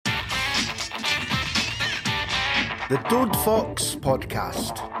The Dode Fox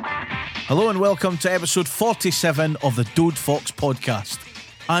Podcast. Hello and welcome to episode 47 of the Dode Fox Podcast.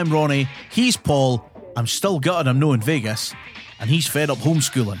 I'm Ronnie, he's Paul, I'm still gutted I'm no in Vegas, and he's fed up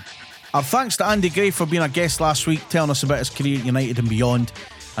homeschooling. Our thanks to Andy Gray for being our guest last week, telling us about his career at United and beyond.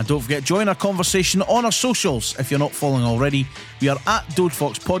 And don't forget, join our conversation on our socials if you're not following already. We are at Dode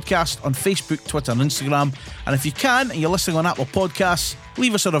Fox Podcast on Facebook, Twitter and Instagram. And if you can, and you're listening on Apple Podcasts,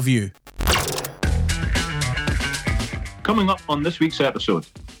 leave us a review. Coming up on this week's episode,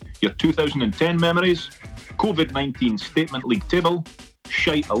 your 2010 memories, COVID-19 statement league table,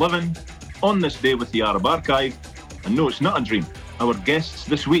 Shite 11, On This Day with the Arab Archive, and no, it's not a dream. Our guests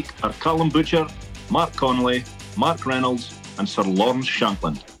this week are Callum Butcher, Mark Connolly, Mark Reynolds and Sir Lawrence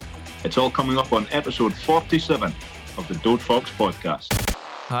Shankland. It's all coming up on episode 47 of the Dode Fox Podcast.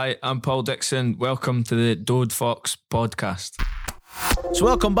 Hi, I'm Paul Dixon. Welcome to the Dode Fox Podcast. So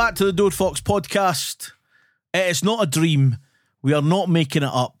welcome back to the Dode Fox Podcast. It is not a dream. We are not making it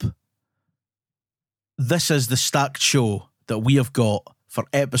up. This is the stacked show that we have got for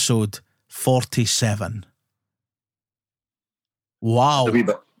episode 47. Wow. It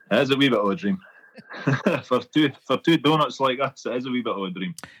is a wee bit of a dream. for two donuts like us, it is a wee bit of a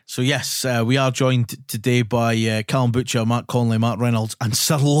dream. So yes, we are joined today by Callum Butcher, Mark Connolly, Mark Reynolds and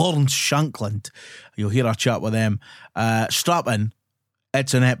Sir Lawrence Shankland. You'll hear our chat with them. Strap in.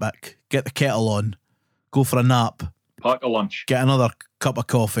 It's an epic. Get the kettle on. Go for a nap. Pack a lunch. Get another cup of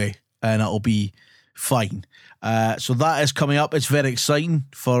coffee and it'll be fine. So that is coming up. It's very exciting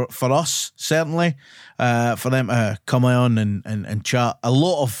for us, certainly, for them to come on and chat. A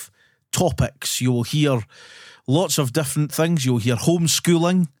lot of topics. You will hear lots of different things. You'll hear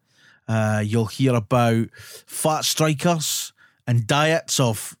homeschooling. You'll hear about fat strikers and diets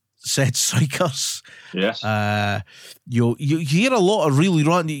of said strikers. Yes. You hear a lot of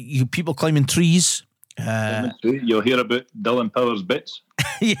really people climbing trees. You'll hear about Dylan Power's bits.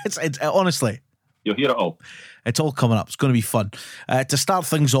 Yes, it's honestly. You'll hear it all. It's all coming up. It's going to be fun. To start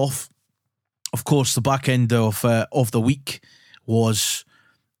things off, of course, the back end of the week was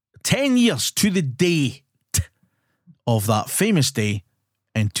 10 years to the date of that famous day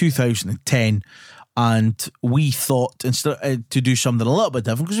in 2010. And we thought instead to do something a little bit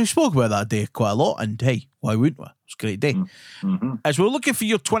different, because we spoke about that day quite a lot. And hey, why wouldn't we? It's a great day. Mm-hmm. As we're looking for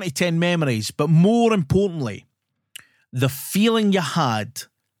your 2010 memories, but more importantly, the feeling you had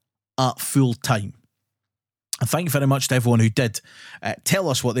at full time. And thank you very much to everyone who did tell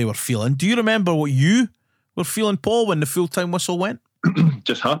us what they were feeling. Do you remember what you were feeling, Paul, when the full-time whistle went?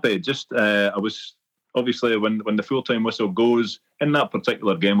 Just happy. I was obviously when the full-time whistle goes in that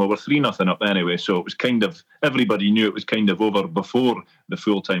particular game, we were 3-0 up anyway, so it was kind of, everybody knew it was kind of over before the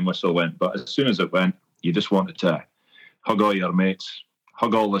full-time whistle went. But as soon as it went, you just wanted to hug all your mates,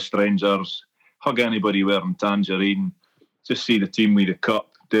 hug all the strangers, hug anybody wearing tangerine, just see the team with the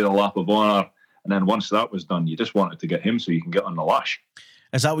cup, do the lap of honour. And then once that was done, you just wanted to get him so you can get on the lash.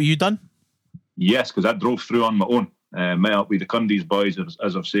 Is that what you done? Yes, because I drove through on my own. Met up with the Cundies boys,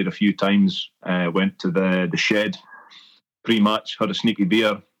 as I've said a few times. Went to the shed pre-match, had a sneaky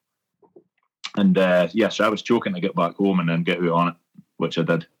beer. And so I was choking to get back home and then get out on it, which I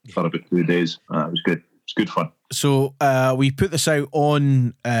did for about 2 days. It was good. It's good fun. So we put this out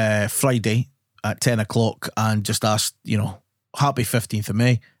on Friday at 10 o'clock and just asked, happy 15th of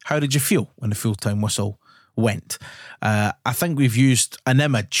May. How did you feel when the full-time whistle went? I think we've used an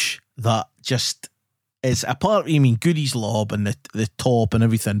image that just is a part of Goody's lob and the top and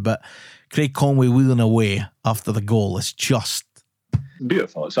everything, but Craig Conway wheeling away after the goal is just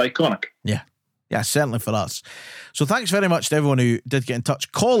beautiful. It's iconic. Yeah, certainly for us. So thanks very much to everyone who did get in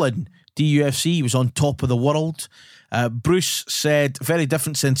touch. Colin, DUFC, was on top of the world. Bruce said, very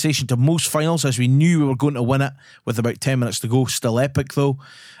different sensation to most finals, as we knew we were going to win it with about 10 minutes to go. Still epic though.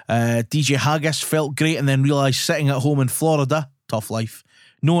 DJ Haggis felt great and then realised sitting at home in Florida, tough life,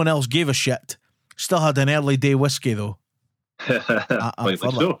 no one else gave a shit. Still had an early day whiskey though.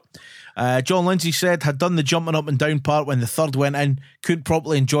 So. John Lindsay said, had done the jumping up and down part when the third went in, couldn't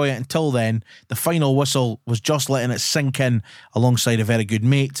properly enjoy it until then. The final whistle was just letting it sink in alongside a very good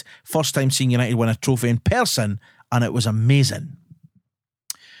mate. First time seeing United win a trophy in person, and it was amazing.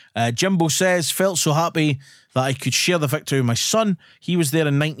 Jimbo says, felt so happy that I could share the victory with my son. He was there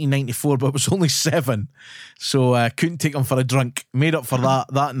in 1994 but was only 7, so couldn't take him for a drink. Made up for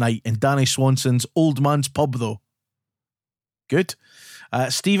that night in Danny Swanson's old man's pub though. Good.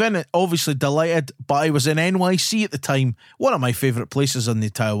 Stephen, obviously delighted, but I was in NYC at the time, one of my favourite places in the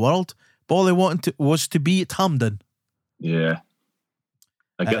entire world, but all I wanted was to be at Hampden. Yeah,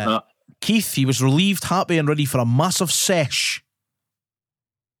 I get that. Keith, he was relieved, happy and ready for a massive sesh.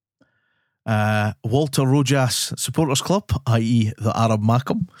 Walter Rojas Supporters Club, i.e. the Arab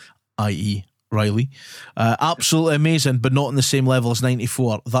Mackham, i.e. Riley. Absolutely amazing, but not on the same level as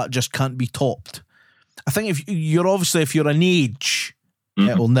 94. That just can't be topped. I think if you're an age,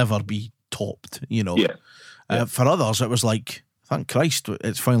 it will never be topped, you know. Yeah. For others, it was like, thank Christ,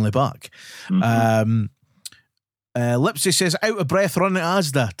 it's finally back. Lipsy says, out of breath running to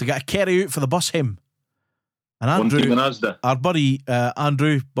Asda to get a carry out for the bus him. And Andrew, One team in Asda. our buddy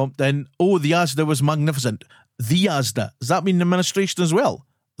Andrew bumped in. Oh, the Asda was magnificent. The Asda. Does that mean the administration as well?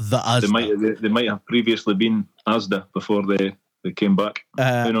 The Asda. They might have previously been Asda before they came back.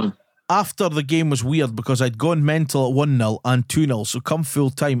 Who knows? After the game was weird because I'd gone mental at 1-0 and 2-0. So come full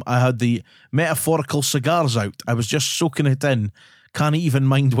time, I had the metaphorical cigars out. I was just soaking it in. Can't even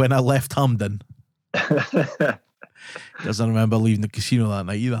mind when I left Hampden. Doesn't remember leaving the casino that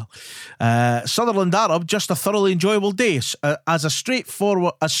night either. Sutherland Arab, just a thoroughly enjoyable day. As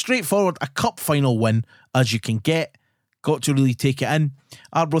straightforward a cup final win as you can get. Got to really take it in.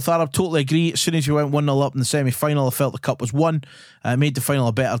 Arbroath Arab, totally agree. As soon as we went 1-0 up in the semi-final, I felt the cup was won. Made the final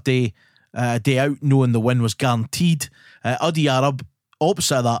a better day out, knowing the win was guaranteed. Uddy Arab,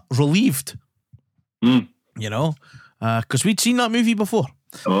 opposite of that, relieved. You know, because we'd seen that movie before.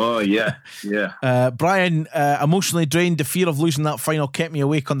 Oh, yeah. Brian, emotionally drained. The fear of losing that final kept me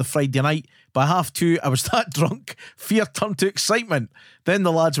awake on the Friday night. By 2:30, I was that drunk. Fear turned to excitement. Then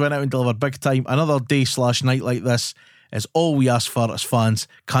the lads went out and delivered big time. Another day/night like this is all we ask for as fans.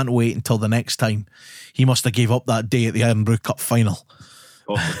 Can't wait until the next time. He must have gave up that day at the Ironbrew Cup final.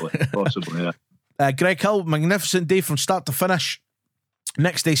 Possibly, yeah. Greg Hill, magnificent day from start to finish.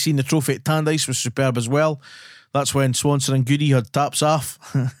 Next day, seeing the trophy at Tandise was superb as well. That's when Swanson and Goody had taps off.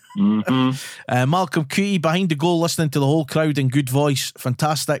 Malcolm Cootie behind the goal, listening to the whole crowd in good voice.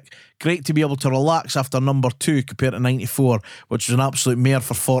 Fantastic. Great to be able to relax after number 2 compared to 94, which was an absolute mare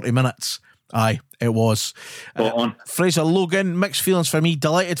for 40 minutes. Aye, it was. Fraser Logan, mixed feelings for me.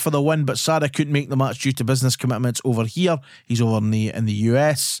 Delighted for the win, but sad I couldn't make the match due to business commitments over here. He's over in the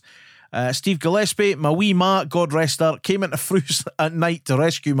US. Steve Gillespie, my wee ma, God rest her, came into Fruce at night to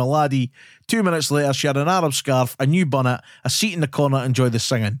rescue my laddie. 2 minutes later, she had an Arab scarf, a new bonnet, a seat in the corner to enjoy the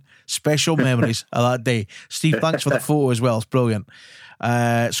singing. Special memories of that day. Steve, thanks for the photo as well. It's brilliant.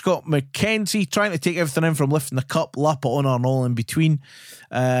 Scott McKenzie, trying to take everything in from lifting the cup, lap it on and all in between.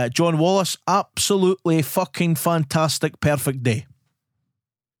 John Wallace, absolutely fucking fantastic, perfect day.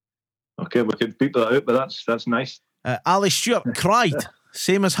 Okay, we could beep that out, but that's nice. Ali Stewart cried.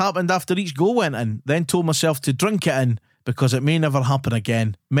 Same as happened after each goal went in. Then told myself to drink it in because it may never happen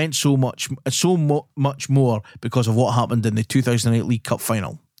again. Meant so much more because of what happened in the 2008 League Cup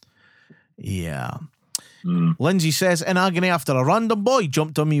final. Yeah. Lindsay says, in agony after a random boy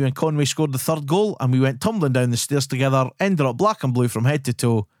jumped on me when Conway scored the third goal and we went tumbling down the stairs together, ended up black and blue from head to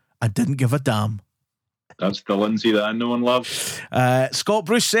toe and didn't give a damn. That's the Lindsay that I know and love. Scott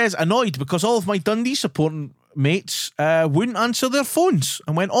Bruce says, annoyed because all of my Dundee supporting mates wouldn't answer their phones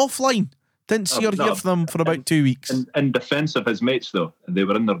and went offline. Didn't see or hear from them for about 2 weeks. In defence of his mates, though, they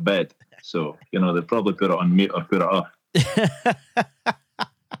were in their bed. So, they probably put it on mute or put it off.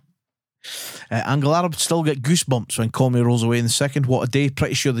 Angle Arab still get goosebumps when Conway rolls away in the second. What a day.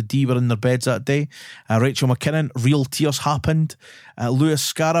 Pretty sure the D were in their beds that day. Rachel McKinnon, real tears happened.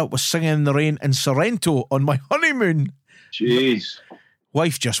 Lewis Scarra was singing in the rain in Sorrento on my honeymoon. Jeez.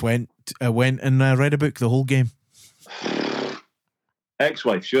 Wife just went and read a book the whole game.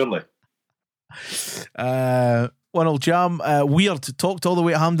 Ex-wife, surely. 1-0 jam. Weird. Talked all the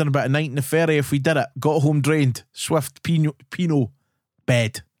way to Hampden about a night in the ferry if we did it. Got home drained. Swift Pinot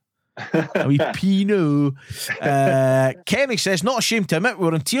bed. A wee Pinot. Kenny says, not ashamed to admit we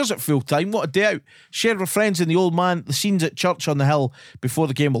were in tears at full time. What a day out. Shared with friends and the old man. The scenes at church on the hill before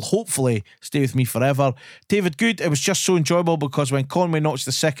the game will hopefully stay with me forever. David Good, it was just so enjoyable because when Conway notched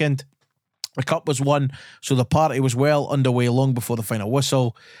the second, the cup was won, so the party was well underway long before the final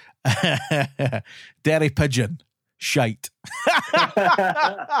whistle. Derry Pigeon, shite.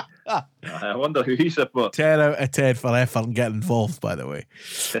 I wonder who he supports. 10 out of 10 for effort and getting involved, by the way.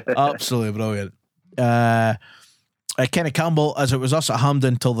 Absolutely brilliant. Kenny Campbell, as it was us at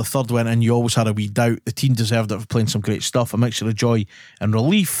Hampden till the third went in, you always had a wee doubt. The team deserved it for playing some great stuff. A mixture of joy and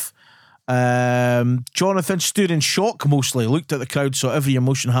relief. Jonathan stood in shock mostly, looked at the crowd, saw every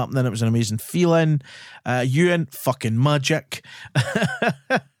emotion happening. It was an amazing feeling. Ewan, fucking magic.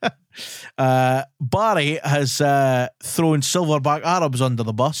 Barry has thrown Silverback Arabs under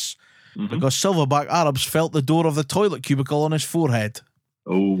the bus because Silverback Arabs felt the door of the toilet cubicle on his forehead.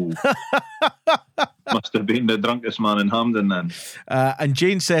 Oh. Must have been the drunkest man in Hampden then. And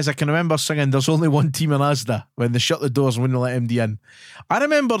Jane says, I can remember singing There's Only One Team in Asda when they shut the doors and wouldn't let MD in. I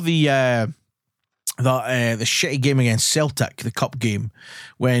remember the that the shitty game against Celtic, the cup game,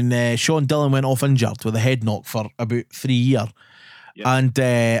 when Sean Dillon went off injured with a head knock for about 3 years. Yep. And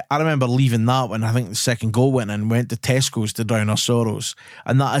I remember leaving that when I think the second goal went in, went to Tesco's to drown our sorrows.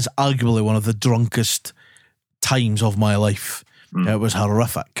 And that is arguably one of the drunkest times of my life. It was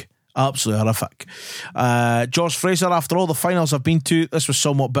horrific. Absolutely horrific. George Fraser, after all the finals I've been to, this was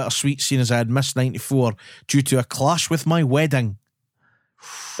somewhat bittersweet, seeing as I had missed 94 due to a clash with my wedding.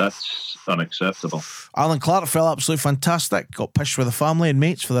 That's unacceptable. Alan Clark felt absolutely fantastic. Got pished with the family and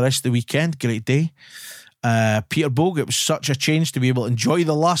mates for the rest of the weekend. Great day. Peter Bogue, it was such a change to be able to enjoy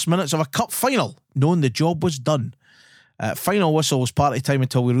the last minutes of a cup final, knowing the job was done. Final whistle was party time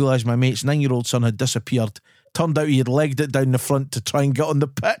until we realised my mate's 9-year-old son had disappeared. Turned out he had legged it down the front to try and get on the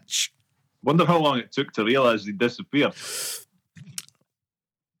pitch. Wonder how long it took to realise he disappeared.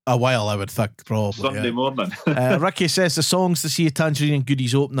 A while, I would think, probably. Sunday morning. Ricky says the songs to see a Tangerine and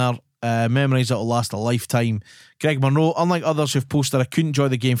Goodies opener, memories that will last a lifetime. Greg Monroe, unlike others who've posted, I couldn't enjoy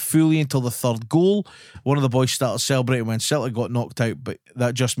the game fully until the third goal. One of the boys started celebrating when Celtic got knocked out, but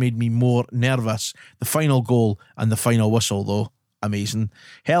that just made me more nervous. The final goal and the final whistle, though, amazing.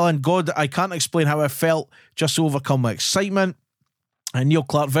 Helen, God, I can't explain how I felt, just overcome by excitement. And Neil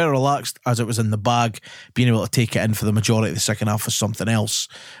Clark, very relaxed as it was in the bag, being able to take it in for the majority of the second half was something else.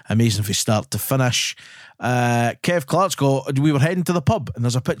 Amazing from start to finish. Kev Clark's got, we were heading to the pub and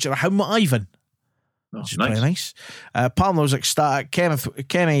there's a picture of him with Ivan. Which is nice. Very nice. Pamela was ecstatic.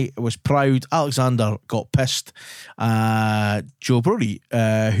 Kenny was proud. Alexander got pissed. Joe Brody,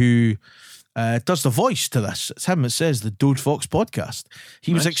 who does the voice to this, it's him that says the Dode Fox podcast.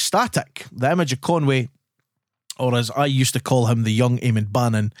 He was ecstatic. The image of Conway, or as I used to call him, the young Eamon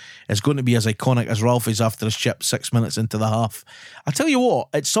Bannon, is going to be as iconic as Ralphie's after his chip 6 minutes into the half. I tell you what,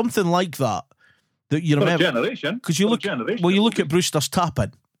 it's something like that you remember. Generation. Because you look at Brewster's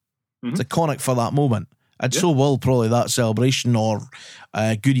tap-in. It's iconic for that moment. And so will probably that celebration or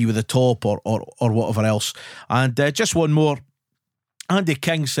Goody with the top or whatever else. And just one more. Andy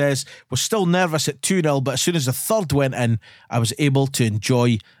King says, was still nervous at 2-0, but as soon as the third went in, I was able to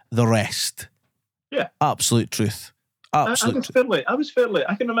enjoy the rest. Yeah. Absolute truth. Absolute truth. I was fairly,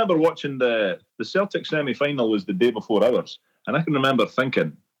 I can remember watching the Celtic semi-final was the day before ours. And I can remember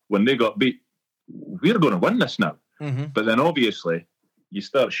thinking, when they got beat, we're going to win this now. Mm-hmm. But then obviously, you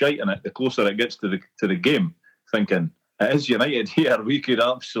start shiting it the closer it gets to the game, thinking, it is United here, we could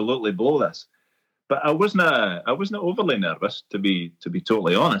absolutely blow this. But I wasn't overly nervous, to be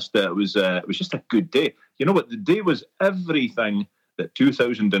totally honest. It was just a good day. You know what? The day was everything that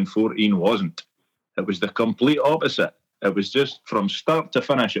 2014 wasn't. It was the complete opposite. It was just from start to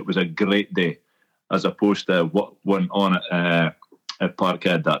finish. It was a great day, as opposed to what went on at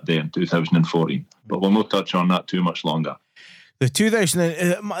Parkhead that day in 2014. But we'll not touch on that too much longer. The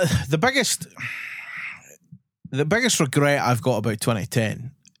biggest regret I've got about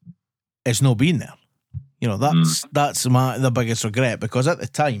 2010 is not being there. You know, that's the biggest regret, because at the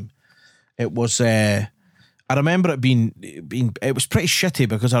time it was I remember it being it was pretty shitty,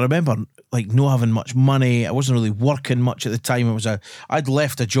 because I remember like not having much money. I wasn't really working much at the time. I'd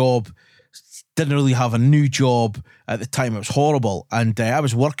left a job, didn't really have a new job at the time. It was horrible. And I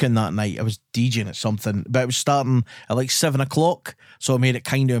was working that night. I was DJing at something, but it was starting at like 7:00, so it made it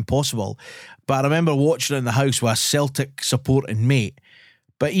kind of impossible. But I remember watching it in the house with a Celtic supporting mate,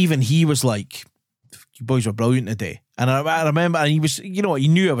 but even he was like, you boys were brilliant today. And I remember, and he was, you know, he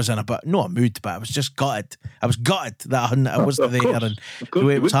knew I was in a bit, not a mood, but I was just gutted. I was gutted that I wasn't there and the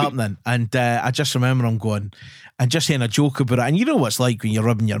way it was happening. And I just remember him going and just saying a joke about it. And you know what it's like when you're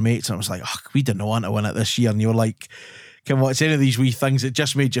rubbing your mates, and I was like, oh, we didn't want to win it this year. And you were like, come on, it's any of these wee things that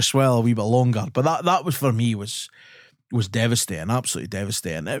just made you swell a wee bit longer. But that was, for me, was devastating, absolutely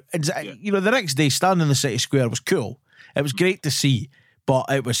devastating. You know, the next day, standing in the City Square was cool. It was great to see, but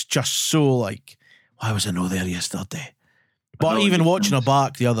it was just so like, why was I not there yesterday? But even watching it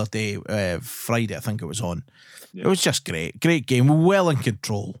back the other day, Friday, I think it was on, it was just great. Great game, well in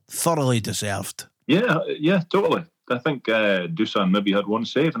control, thoroughly deserved. Yeah, totally. I think Dusan maybe had one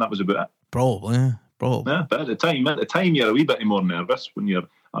save, and that was about it. Probably. Yeah, but at the time, you're a wee bit more nervous when you're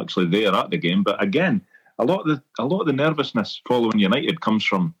actually there at the game. But again, a lot of the nervousness following United comes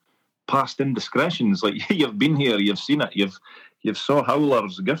from past indiscretions. Like, you've been here, you've seen it, you've saw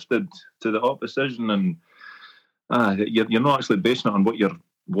howlers gifted to the opposition, and you're not actually basing it on what you're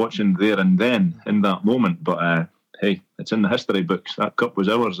watching there and then in that moment. But hey, it's in the history books. That cup was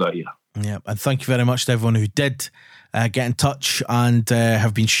ours that year. Yeah, and thank you very much to everyone who did get in touch and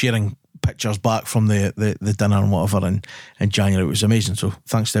have been sharing pictures back from the dinner and whatever in January. It was amazing. So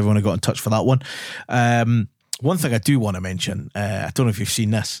thanks to everyone who got in touch for that one. One thing I do want to mention, I don't know if you've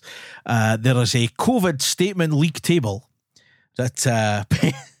seen this, there is a COVID statement league table that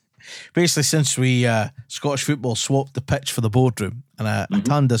basically since we Scottish football swapped the pitch for the boardroom, and I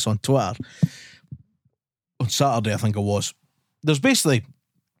turned this on Twitter on Saturday, I think it was. There's basically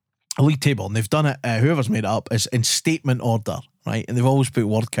a league table, and they've done it, whoever's made it up is in statement order, right? And they've always put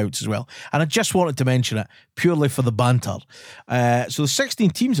word counts as well. And I just wanted to mention it purely for the banter. So the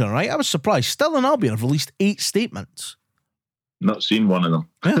 16 teams in it, right? I was surprised. Still and Albion have released 8 statements. Not seen one of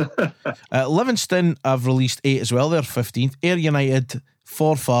them. Livingston have released 8 as well. They're 15th. Ayr United,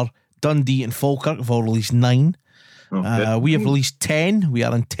 Forfar, Dundee and Falkirk have all released 9. Okay. We have released 10. We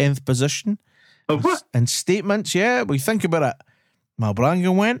are in 10th position. Oh, what? And statements, yeah, we think about it.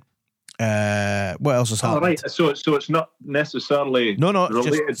 Malbrangan went. What else has happened? Oh, right. So it's not necessarily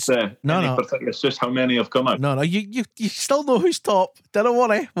related to any particular. It's just how many have come out. No. You still know who's top. Don't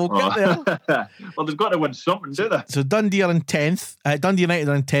worry. We'll get there. Well, they've got to win something, do they? So Dundee are in 10th. Dundee United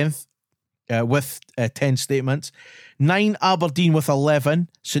are in 10th with 10 statements. 9 Aberdeen with 11.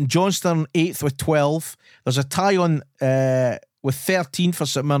 St Johnstone 8th with 12. There's a tie on with 13 for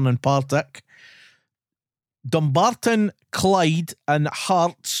St Mirren and Partick. Dumbarton, Clyde and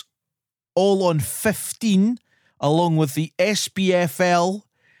Hearts all on 15, along with the SPFL.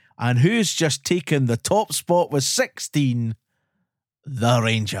 And who's just taken the top spot with 16? The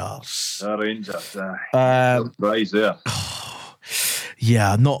Rangers. The Rangers. Surprise there.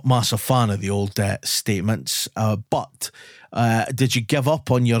 Yeah, not massive fan of the old statements. But did you give up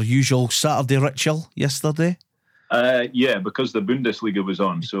on your usual Saturday ritual yesterday? Yeah, because the Bundesliga was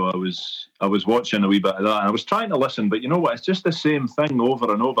on, so I was watching a wee bit of that, and I was trying to listen, but you know what? It's just the same thing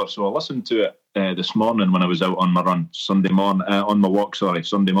over and over. So I listened to it this morning when I was out on my run Sunday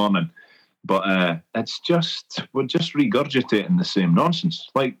morning. But it's just we're just regurgitating the same nonsense,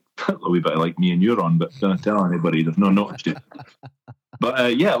 like a wee bit like me and you're on, but don't tell anybody. They've no noticed it.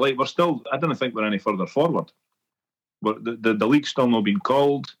 But yeah, like we're still. I don't think we're any further forward. But the league's still not been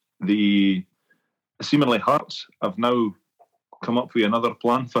called. The seemingly Hearts have now come up with another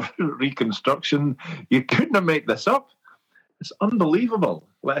plan for reconstruction. You couldn't have made this up. It's unbelievable.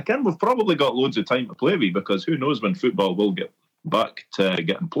 Like, again, we've probably got loads of time to play with, because who knows when football will get back to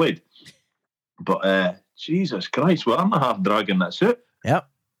getting played. But Jesus Christ, well, I'm half dragging that suit. Yep.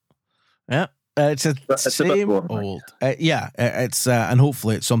 It's the same old. It's and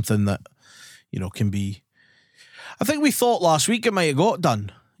hopefully it's something that can be. I think we thought last week it might have got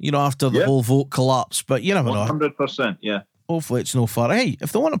done. After the whole vote collapse, but you never know. 100%, yeah. Hopefully it's no far. Hey,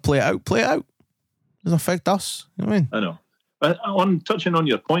 if they want to play it out, play it out. Doesn't affect us. You know what I mean? I know. Touching on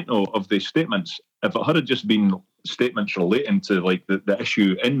your point of the statements, if it had just been statements relating to like the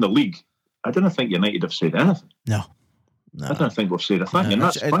issue in the league, I don't think United have said anything. No. I don't think we've said a thing, and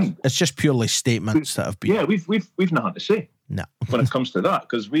that's fine. It's just purely statements that have been. Yeah, we've nothing to say. No. When it comes to that,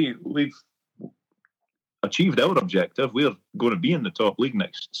 because we've achieved our objective. We're going to be in the top league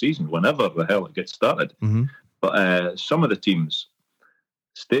next season, whenever the hell it gets started. Mm-hmm. But some of the teams,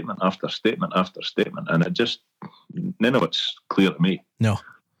 statement after statement after statement, and it just, none of it's clear to me. No.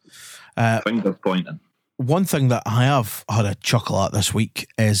 Finger pointing. One thing that I have had a chuckle at this week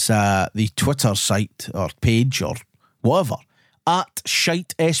is the Twitter site or page or whatever, at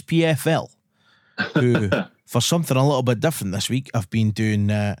Shite SPFL, who, for something a little bit different this week, I've been doing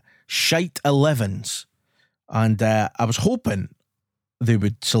Shite 11s. And I was hoping they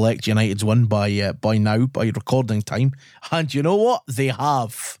would select United's win by now, by recording time. And you know what? They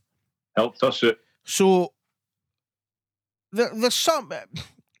have. Helped us out. So, there's some...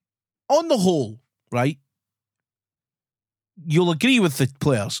 On the whole, right, you'll agree with the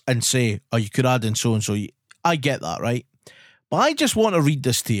players and say, you could add in so-and-so. I get that, right? But I just want to read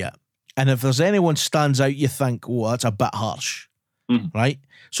this to you. And if there's anyone stands out you think, that's a bit harsh, right?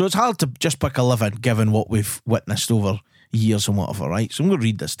 So it's hard to just pick 11 given what we've witnessed over years and whatever, right? So I'm going to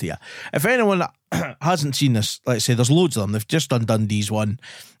read this to you. If anyone hasn't seen this, let's say there's loads of them. They've just done Dundee's one.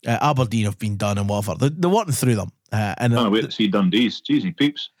 Aberdeen have been done and whatever. They're working through them. Wait to see Dundee's. Jeezy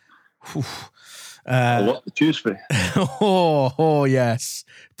peeps. A lot to choose for. Oh, yes.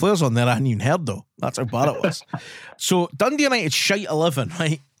 Players on there I hadn't even heard though. That's how bad it was. So Dundee United Shite 11,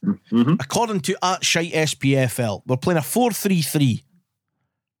 right? Mm-hmm. According to at Shite SPFL, we're playing a 4-3-3.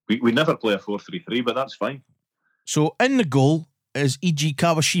 We never play a 4-3-3, but that's fine. So in the goal is E.G.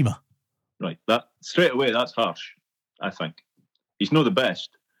 Kawashima. Right, that straight away, that's harsh, I think. He's not the best,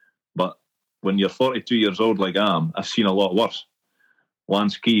 but when you're 42 years old like I am, I've seen a lot worse.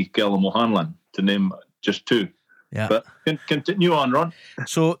 Lance Key, Kellen O'Hanlon, to name just two. Yeah. But continue on, Ron.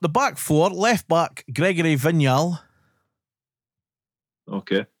 So the back four, left back, Gregory Vignal.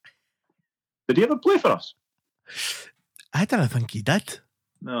 Okay. Did he ever play for us? I don't think he did.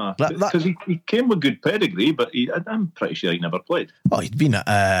 No, because he came with good pedigree, but I'm pretty sure he never played. Oh, he was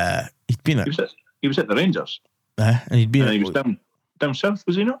at the Rangers. And he was down south,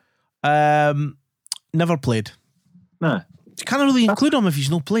 was he not? Never played. Nah. You can't really include him if he's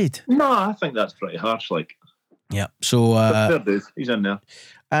not played. No, I think that's pretty harsh. Like, yeah. So he's in there.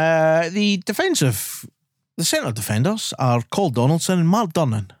 The centre defenders are Cole Donaldson and Mark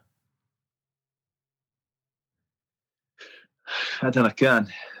Durnan. I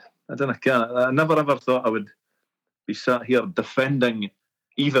never ever thought I would be sat here defending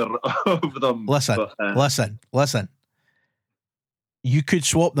either of them. Listen. You could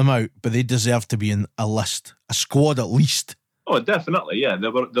swap them out, but they deserve to be in a list, a squad at least. Oh, definitely, yeah.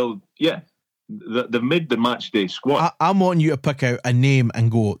 They've made the match day squad. I'm wanting you to pick out a name and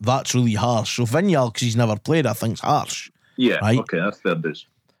go, that's really harsh. So Vignal, because he's never played, I think's harsh. Yeah, right? Okay, that's fair dues.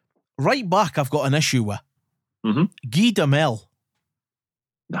 Right back, I've got an issue with. Mm-hmm. Guy Demel.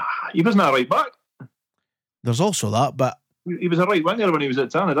 Nah, he wasn't a right back. There's also that, but he was a right winger when he was at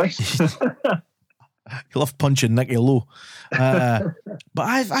Tannadice. He loved punching Nicky Lowe. But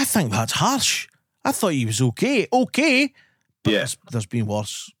I think that's harsh. I thought he was okay. Okay. But yeah. There's been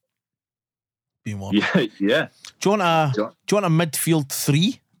worse. Yeah. Do you want a midfield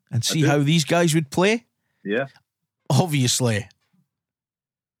three and see how these guys would play? Yeah. Obviously,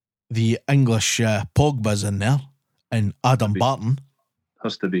 the English Pogba's in there, and Adam Barton.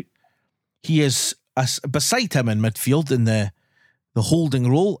 Has to be. He is beside him in midfield in the holding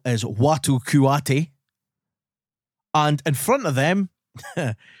role is Watu Kuate. And in front of them,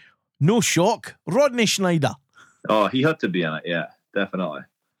 no shock, Rodney Schneider. Oh, he had to be in it, yeah, definitely.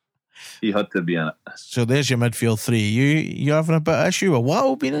 He had to be in it. So there's your midfield three. You having a bit of issue with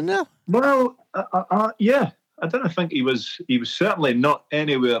Watu being in there? Well, yeah. I don't think he was certainly not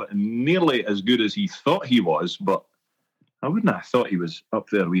anywhere nearly as good as he thought he was, but I wouldn't have thought he was up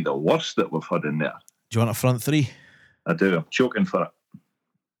there with the worst that we've had in there. Do you want a front three? I do. I'm choking for it.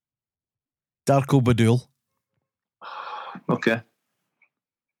 Darko Badul. Okay.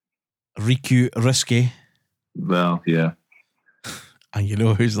 Riku Risky. Well, yeah. And you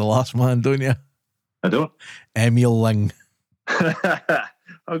know who's the last man, don't you? I don't. Emil Ling. How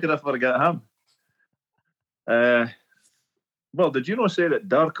could I forget him? Well, did you not say that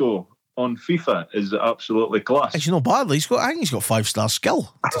Darko on FIFA is absolutely class? It's not bad. I think he's got 5-star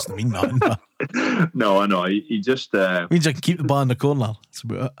skill. That doesn't mean nothing. But no, I know. He just means I can keep the ball in the corner. That's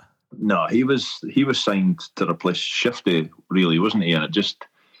about it. No, he was signed to replace Shifty, really, wasn't he? And he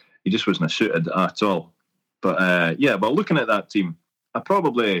just wasn't suited at all. But but looking at that team, I've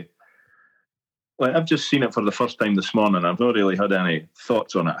just seen it for the first time this morning. I've not really had any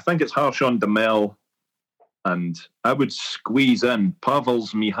thoughts on it. I think it's harsh on Demel, and I would squeeze in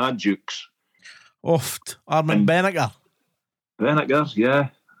Pavels Mihajlics. Armin Benniger. Benniger, yeah.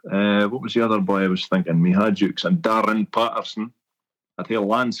 What was the other boy I was thinking? Mihajlics and Darren Patterson. I'd have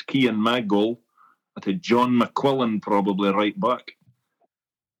Lance Key in my goal. I'd have John McQuillan probably right back.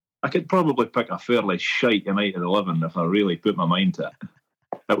 I could probably pick a fairly shite United 11 if I really put my mind to it.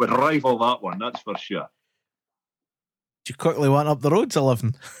 It would rival that one, that's for sure. Do you quickly want up the roads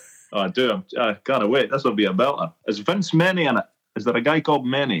 11? Oh, I do. I can't wait. This will be a belter. Is Vince Meney in it? Is there a guy called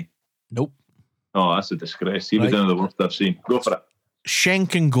Meney? Nope. Oh, that's a disgrace. He was one of the worst I've seen. Go for it.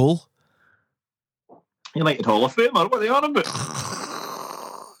 Shankland goal. United Hall of Famer. What are they on about?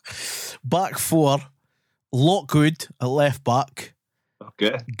 Back four. Lockwood at left back.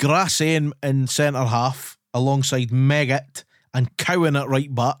 Okay. Grassy in centre half alongside Meggett and Cowan at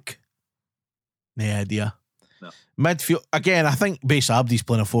right back. No idea. No. Midfield, again, I think Base Abdi's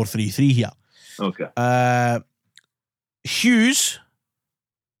playing a 4-3-3 here. Okay. Hughes.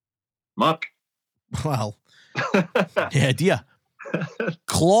 Mark. Well, no idea.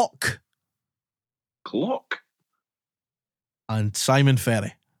 Clock. And Simon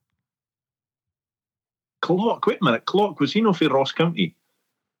Ferry. Clock, wait a minute. Clock, was he not for Ross County?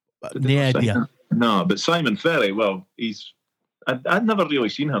 No idea. No, but Simon Ferry, well, I'd never really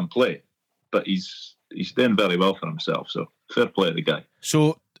seen him play, but he's doing very well for himself, so fair play to the guy.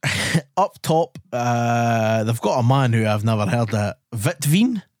 So, up top, they've got a man who I've never heard of,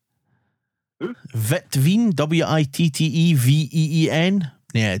 Witteveen. Who? Witteveen, Witteveen.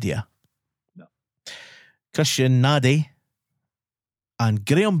 No idea. No. Christian Nadi and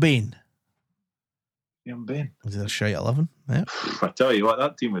Graham Bain. Graham Bain. Was it a shite 11? Yeah. I tell you what,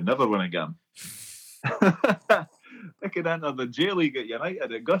 that team would never win a game. I could enter the J League at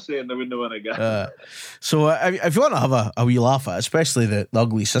United at Gussie and I wouldn't want to get. So if you want to have a wee laugh at it, especially the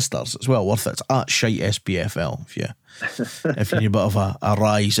ugly sisters, it's well worth it. It's at Shite SPFL if you need a bit of a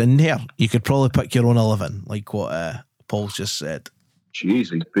rise. And here, you could probably pick your own 11, like what Paul's just said.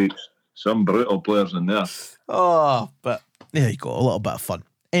 Jeez, he picks some brutal players in there. Oh, but there you go, a little bit of fun.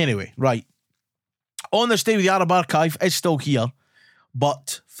 Anyway, right. On this day with the Arab Archive, it's still here,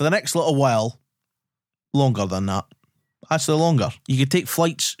 but for the next little while, longer than that. Actually, longer. You could take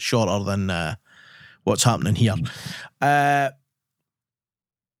flights shorter than what's happening here.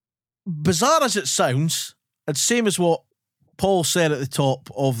 Bizarre as it sounds, it's same as what Paul said at the top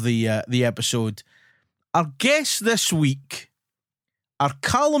of the episode. Our guests this week are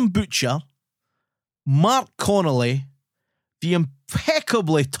Callum Butcher, Mark Connolly, the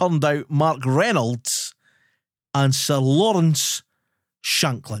impeccably turned out Mark Reynolds, and Sir Lawrence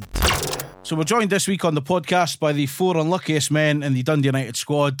Shankland. So we're joined this week on the podcast by the four unluckiest men in the Dundee United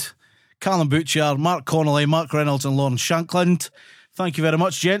squad: Callum Butcher, Mark Connolly, Mark Reynolds and Lawrence Shankland. Thank you very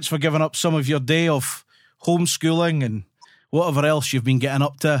much, gents, for giving up some of your day of homeschooling and whatever else you've been getting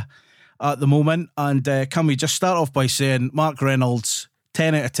up to at the moment. And can we just start off by saying, Mark Reynolds,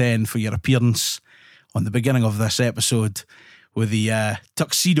 10 out of 10 for your appearance on the beginning of this episode with the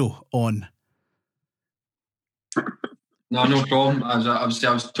tuxedo on. No problem. I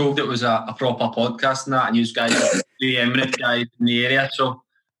was told it was a proper podcast and that, and you guys are the eminent guys in the area, so I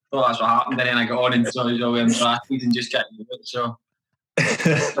thought that's what happened. And then I got on and saw traffic and just get into it. So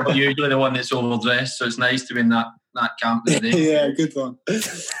I'm usually the one that's overdressed, so it's nice to be in that camp today. Yeah, good one.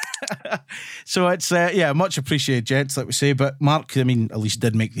 So it's much appreciated, gents, like we say. But Mark, I mean, at least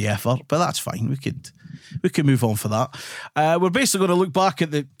did make the effort, but that's fine. We could move on for that. We're basically going to look back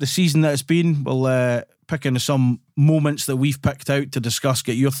at the season that it's been. We'll pick into some moments that we've picked out to discuss,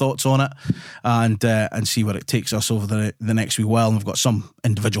 get your thoughts on it, and see where it takes us over the next wee while. And we've got some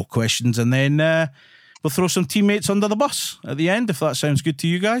individual questions, and then we'll throw some teammates under the bus at the end, if that sounds good to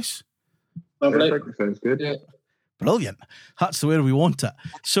you guys. Sounds good. Yeah. Brilliant. That's the way we want it.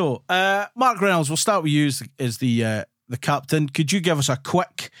 So, Mark Reynolds, we'll start with you as the captain. Could you give us a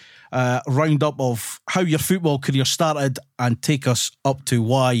quick roundup of how your football career started and take us up to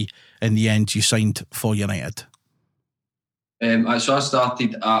why, in the end, you signed for United? So I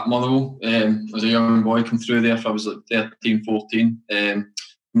started at Motherwell as a young boy, come through there. I was like 13, 14.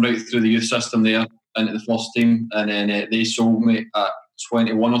 Right through the youth system there into the first team, and then they sold me at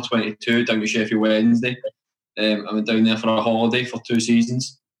 21 or 22 down to Sheffield Wednesday. I went down there for a holiday for 2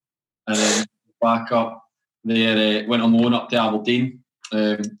 seasons, and then back up there, went on loan up to Aberdeen.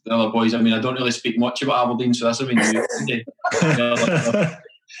 The other boys, I mean, I don't really speak much about Aberdeen, so that's a bit new today.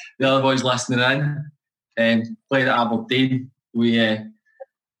 The other boys listening in, played at Aberdeen. We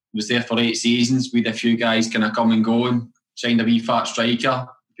was there for 8 seasons. We had a few guys kind of come and go, and signed a wee fat striker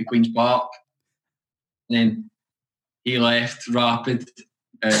for Queen's Park. And then he left Rapid,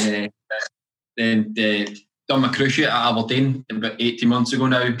 and then done my cruciate at Aberdeen about 18 months ago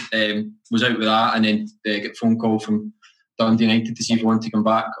now. Was out with that, and then get a phone call from Dundee United to see if I wanted to come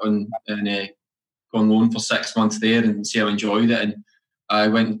back and go on loan for 6 months there and see how I enjoyed it. And I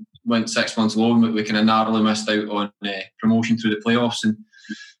went 6 months loan, but we kind of narrowly missed out on promotion through the playoffs, and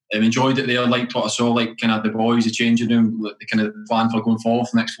enjoyed it there. Liked what I saw, like kind of the boys, the changing room, the kind of plan for going forward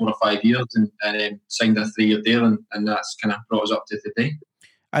for the next 4 or 5 years, and signed a 3-year deal, and that's kind of brought us up to today.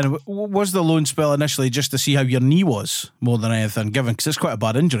 And was the loan spell initially just to see how your knee was more than anything, given because it's quite a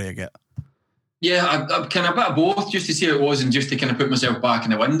bad injury I get? Yeah, I kind of a bit of both, just to see how it was and just to kind of put myself back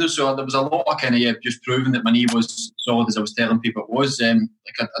in the window. So there was a lot of kind of just proving that my knee was solid as I was telling people it was. I'd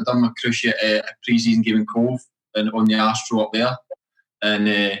done my cruciate a pre-season game in Cove and on the Astro up there,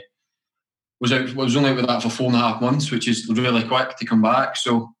 and was only out with that for 4.5 months, which is really quick to come back.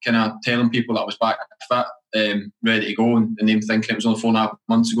 So kind of telling people that I was back fit, ready to go, and them thinking it was only 4.5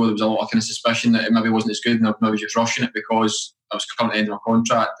 months ago, there was a lot of kind of suspicion that it maybe wasn't as good, and I maybe just rushing it because I was currently ending my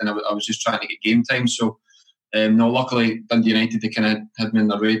contract and I was just trying to get game time. So luckily Dundee United, they kind of had me on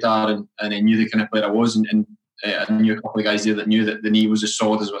their radar, and they knew the kind of player I was, and I knew a couple of guys there that knew that the knee was as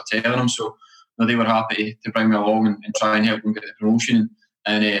solid as we were telling them. So they were happy to bring me along and try and help them get the promotion.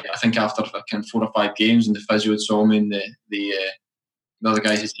 And I think after kind of 4 or 5 games, and the physio had saw me, and the other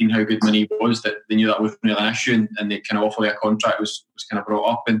guys had seen how good my knee was, that they knew that wasn't really an issue, and they kind of offered me a contract was kind of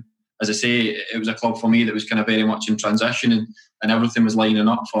brought up. And as I say, it was a club for me that was kind of very much in transition, and everything was lining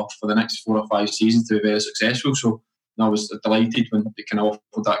up for the next 4 or 5 seasons to be very successful. So I was delighted when they kind of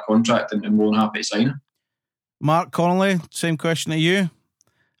offered that contract, and more than happy to sign it. Mark Connolly, same question to you.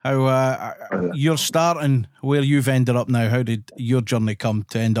 How your start and where you've ended up now, how did your journey come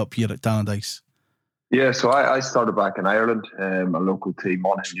to end up here at Tannadice? Yeah, so I started back in Ireland, a local team,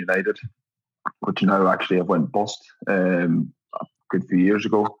 Monaghan United, which now actually have went bust a good few years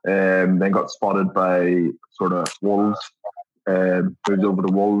ago. Then got spotted by sort of Wolves. Moved over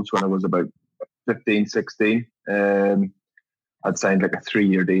to Wolves when I was about 15, 16. I'd signed like a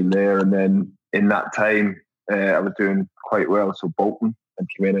 3-year deal there, and then in that time I was doing quite well. So Bolton had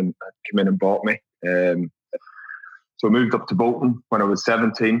come in and bought me. So I moved up to Bolton when I was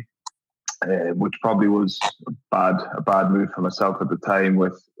 17. Which probably was a bad move for myself at the time. I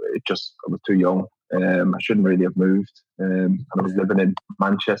was too young. I shouldn't really have moved. And I was living in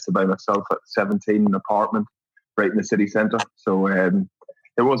Manchester by myself at 17 in an apartment right in the city centre. So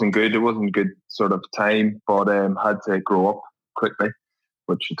it wasn't good. It wasn't a good sort of time, but had to grow up quickly,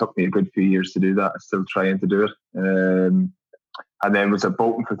 which it took me a good few years to do that. I'm still trying to do it. And then was at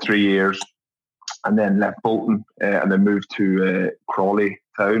Bolton for 3 years, and then left Bolton and then moved to Crawley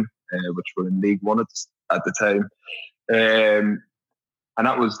Town, which were in League One at the time. And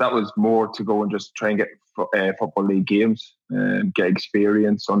that was more to go and just try and get football league games, get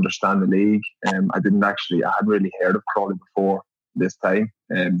experience, understand the league. I hadn't really heard of Crawley before this time.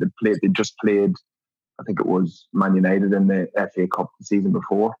 They just played, I think it was Man United in the FA Cup the season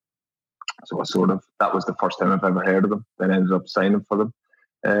before. So that was the first time I've ever heard of them. Then ended up signing for them.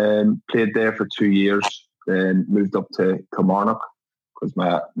 Played there for 2 years, then moved up to Kilmarnock because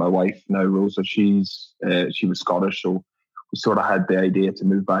my wife now, Rosa, she was Scottish, so we sort of had the idea to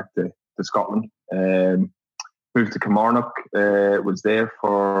move back to Scotland. Moved to Kilmarnock, was there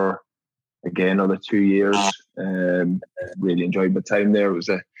for again another 2 years. Really enjoyed my time there. It was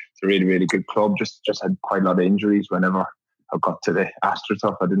a really, really good club. Just had quite a lot of injuries whenever I got to the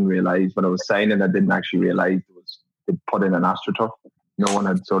AstroTurf. I didn't realise when I was signing, I didn't actually realise they'd put in an AstroTurf. No one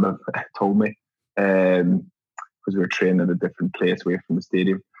had sort of told me because we were training at a different place away from the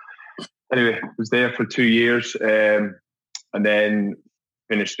stadium. Anyway, was there for 2 years and then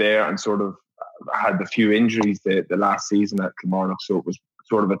finished there and sort of had a few injuries the last season at Kilmarnock. So it was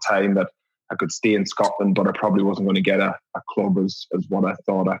sort of a time that I could stay in Scotland, but I probably wasn't going to get a club as what I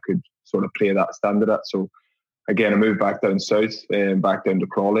thought I could sort of play that standard at. So again, I moved back down south, back down to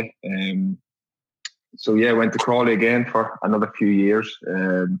Crawley. So yeah, went to Crawley again for another few years,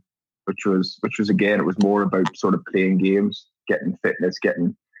 which was again, it was more about sort of playing games, getting fitness,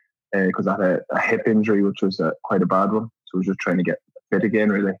 because I had a hip injury, which was quite a bad one. So I was just trying to get fit again,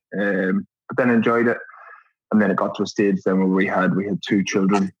 really. But then enjoyed it, and then it got to a stage then where we had 2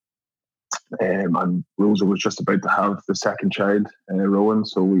 children, and Rosa was just about to have the second child, Rowan.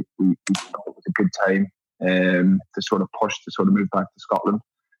 So we thought it was a good time to sort of push to sort of move back to Scotland.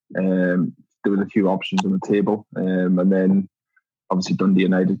 There was a few options on the table, and then obviously Dundee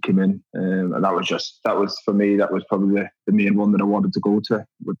United came in, and that was for me, that was probably the main one that I wanted to go to,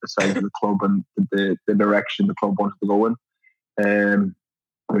 with the size of the club and the direction the club wanted to go in.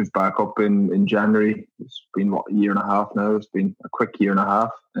 Moved back up in January. It's been a year and a half now. It's been a quick year and a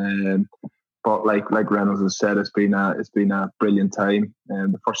half, but like Reynolds has said, it's been a brilliant time.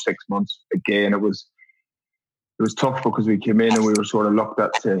 The first 6 months, again, it was tough because we came in and we were sort of looked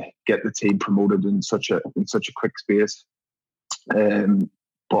at to get the team promoted in such a quick space.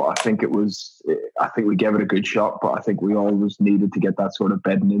 But I think we gave it a good shot, but I think we always needed to get that sort of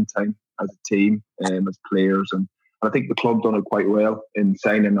bedding in time as a team, as players. And I think the club done it quite well in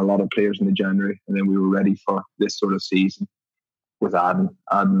signing a lot of players in the January. And then we were ready for this sort of season with adding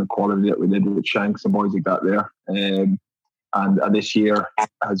the quality that we did with Shanks and boys like that there. And this year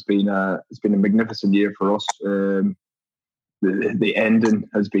has been a magnificent year for us. The ending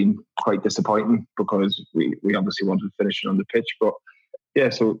has been quite disappointing because we obviously wanted to finish it on the pitch. But yeah,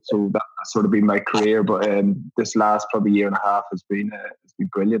 so that's sort of been my career. But this last probably year and a half has been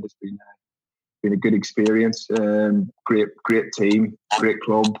brilliant. It's been a good experience. Great team, great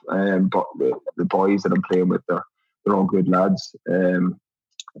club. But the boys that I'm playing with, they're all good lads.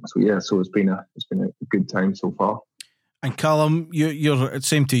 So it's been a good time so far. And Callum, you're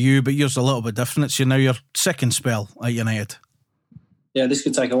same to you, but yours a little bit different. It's your second spell at United. Yeah, this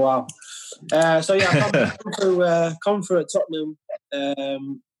could take a while. I come through at Tottenham.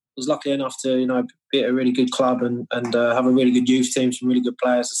 Was lucky enough to be at a really good club and have a really good youth team, some really good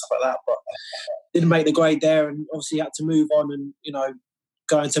players and stuff like that. But didn't make the grade there, and obviously had to move on and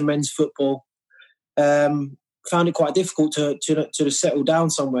go into men's football. Found it quite difficult to settle down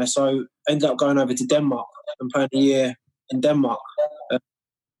somewhere, so ended up going over to Denmark and playing a year in Denmark.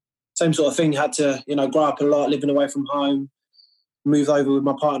 Same sort of thing. Had to grow up a lot, living away from home. Moved over with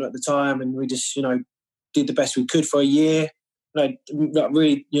my partner at the time, and we just did the best we could for a year.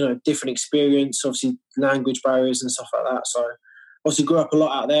 Really different experience. Obviously, language barriers and stuff like that. So obviously grew up a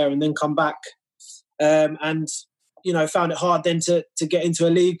lot out there, and then come back and found it hard then to get into a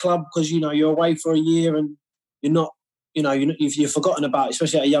league club because you're away for a year and you're not, you're forgotten about,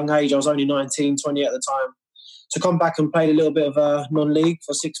 especially at a young age. I was only 19, 20 at the time. To come back and played a little bit of a non-league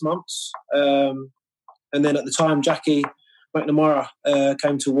for 6 months, and then at the time Jackie McNamara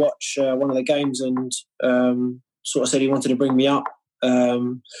came to watch one of the games and sort of said he wanted to bring me up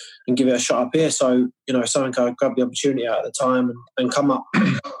and give it a shot up here. So, Solanka grabbed the opportunity out at the time and come up.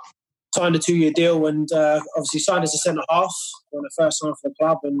 Signed a 2-year deal and obviously signed as a centre-half when I first signed for the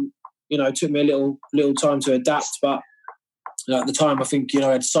club. And, it took me a little time to adapt. But at the time, I think,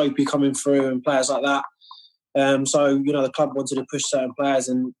 I had Soapy coming through and players like that. So, the club wanted to push certain players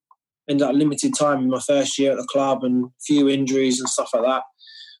and ended up limited time in my first year at the club and a few injuries and stuff like that.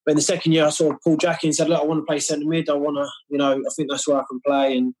 But in the second year, I sort of pulled Jackie and said, look, I want to play centre mid. I want to, I think that's where I can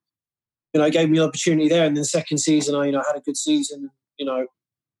play. And, it gave me the opportunity there. And then the second season, I had a good season,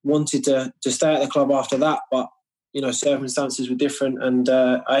 wanted to stay at the club after that. But, circumstances were different and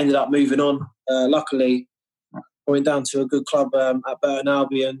I ended up moving on. Luckily, I went down to a good club at Burton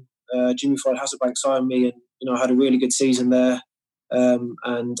Albion. Jimmy Floyd Hasselbank signed me and, I had a really good season there and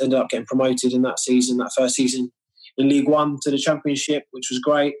ended up getting promoted in that season, that first season in League One to the Championship, which was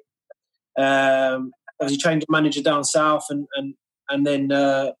great. Obviously changed the manager down south and then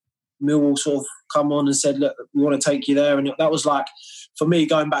Millwall sort of come on and said, look, we want to take you there. And that was like, for me,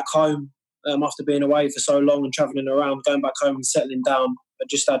 going back home after being away for so long and travelling around, going back home and settling down. I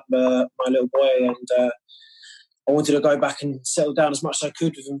just had my little boy and I wanted to go back and settle down as much as I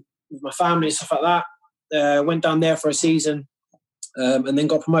could with my family and stuff like that. Went down there for a season and then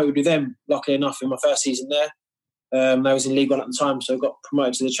got promoted with them, luckily enough, in my first season there. I was in League One at the time, so I got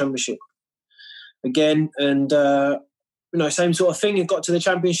promoted to the Championship again. And, same sort of thing. It got to the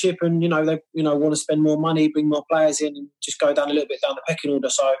Championship and, they want to spend more money, bring more players in and just go down a little bit down the pecking order.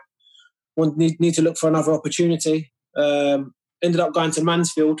 So need to look for another opportunity. Ended up going to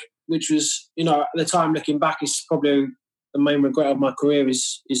Mansfield, which was, at the time, looking back, is probably the main regret of my career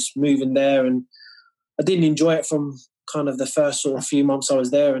is moving there. And I didn't enjoy it from kind of the first sort of few months I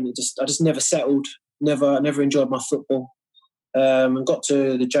was there. And I just never settled, never enjoyed my football. And got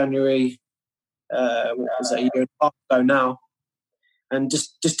to the January, what was that, a year and a half ago now, and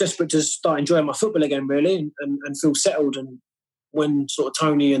just desperate to start enjoying my football again, really, and feel settled. And when sort of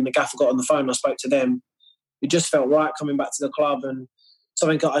Tony and the gaffer got on the phone, I spoke to them. It just felt right coming back to the club and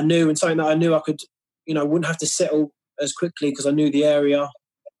something that I knew I could, wouldn't have to settle as quickly because I knew the area.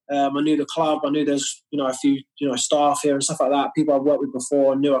 I knew the club. I knew there's, a few, staff here and stuff like that, people I've worked with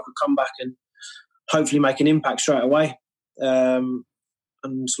before, and knew I could come back and hopefully make an impact straight away. And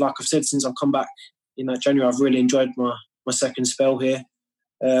like I've said, since I've come back in that January, I've really enjoyed my second spell here.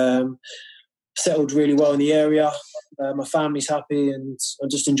 Settled really well in the area. My family's happy and I'm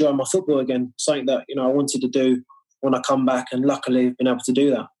just enjoying my football again. Something that, I wanted to do when I come back, and luckily I've been able to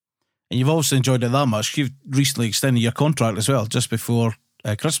do that. And you've also enjoyed it that much. You've recently extended your contract as well, just before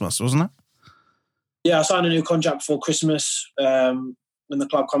Christmas, wasn't it? Yeah, I signed a new contract before Christmas when the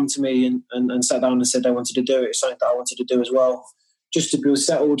club come to me and sat down and said they wanted to do it. It's something that I wanted to do as well, just to be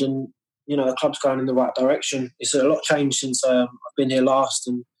settled and, the club's going in the right direction. It's a lot changed since I've been here last,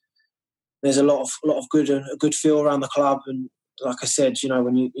 and there's a lot of good feel around the club. And like I said,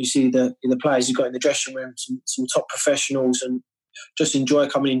 when you see the players you've got in the dressing room, some top professionals, and just enjoy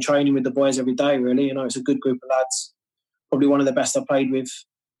coming in training with the boys every day, really. It's a good group of lads, probably one of the best I played with.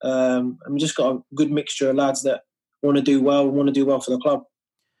 And we just got a good mixture of lads that want to do well for the club.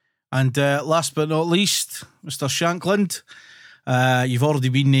 And last but not least, Mr. Shankland, you've already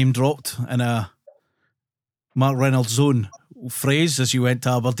been name dropped in a Mark Reynolds' own phrase as you went to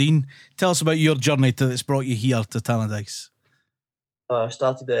Aberdeen. Tell us about your journey that's brought you here to Tannadice. I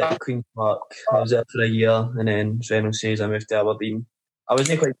started at Queen's Park. I was there for a year, and then Reynolds says I moved to Aberdeen. I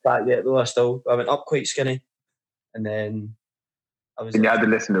wasn't quite fat yet though. I went up quite skinny, and then I was. And you had to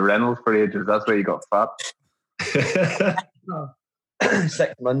listen to Reynolds for ages. That's where you got fat.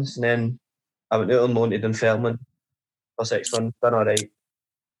 6 months, and then I went out on loan to Dunfermline for 6 months. Done all right.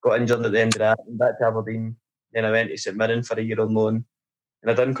 Got injured at the end of that. Went back to Aberdeen. Then I went to St Mirren for a year on loan.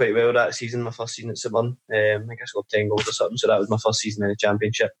 And I done quite well that season, my first season at St Mirren. I think I scored 10 goals or something, so that was my first season in the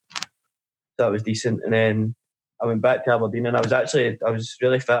Championship. So that was decent. And then I went back to Aberdeen, and I was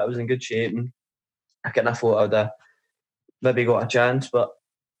really fit, I was in good shape, and I kind of thought I'd maybe got a chance, but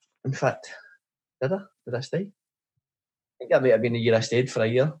in fact, did I stay? I think that might have been the year I stayed for a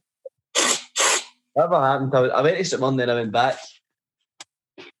year. Whatever happened, I went to St Mirren, then I went back.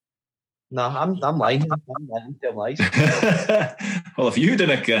 No, I'm lying. I'm lying. Well, if you did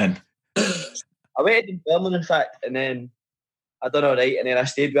again. I went to Dunfermline, in fact, and then I done all right, and then I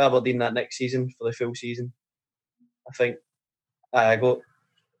stayed with Aberdeen that next season for the full season. I think I got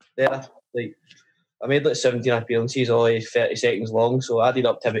there. Like, I made like 17 appearances, only 30 seconds long, so I added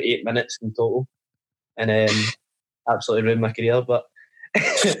up to about 8 minutes in total, and absolutely ruined my career. But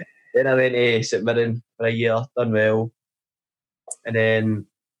then I went to St Mirren for a year, done well, and then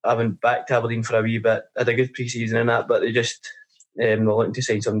I went back to Aberdeen for a wee bit. Had a good pre-season in that, but they just were looking to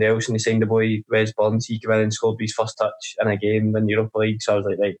sign somebody else, and they signed the boy Wes Burns. He came in and scored his first touch in a game in Europa League, so I was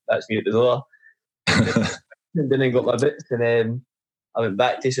like, right, that's me at the door. And then got my bits, and then I went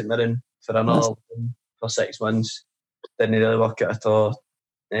back to St Mirren for another for 6 months. Didn't really work out at all.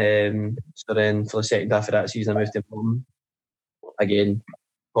 So then for the second half of that season, I moved to Bolton. Again,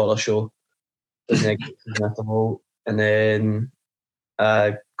 got a show. Doesn't get season at all. And then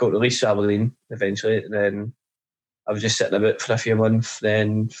I got released to Aberdeen eventually. And then I was just sitting about for a few months.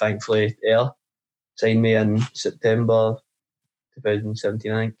 Then thankfully, Ayr signed me in September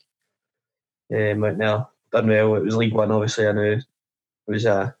 2017, I think. Went there, done well. It was League One, obviously. I knew it was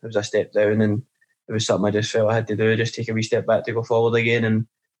a step down, and it was something I just felt I had to do, just take a wee step back to go forward again. And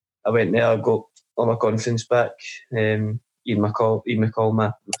I went there, got all my confidence back. Ian McCall,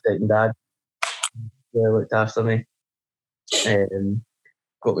 my second dad, looked after me.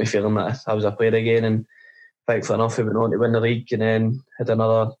 Got me feeling that I was a player again, and thankfully enough, we went on to win the league, and then had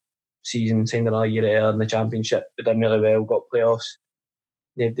another season, signed another year at Ayr in the Championship. We done really well, got playoffs.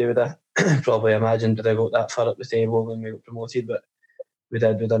 Nobody would have probably imagined that I got that far up the table when we got promoted, but we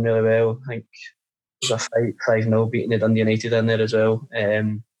did. We done really well. I think it was a 5-0 beating the Dundee United in there as well. We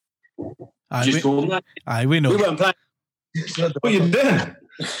know. We weren't playing. What are you doing? I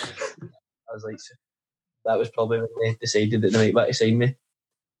was like, that was probably when they decided that they might want to sign me.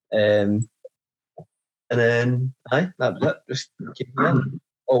 And then, that was it. Just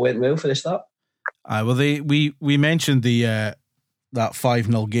all went well for the start. Well, we mentioned the that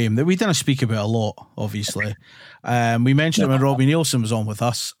 5-0 game that we didn't speak about a lot, obviously. We mentioned it when Robbie Nielsen was on with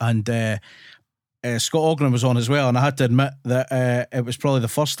us, and Scott Ogren was on as well, and I had to admit that it was probably the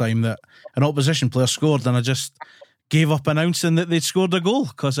first time that an opposition player scored, and I just gave up announcing that they'd scored a goal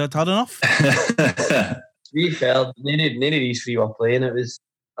because I'd had enough. To be fair, none of these three were playing. It was,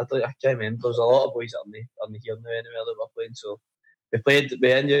 I can't remember, there was a lot of boys on the here now anyway that were playing, so we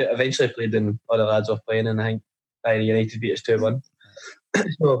eventually played, and other lads were playing, and I think United beat us 2-1.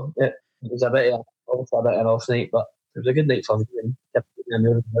 So it was a bit of an off night, but it was a good night for me. It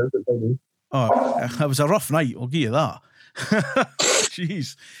was a rough night, I'll give you that.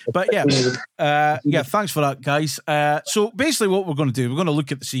 Jeez. But yeah, thanks for that, guys. So basically what we're going to do, we're going to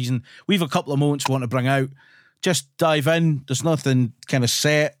look at the season. We have a couple of moments we want to bring out. Just dive in. There's nothing kind of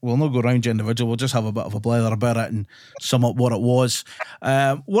set. We'll not go around you individual. We'll just have a bit of a blather about it and sum up what it was.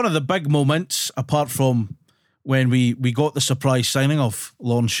 One of the big moments, apart from when we got the surprise signing of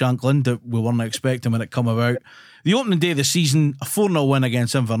Lawrence Shankland that we weren't expecting when it come about. The opening day of the season, a 4-0 win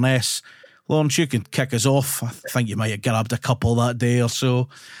against Inverness. Lawrence, you can kick us off. I think you might have grabbed a couple that day or so.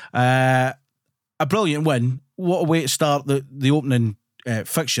 A brilliant win. What a way to start the opening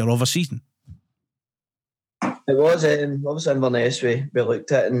fixture of a season. It was, obviously Inverness, we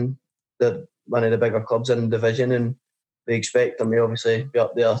looked at, and they're one of the bigger clubs in the division, and we expect them to obviously be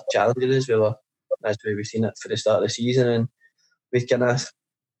up there challenging us. As we've seen it for the start of the season, and we kind of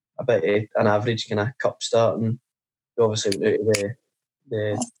a bit an average kind of cup start, and we obviously went out to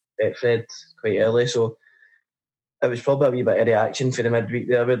the Betfred quite early, so it was probably a wee bit of reaction for the midweek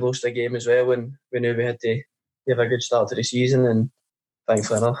there. We'd lost a game as well, and we knew we had to have a good start to the season, and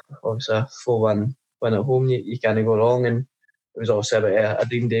thankfully enough, obviously a 4-1 win at home, you can't go wrong, and it was obviously a bit of a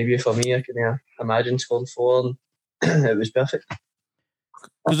dream debut for me. I can imagine scoring 4, and it was perfect.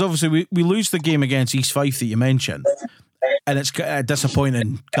 Because obviously we lose the game against East Fife that you mentioned, and it's a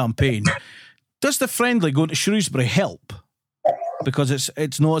disappointing campaign. Does the friendly going to Shrewsbury help? Because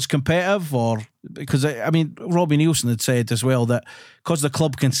it's not as competitive, or because Robbie Nielsen had said as well that because the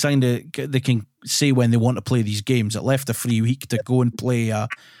club can they can say when they want to play these games, it left a free week to go and play a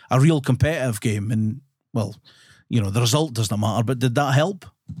real competitive game, and well, the result doesn't matter. But did that help?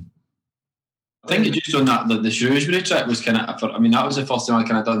 I think it just on that the Shrewsbury trip was kind of. That was the first time I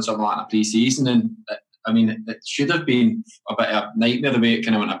kind of done something like that in a pre-season, and it should have been a bit of a nightmare the way it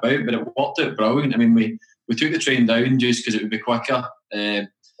kind of went about, but it worked out brilliant. We took the train down just because it would be quicker,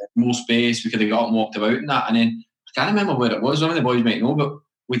 more space. We could have got up and walked about and that. And then I can't remember where it was. One of the boys might know, but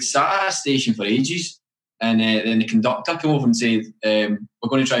we'd sat at a station for ages, and then the conductor came over and said, "We're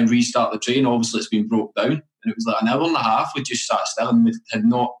going to try and restart the train. Obviously, it's been broke down." And it was like an hour and a half. We just sat still, and we had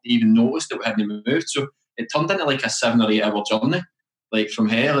not even noticed that we hadn't moved. So it turned into like a 7 or 8 hour journey, like from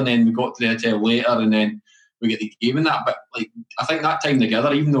here. And then we got to the hotel later, and then we get the game in that. But like, I think that time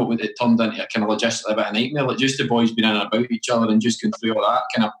together, even though it turned into a kind of logistically a bit of a nightmare, like just the boys being in and about each other and just going through all that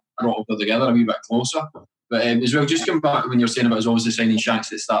kind of brought us together a wee bit closer. But as well, just coming back when you're saying about us obviously signing Shanks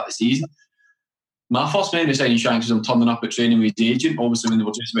at the start of the season. My first memory of signing Shanks was him turning up at training with his agent, obviously when they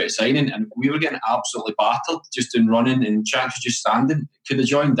were just about signing, and we were getting absolutely battered just in running, and Shanks was just standing. Could have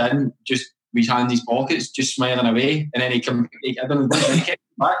joined in, just with his hand in his pockets, just smiling away, and then he kept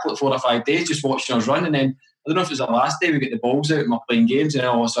back like 4 or 5 days just watching us run, and then I don't know if it was the last day we get the balls out and we're playing games, and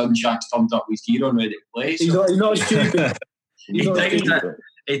then all of a sudden Shanks turned up with his gear on ready to play. So he's not stupid.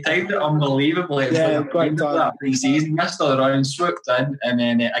 He timed it unbelievably. Yeah, great time. That pre-season, missed all the round, swooped in, and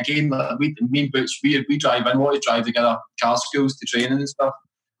then again, me and Butch, we drive in, we always drive together, car schools to training and stuff,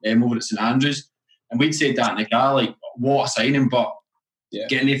 over at St Andrews, and we'd said that in the car, like, what a signing, but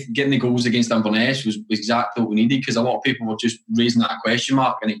getting the goals against Inverness was exactly what we needed, because a lot of people were just raising that question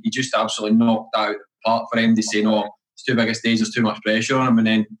mark, and he just absolutely knocked out the park for him to say, no, it's too big a stage, there's too much pressure on him, and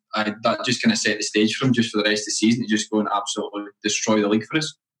then that just kind of set the stage for him just for the rest of the season to just go and absolutely destroy the league for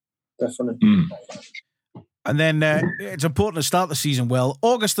us. Definitely. And then it's important to start the season well.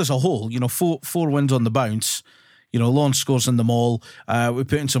 August as a whole, four wins on the bounce. Lawrence scores in them all. We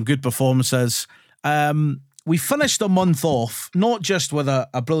put in some good performances. We finished a month off, not just with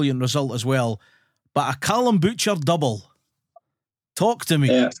a brilliant result as well, but a Callum Butcher double. Talk to me.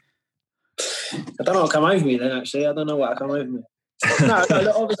 Yeah. I don't know what came over me then. Actually, I don't know what came over me. No,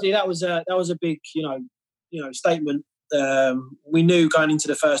 obviously that was a big, statement. We knew going into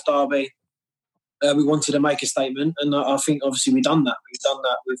the first derby, we wanted to make a statement, and I think obviously we've done that. We've done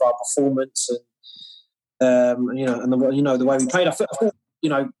that with our performance, and the way we played. I thought,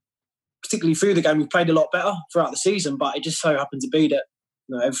 particularly through the game, we played a lot better throughout the season. But it just so happened to be that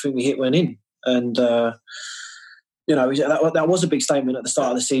everything we hit went in, and that was a big statement at the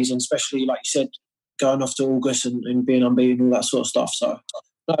start of the season, especially like you said, going off to August and being unbeaten, all that sort of stuff. So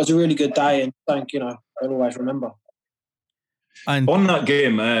that was a really good day, and I'll always remember. And on that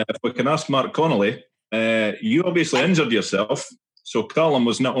game, if we can ask Mark Connolly, you obviously injured yourself. So Callum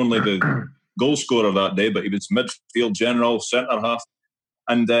was not only the goal scorer that day, but he was midfield general, centre half.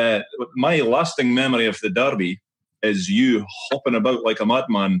 And my lasting memory of the derby is you hopping about like a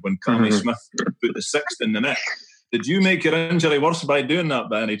madman when Cammy Smith put the sixth in the net. Did you make your injury worse by doing that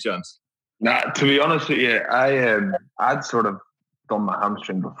by any chance? Nah, to be honest with you, I'd sort of done my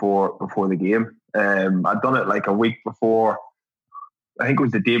hamstring before the game. I'd done it like a week before. I think it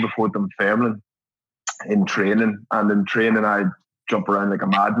was the day before Dunfermline in training. And in training, I'd jump around like a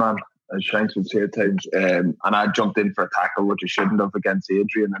madman, as Shanks would say at times. And I jumped in for a tackle, which I shouldn't have, against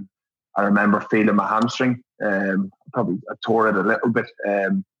Adrian. And I remember feeling my hamstring. I tore it a little bit.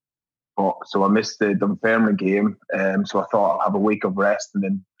 So I missed the Dunfermline game. So I thought I'll have a week of rest and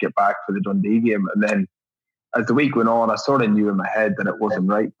then get back for the Dundee game. And then as the week went on, I sort of knew in my head that it wasn't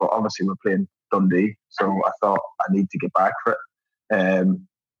right. But obviously we're playing Dundee. So I thought I need to get back for it.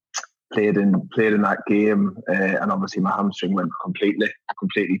 Played in that game, and obviously my hamstring went completely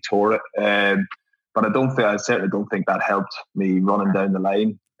tore it. But I certainly don't think that helped me running down the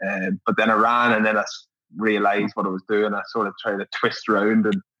line. But then I ran, and then I realised what I was doing. I sort of tried to twist around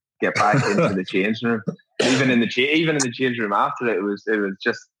and get back into the changing room. Even in the changing room after it was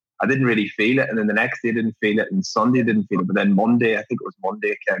just, I didn't really feel it. And then the next day I didn't feel it, and Sunday I didn't feel it. But then Monday, I think it was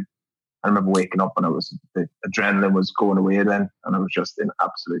Monday, I remember waking up and the adrenaline was going away then, and I was just in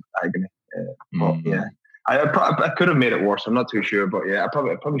absolute agony. But yeah, I could have made it worse. I'm not too sure, but yeah, I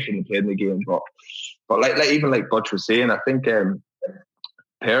probably shouldn't have played in the game. But like Butch was saying, I think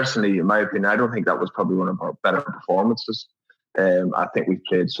personally, in my opinion, I don't think that was probably one of our better performances. I think we've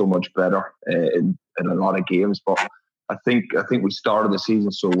played so much better in a lot of games, but I think we started the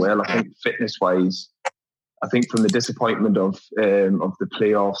season so well. I think fitness wise, I think from the disappointment of the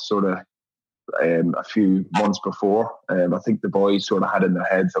playoffs sort of a few months before, I think the boys sort of had in their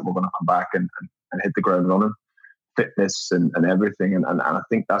heads that we're going to come back and hit the ground running, fitness and everything. And I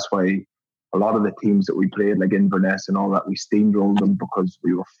think that's why a lot of the teams that we played, like Inverness and all that, we steamrolled them because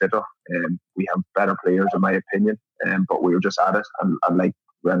we were fitter. We have better players, in my opinion, but we were just at it. And like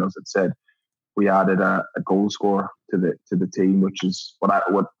Reynolds had said, we added a goal scorer to the team, which is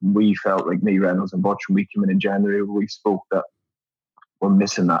what we felt like, me, Reynolds and Butch, when we came in January. We spoke that we're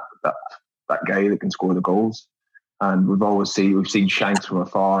missing that guy that can score the goals, and we've seen Shanks from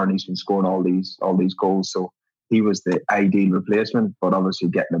afar, and he's been scoring all these goals. So he was the ideal replacement, but obviously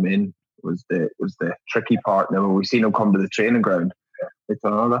getting him in was the tricky part. Now when we seen him come to the training ground, we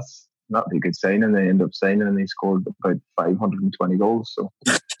thought, that'd be a good signing, and they end up signing, and they scored about 520 goals. So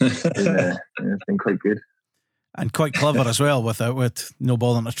it's been quite good. And quite clever as well, with no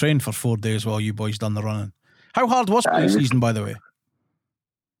bothering to train for 4 days while you boys done the running. How hard was pre-season, by the way?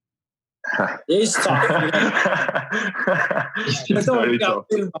 It is tough. It's very tough.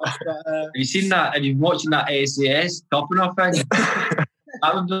 Have you seen that? Have you been watching that SAS topping off thing?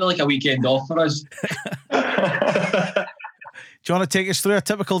 That would be like a weekend off for us. Do you want to take us through a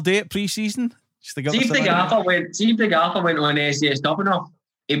typical day at pre-season? See if the gaffer went on an SAS topping off,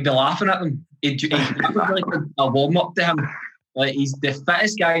 he'd be laughing at them. He'd that would be like a warm-up to him. Like, he's the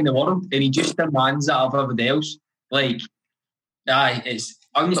fittest guy in the world, and he just demands that of everybody else. Like, it's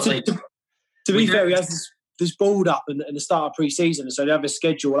unbelievable. To be fair, he has this board up in the start of pre-season, so they have a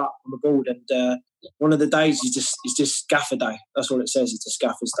schedule up on the board, and one of the days is just gaffer day. That's what it says. It's a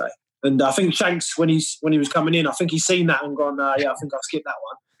Scaffer's day. And I think Shanks, when he was coming in, I think he's seen that and gone, yeah, I think I'll skip that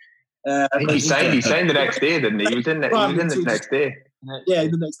one. I think he signed the next day, didn't he? He was in the next day. Yeah,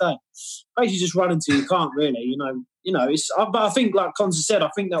 the next day. Basically, just run until you can't really. You know. But I think, like Conza said, I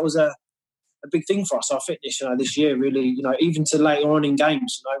think that was a big thing for us. Our fitness, this year, really. Even to later on in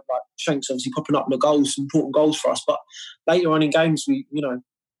games, like Shanks obviously popping up the goals, important goals for us. But later on in games, we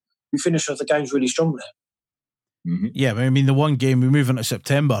finish off the games really strongly. Mm-hmm. Yeah, I mean, the one game we move into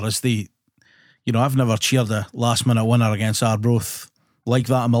September is I've never cheered a last-minute winner against Arbroath like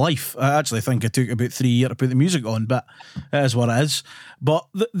that in my life. I actually think it took about 3 years to put the music on, but it is what it is. But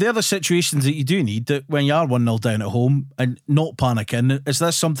the other situations that you do need, that when you are 1-0 down at home and not panicking, is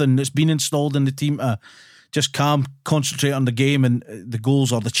this something that's been installed in the team to just calm, concentrate on the game, and the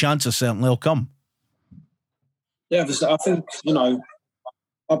goals or the chances certainly will come? Yeah, I think,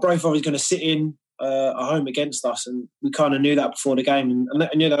 Arbroath was going to sit in at home against us, and we kind of knew that before the game, and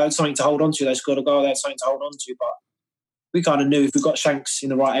knew they had something to hold on to. They scored a goal, they had something to hold on to, but we kind of knew if we got Shanks in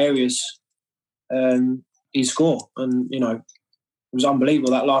the right areas, he'd score. And, it was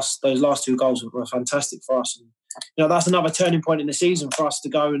unbelievable. Those last two goals were fantastic for us. And, that's another turning point in the season for us to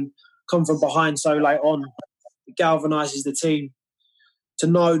go and come from behind so late on. It galvanises the team to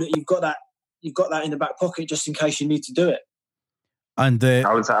know that you've got that in the back pocket just in case you need to do it. And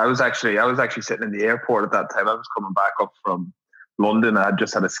I was actually sitting in the airport at that time. I was coming back up from London. I had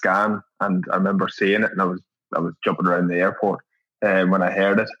just had a scan, and I remember seeing it, and I was jumping around the airport when I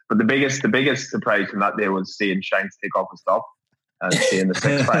heard it. But the biggest surprise from that day was seeing Shanks take off his top and seeing the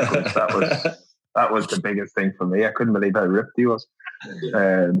six pack. That was the biggest thing for me. I couldn't believe how ripped he was.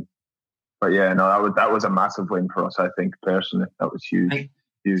 But yeah, no, that was a massive win for us. I think personally, that was huge.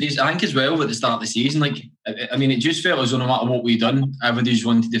 I think as well at the start of the season, it just felt as though no matter what we'd done, everybody just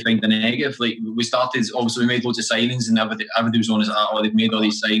wanted to find the negative. Like, we started, obviously we made loads of signings, and everybody was on us, they've made all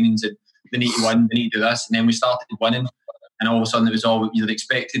these signings and they need to win, they need to do this. And then we started winning, and all of a sudden it was all you'd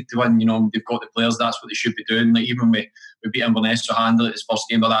expected to win. They've got the players, that's what they should be doing. Like, even when we beat Inverness so handily this first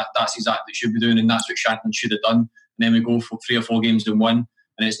game, but that's exactly what they should be doing, and that's what Shankland should have done. And then we go for 3 or 4 games and win,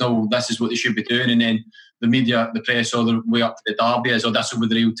 and it's no, this is what they should be doing. And then the media, the press, all the way up to the derby is, this will be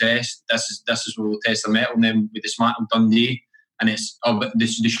the real test. This is where we'll test the metal. And then we dismantled Dundee, and it's but they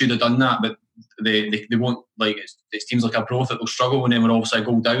should have done that, but they won't. Like, it seems like Arbroath that will struggle, and then we're obviously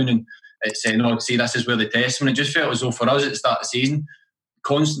go down, and it's saying, this is where they test. And it just felt as though for us at the start of the season,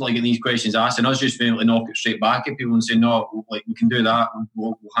 constantly getting these questions asked, and us just being able to knock it straight back at people and say, no, like, we can do that.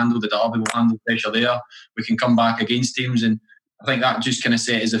 We'll handle the derby. We'll handle the pressure there. We can come back against teams, and I think that just kind of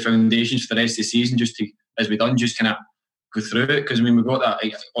set as the foundations for the rest of the season, just to, as we done, just kind of go through it. Because we got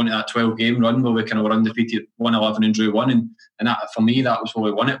that onto that 12-game run where we kind of were undefeated, won 11 and drew 1, and that, for me, that was where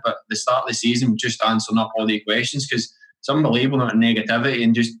we won it. But the start of the season, just answering up all the questions, because it's unbelievable amount of negativity,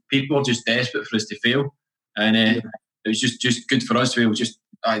 and just people are just desperate for us to fail. And it was just good for us to be able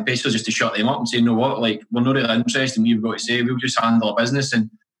basically just to shut them up and say, you know what, like, we're not really interested in what you've got to say. We'll just handle our business,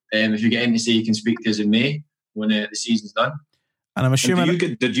 and if you get anything to say, you can speak to us in May when the season's done. And I'm assuming,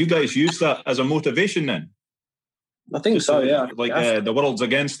 did you guys use that as a motivation then? I think so, yeah. Like, the world's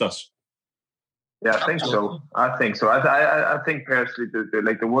against us. Yeah, I think so. I think personally,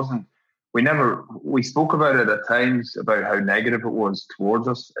 there wasn't. We spoke about it at times about how negative it was towards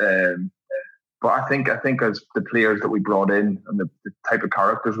us. But I think as the players that we brought in and the type of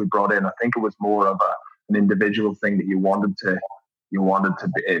characters we brought in, I think it was more of an individual thing that you wanted to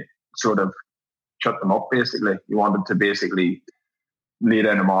be, sort of shut them up. Basically, you wanted to basically lay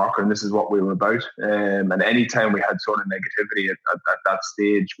down a marker, and this is what we were about. And any time we had sort of negativity at that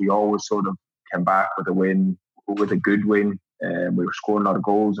stage, we always sort of came back with a win, with a good win. We were scoring a lot of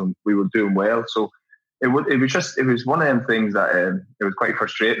goals, and we were doing well. So it was one of them things that it was quite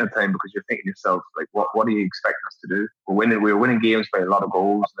frustrating at times, because you're thinking to yourself, like, what do you expect us to do? We were winning games by a lot of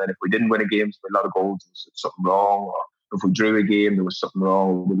goals, and then if we didn't win a game by a lot of goals, there was something wrong. Or if we drew a game, there was something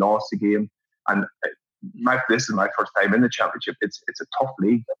wrong. We lost a game, and this is my first time in the championship. It's a tough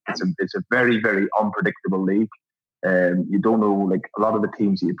league. It's a very, very unpredictable league. You don't know, like a lot of the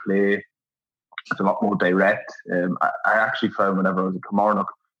teams that you play, it's a lot more direct. I actually found whenever I was at Kilmarnock,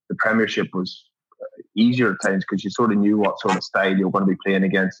 the Premiership was easier at times because you sort of knew what sort of style you were going to be playing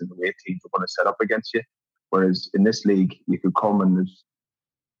against and the way teams were going to set up against you. Whereas in this league, you could come and there's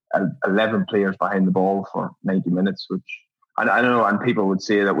 11 players behind the ball for 90 minutes, which I don't know, and people would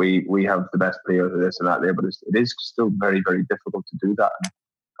say that we have the best players of this and that there, but it is still very, very difficult to do that.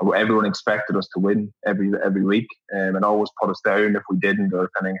 And everyone expected us to win every week and always put us down if we didn't or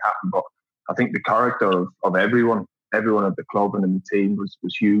if anything happened. But I think the character of everyone at the club and in the team was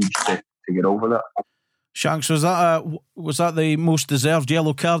huge to get over that. Shanks, was that the most deserved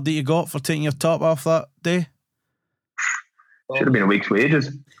yellow card that you got for taking your top off that day? Should have been a week's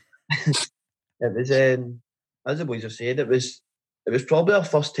wages. It was, as the boys have said, it was probably our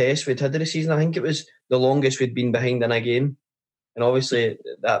first test we'd had of the season. I think it was the longest we'd been behind in a game, and obviously at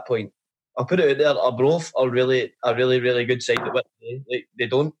that point, I put it out there. Arbroath are really good side to win. Like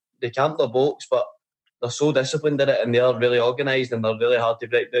they can't their box, but they're so disciplined in it, and they are really organised, and they're really hard to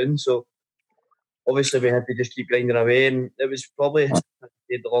break down. So obviously we had to just keep grinding away, and it was probably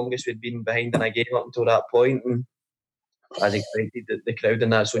the longest we'd been behind in a game up until that point. And as expected, the crowd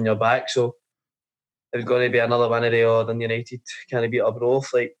and that's on your back. So it was going to be another one of the Odd and United kind of beat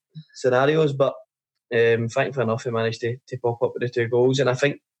Arbroath like scenarios. But thankfully enough, we managed to pop up with the 2 goals. And I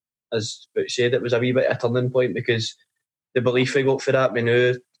think, as Butch said, it was a wee bit of a turning point because the belief we got for that, we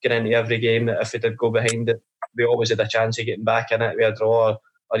knew getting into every game that if we did go behind it, we always had a chance of getting back in it with a draw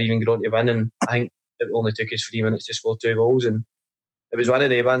or even going to win. And I think it only took us 3 minutes to score 2 goals. And it was one of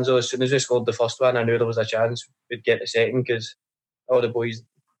the ones, though, as soon as we scored the first one, I knew there was a chance we'd get the second because all the boys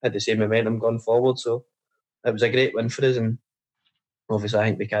had the same momentum going forward. So it was a great win for us, and obviously I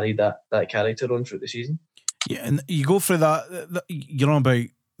think they carried that character on through the season. Yeah, and you go through that you're on about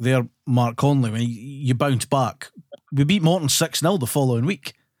there, Mark Connolly, when you bounce back. We beat Morton 6-0 the following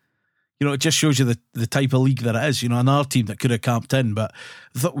week. You know, it just shows you the type of league that it is. You know, another team that could have camped in, but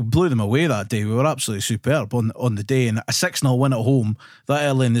I thought we blew them away that day. We were absolutely superb on the day, and a 6-0 win at home that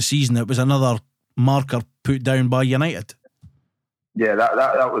early in the season, it was another marker put down by United. Yeah,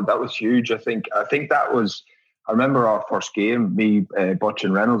 that was huge. I think that was. I remember our first game, me, Butch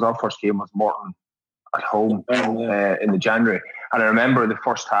and Reynolds. Our first game was Morton at home in the January, and I remember the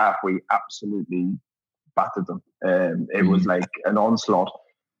first half we absolutely battered them. It was like an onslaught,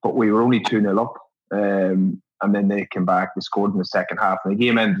 but we were only 2-0 up, and then they came back. They scored in the second half, and the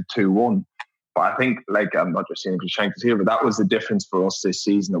game ended 2-1. But I think, like, I'm not just saying because Shankland's here, but that was the difference for us this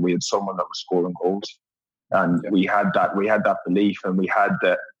season, that we had someone that was scoring goals. And we had that belief, and we had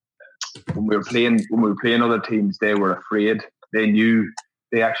that when we were playing other teams, they were afraid. They knew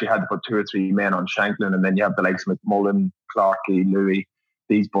they actually had to put 2 or 3 men on Shankland, and then you have the likes of McMullen, Clarkey, Louis,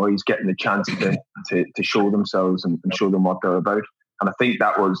 these boys getting the chance to show themselves and show them what they're about. And I think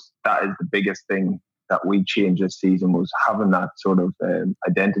that is the biggest thing that we changed this season, was having that sort of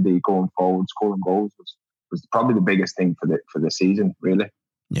identity going forward. Scoring goals was probably the biggest thing for the season, really.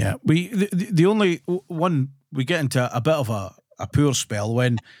 Yeah, the only one we get into a bit of a poor spell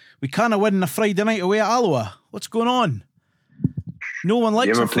when we kind of win a Friday night away at Alloa. What's going on? No one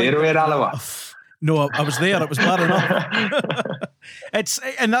likes. You ever played away at Alloa? No, I was there. It was bad enough.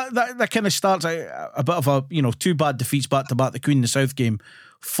 That kind of starts out a bit of a 2 bad defeats back to back. The Queen and the South game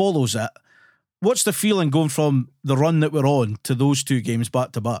follows it. What's the feeling going from the run that we're on to those 2 games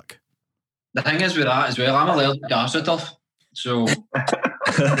back to back? The thing is with that as well, I'm allergic to astroturf, so.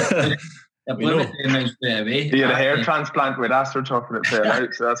 You had a hair transplant with astroturf and it fell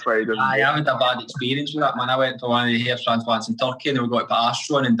out, so that's why he doesn't. I haven't had a bad experience with that, man. I went for one of the hair transplants in Turkey, and we got to put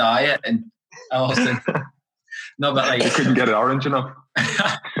astro in and dye it, and I lost it. No, but like, you couldn't get it orange enough.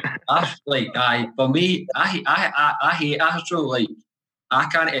 For me, I hate astro. Like, I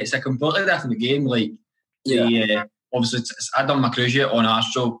can't. It's a completely different game. Like, obviously, I done my cruise yet on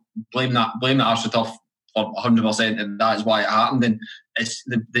astro. Blame the astroturf for 100%, and that's why it happened. And it's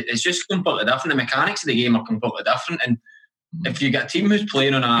just completely different. The mechanics of the game are completely different. And if you get a team who's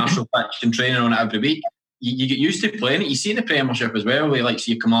playing on an astro pitch and training on it every week, you get used to playing it. You see the Premiership as well, where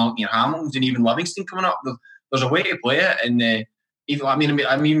see Kamal, your Hamiltons, and even Livingston coming up. There's a way to play it, and even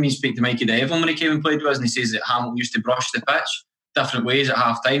I speak to Mikey Devlin when he came and played with us, and he says that Hamilton used to brush the pitch different ways at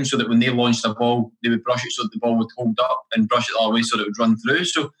half time, so that when they launched the ball, they would brush it so that the ball would hold up, and brush it all the way so that it would run through.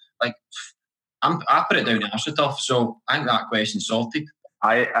 So, like, I put it down to astroturf, so I think that question's sorted.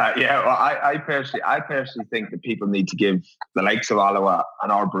 I personally think that people need to give the likes of Alloa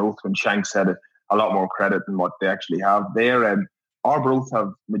and Arbroath, when Shank said it, a lot more credit than what they actually have. Arbroath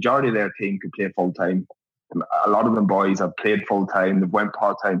have majority of their team could play full time. A lot of them boys have played full time. They've went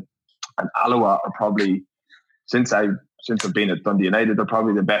part time, and Alloa are probably since I've been at Dundee United, they're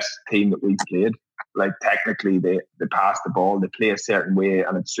probably the best team that we've played. Like technically, they pass the ball, they play a certain way,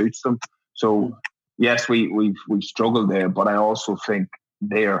 and it suits them. So yes, we've struggled there, but I also think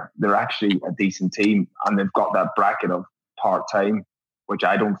they're actually a decent team, and they've got that bracket of part time, which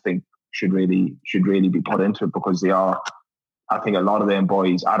I don't think should really be put into it, because they are. I think a lot of them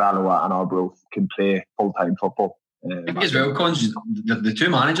boys at Alloa and Arbroath can play full time football. I think as well, Cons, the two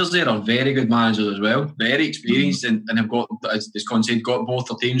managers there are very good managers as well, very experienced, and have got, as Con said, got both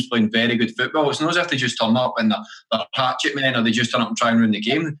their teams playing very good football. It's not as if they just turn up and they're hatchet men, or they just turn up and try and ruin the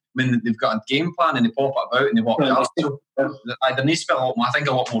game. I mean, they've got a game plan and they pop it about and they work it out. There needs to be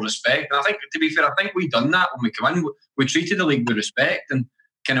a lot more respect. And I think, to be fair, I think we've done that when we come in. We treated the league with respect, and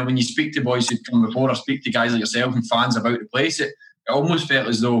kind of when you speak to boys who'd come before, or speak to guys like yourself and fans about the place, it almost felt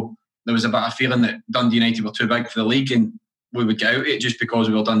as though there was a bit of feeling that Dundee United were too big for the league and we would get out of it just because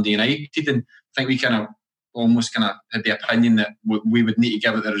we were Dundee United. And I think we kind of had the opinion that we would need to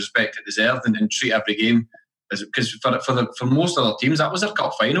give it the respect it deserved and treat every game as, because for most other teams that was their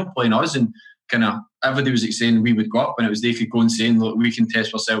cup final playing us, and kind of everybody was saying we would go up, and it was they could go and saying, look, we can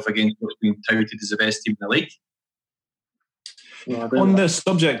test ourselves against what's being touted as the best team in the league. Yeah, on the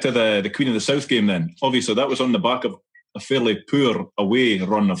subject of the Queen of the South game, then obviously that was on the back of a fairly poor away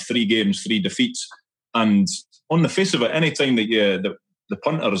run of 3 games, 3 defeats, and on the face of it, any time that the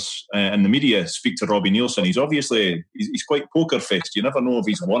punters and the media speak to Robbie Neilson, he's quite poker faced. You never know if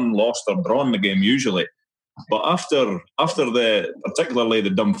he's won, lost, or drawn the game usually. But after particularly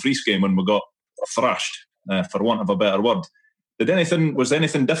the Dumfries game when we got thrashed, for want of a better word, was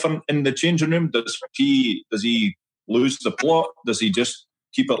anything different in the changing room? Does he lose the plot? Does he just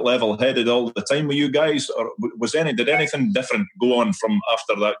keep it level-headed all the time with you guys, or did anything different go on from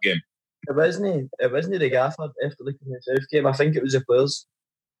after that game? It wasn't the gaffer after looking at the South game. I think it was the players.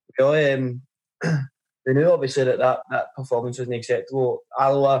 They knew obviously that performance wasn't acceptable.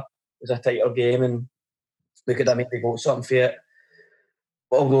 Alloa was a tighter game, and we could have maybe got something for it.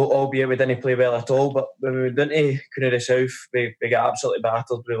 Albeit we didn't play well at all. But when we went into Queen of the South, we got absolutely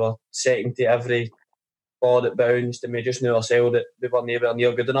battered. We were second to every ball that bounced, and we just knew ourselves that we weren't anywhere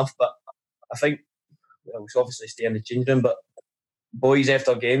near good enough. But I think we obviously stay in the change room, but boys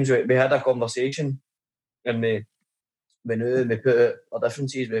after games we had a conversation, and we knew, we put out our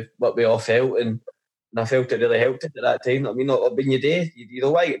differences with what we all felt, and I felt it really helped it at that time. I mean, when you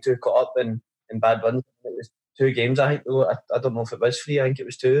don't want to get too caught up in bad runs. It was 2 games, I think. I don't know if it was 3. I think it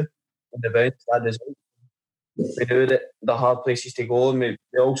was 2. And the bounce bad result. We knew that the hard places to go, and we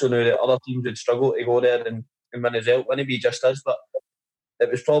also knew that other teams would struggle to go there and win the result. Wouldn't be just us, but it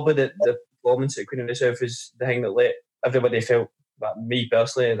was probably the performance at Queen of the South was the thing that let everybody felt. But me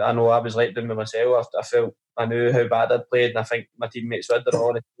personally, I know I was let down with myself. I knew how bad I'd played, and I think my teammates would. They're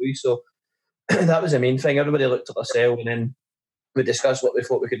all too. So that was the main thing. Everybody looked at themselves, and then we discussed what we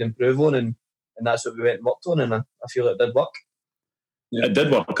thought we could improve on, and that's what we went and worked on, and I feel it did work. Yeah. It did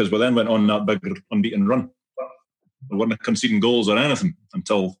work, because we then went on that big unbeaten run. We weren't conceding goals or anything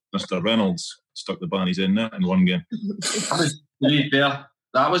until Mr. Reynolds stuck the bannies in net in one game. To be fair,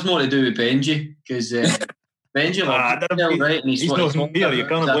 that was more to do with Benji, because Benji right? And he's not here. You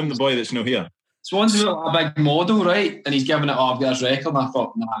can't blame the boy that's not here. Swan's a big model, right? And he's giving it off his record, and I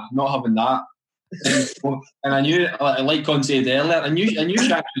thought, nah, I'm not having that. And I knew, like Con said earlier, I knew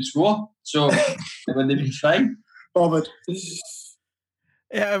Shank would score, so it would be fine.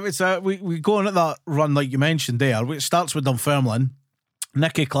 Yeah, it's we go on at that run like you mentioned there. It starts with Dunfermline.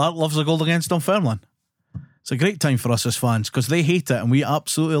 Nicky Clark loves a goal against Dunfermline. It's a great time for us as fans, because they hate it and we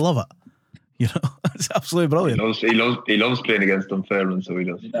absolutely love it. You know, it's absolutely brilliant. He loves playing against Dunfermline, so he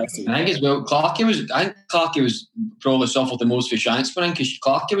does. I think as well, Clarkey was probably suffered the most for Shanks for him, because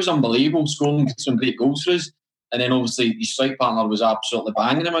Clarkey was unbelievable, scoring some great goals for us. And then obviously his strike partner was absolutely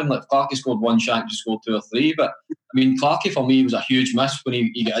banging him in. Like, if Clarkey scored 1, Shanks just scored 2 or 3. But I mean, Clarkey for me was a huge miss when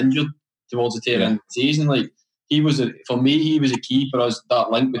he got injured towards the tail end of the season. Like, he was a key for us, that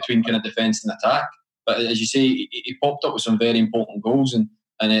link between kind of defence and attack. But as you say, he popped up with some very important goals, and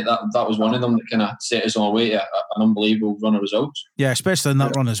that was one of them that kind of set us on our way to an unbelievable run of results. Yeah, especially in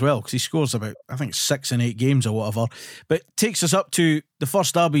that run as well, because he scores about, I think, 6 in 8 games or whatever. But takes us up to the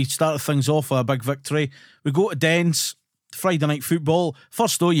first derby, started things off with a big victory. We go to Dens, Friday night football.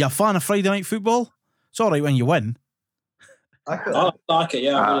 First though, you a fan of Friday night football? It's all right when you win. I like it,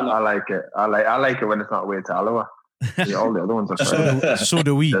 yeah. I like it. I like it when it's not away to Alloa. Yeah, all the other ones are fine. So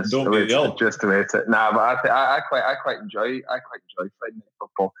do we. Just to wait it. Nah, but I quite enjoy Friday night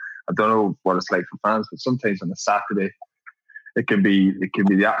football. I don't know what it's like for fans, but sometimes on a Saturday, it can be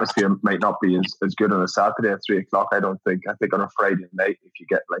the atmosphere might not be as good on a Saturday at 3:00. I don't think. I think on a Friday night, if you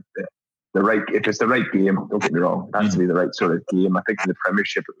get like the right, if it's the right game, don't get me wrong, it has to be the right sort of game. I think in the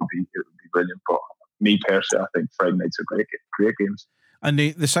Premiership it would be brilliant. But me personally, I think Friday nights are great games. And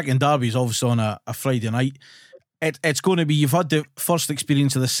the second derby is obviously on a Friday night. It's going to be, you've had the first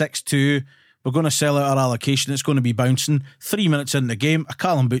experience of the 6-2. We're going to sell out our allocation. It's going to be bouncing. 3 minutes into the game, a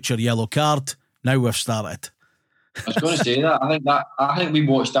Callum Butcher yellow card. Now we've started. I was going to say that. I think we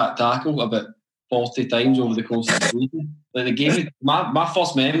watched that tackle about 40 times over the course of the season. Like the game, my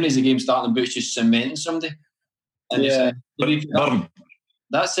first memory is the game starting and Butch just cementing somebody. And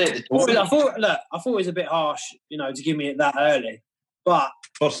that's it. I thought it was a bit harsh, to give me it that early. But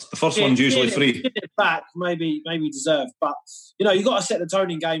the first one's usually free. It back, maybe deserved. But you got to set the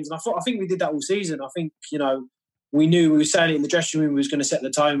tone in games, and I think we did that all season. I think we knew we were saying it in the dressing room. We was going to set the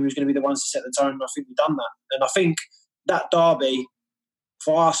tone. We was going to be the ones to set the tone. And I think we've done that. And I think that derby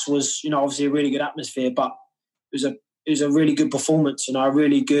for us was obviously a really good atmosphere, but it was a really good performance. A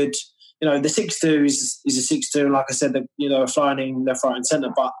really good. The 6-2 is a 6-2. Like I said, flying in left, right, and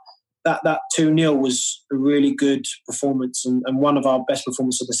centre, but. That 2-0 was a really good performance and one of our best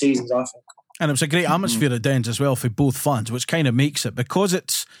performances of the seasons, I think. And it was a great atmosphere at Dens as well for both fans, which kind of makes it, because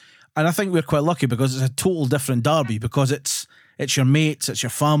it's, and I think we're quite lucky because it's a total different derby, because it's your mates, it's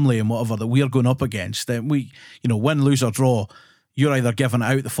your family and whatever that we're going up against. Then we, win, lose or draw, you're either giving it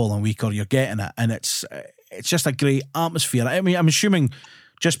out the following week or you're getting it, and it's just a great atmosphere. I mean, I'm assuming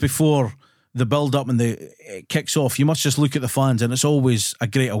just before the build-up and it kicks off, you must just look at the fans, and it's always a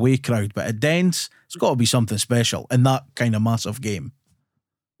great away crowd. But at Dens, it's got to be something special in that kind of massive game.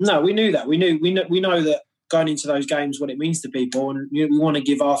 No, we knew that. We know that going into those games, what it means to people, and we want to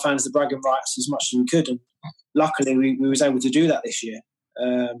give our fans the bragging rights as much as we could. And luckily, we was able to do that this year.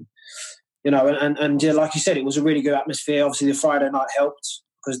 And like you said, it was a really good atmosphere. Obviously, the Friday night helped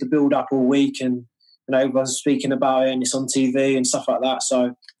because the build-up all week, and everyone's speaking about it, and it's on TV and stuff like that.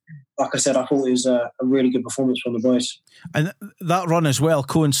 So. Like I said, I thought it was a really good performance from the boys. And that run as well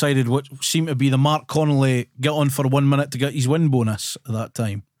coincided what seemed to be the Mark Connolly get on for 1 minute to get his win bonus at that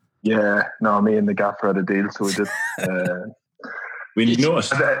time. Yeah, no, me and the gaffer had a deal, so we did. We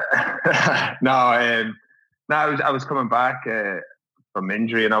noticed. I was coming back from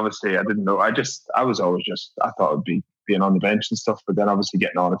injury, and obviously I didn't know. I thought it would be being on the bench and stuff, but then obviously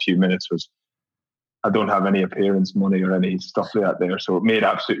getting on a few minutes was. I don't have any appearance money or any stuff like that there, so it made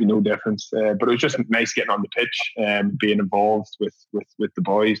absolutely no difference. But it was just nice getting on the pitch, being involved with the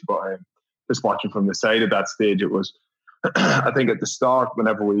boys. But just watching from the side at that stage, it was. I think at the start,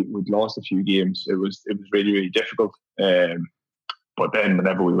 whenever we'd lost a few games, it was really, really difficult. But then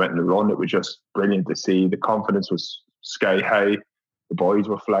whenever we went in the run, it was just brilliant to see. The confidence was sky high. The boys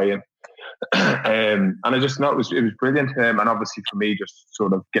were flying. And I just thought it was brilliant. And obviously for me, just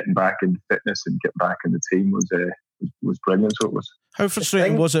sort of getting back into fitness and getting back in the team was brilliant. So it was. How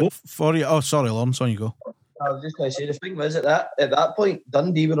frustrating was it for you? Oh, sorry, Lawrence, on you go. I was just going to say, the thing was at that point,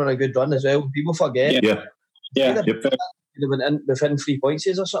 Dundee were on a good run as well. People forget. Yeah. They went in within 3 points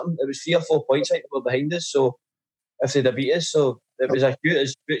or something. It was 3 or 4 points that were behind us. So if they'd have beat us, so it was a huge,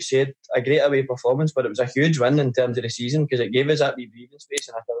 as Butch said, a great away performance. But it was a huge win in terms of the season because it gave us that wee breathing space.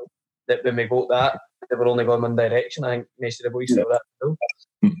 And I thought that when we got that, they were only going one direction. I think most of the boys felt that too.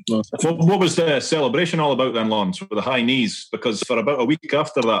 What was the celebration all about then, Lawrence, with the high knees? Because for about a week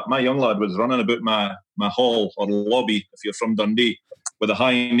after that, my young lad was running about my hall or lobby, if you're from Dundee, with the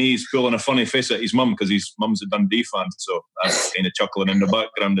high knees, pulling a funny face at his mum because his mum's a Dundee fan, so I was kind of chuckling in the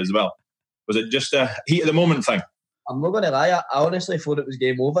background as well. Was it just a heat of the moment thing? I'm not going to lie, I honestly thought it was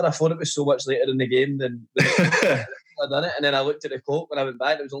game over. I thought it was so much later in the game than I'd done it, and then I looked at the clock when I went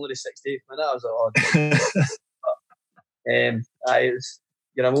back, it was only the 68th minute. I was like, oh,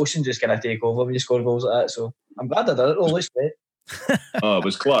 your emotion just kind of take over when you score goals like that, so I'm glad I did it. Looks great. Oh, it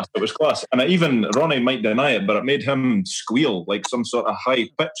was class. It was class. And even Ronnie might deny it, but it made him squeal like some sort of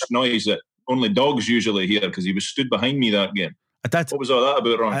high-pitched noise that only dogs usually hear because he was stood behind me that game. I did. What was all that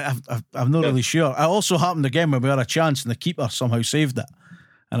about, Ron? I'm not really sure. It also happened again when we had a chance and the keeper somehow saved it.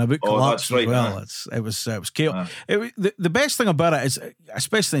 And a bit collapsed as well. It was chaos. The best thing about it is,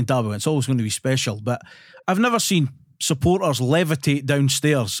 especially in Derby, it's always going to be special, but I've never seen supporters levitate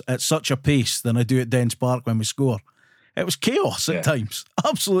downstairs at such a pace than I do at Dens Park when we score. It was chaos at times.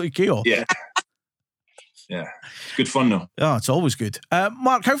 Absolutely chaos. Yeah. Yeah. It's good fun though. Yeah, it's always good.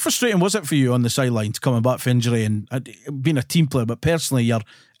 Mark, how frustrating was it for you on the sidelines coming back for injury and being a team player, but personally you're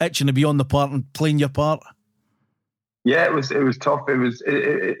itching to be on the part and playing your part? Yeah, it was tough.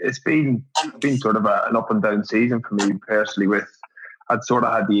 It's been sort of an up and down season for me personally. I'd sort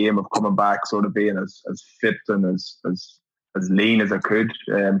of had the aim of coming back, sort of being as fit and as as lean as I could.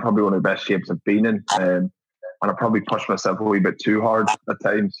 Probably one of the best shapes I've been in. And I probably pushed myself a wee bit too hard at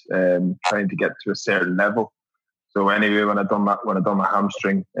times, trying to get to a certain level. So anyway, when I done my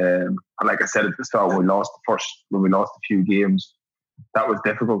hamstring, and like I said at the start, when we lost a few games, that was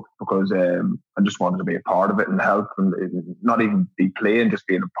difficult because I just wanted to be a part of it and help, and not even be playing, just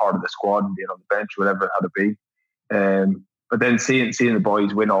being a part of the squad and being on the bench, whatever it had to be. But then seeing the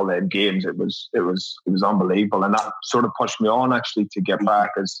boys win all them games, it was unbelievable, and that sort of pushed me on actually to get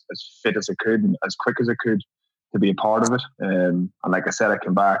back as fit as I could and as quick as I could to be a part of it. And like I said, I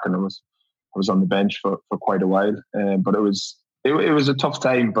came back and I was on the bench for quite a while, but it was a tough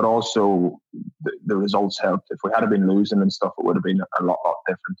time, but also the results helped. If we had been losing and stuff, it would have been a lot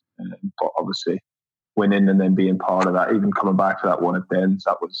different. But obviously, winning and then being part of that, even coming back to that one at Dens,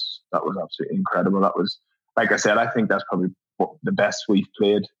 that was absolutely incredible. That was, like I said, I think that's probably the best we've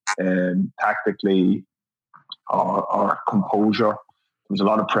played tactically. Our composure. There was a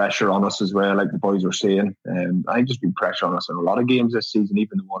lot of pressure on us as well, like the boys were saying. I think there's been pressure on us in a lot of games this season,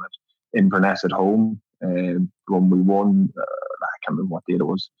 even the one at Inverness at home. When we won, I can't remember what date it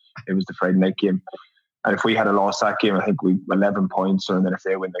was. It was the Friday night game. And if we had lost that game, I think we 11 points, and then if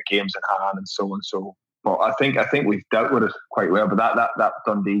they win their games in hand and so on. So, but I think we've dealt with it quite well. But that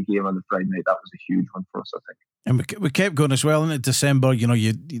Dundee game on the Friday night, that was a huge one for us, I think. And we kept going as well into December. You know,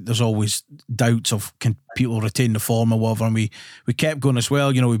 there's always doubts of can people retain the form or whatever, and we kept going as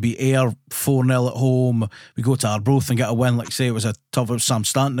well. You know, we beat Ayr 4-0 at home. We go to Arbroath and get a win. Like I say, it was a tough. Sam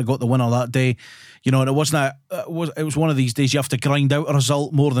Stanton that got the winner that day. You know, and it wasn't. It was one of these days you have to grind out a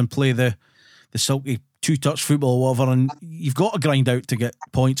result more than play the silky two-touch football or whatever, and you've got to grind out to get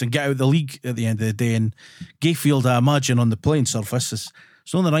points and get out of the league at the end of the day. And Gayfield, I imagine, on the playing surface is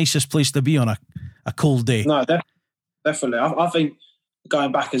not the nicest place to be on a cold day. No, definitely. I think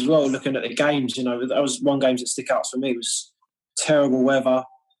going back as well, looking at the games, you know, that was one game that stick out for me was terrible weather.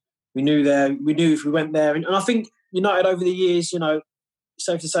 We knew if we went there, and I think United over the years, you know, it's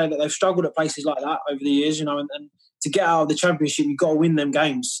safe to say that they've struggled at places like that over the years, you know, and to get out of the Championship, you've got to win them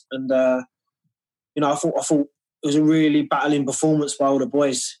games. And you know, I thought it was a really battling performance by all the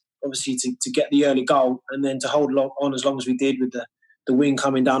boys, obviously to get the early goal and then to hold on as long as we did with the wind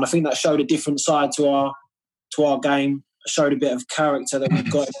coming down. I think that showed a different side to our game. It showed a bit of character that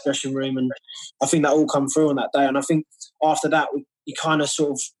we've got in the dressing room, and I think that all come through on that day. And I think after that, you kind of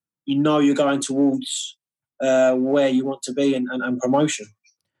sort of, you know, you're going towards where you want to be and promotion.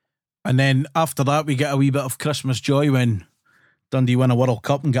 And then after that, we get a wee bit of Christmas joy when Dundee win a World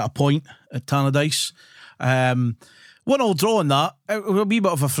Cup and get a point at Tannadice. 1-1 draw on that. It was a wee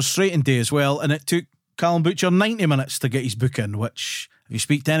bit of a frustrating day as well, and it took Callum Butcher 90 minutes to get his book in, which, if you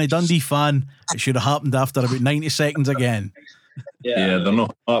speak to any Dundee fan, it should have happened after about 90 seconds again. Yeah, they're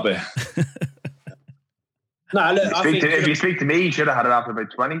not happy. No, look, if you speak to me, you should have had it after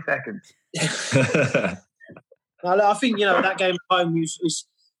about 20 seconds. No, look, I think, you know, that game at home was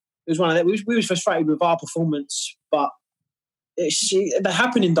one of them. We was frustrated with our performance, but they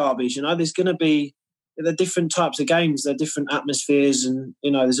happen in derbies. You know, there's going to be the different types of games, there are different atmospheres, and you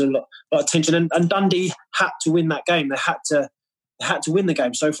know, there's a lot of tension. And Dundee had to win that game. They had to win the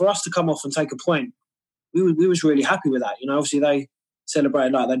game. So for us to come off and take a point, we was really happy with that. You know, obviously they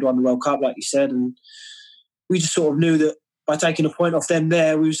celebrated like they'd won the World Cup, like you said, and we just sort of knew that by taking a point off them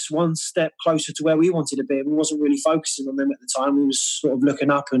there, we was one step closer to where we wanted to be. And we wasn't really focusing on them at the time. We was sort of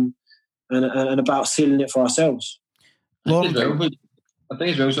looking up and about sealing it for ourselves. I think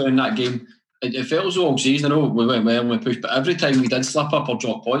as well, so in that game, it felt as though all season, I know we went well and we pushed, but every time we did slip up or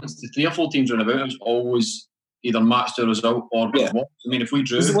drop points, the 3 or 4 teams around about, it was always either matched the result or what. I mean, if we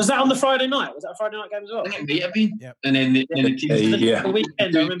drew... Was that on the Friday night? Was that a Friday night game as well? I think it might have been. Yep. And then the teams... The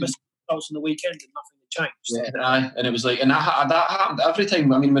weekend, I remember results on the weekend and nothing had changed. Yeah, and it was like... And that happened every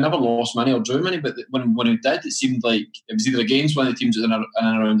time. I mean, we never lost many or drew many, but when we did, it seemed like it was either against one of the teams in and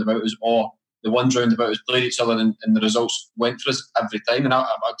around about us, or the ones round about us played each other, and the results went for us every time. And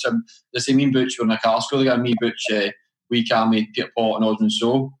the same, me and Butch were in a car school together. Me, Butch, we Cammy, Peter Pott and Osmond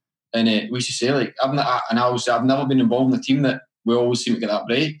So. And we used to say, like, I've never been involved in a team that we always seem to get that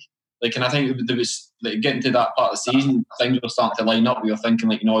break. Like, and I think there was, like, getting to that part of the season, things were starting to line up. We were thinking,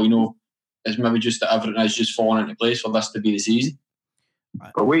 like, it's maybe just that everything is just falling into place for this to be the season.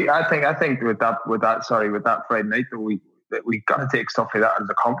 But I think with that Friday night, though, we got to take stuff like that as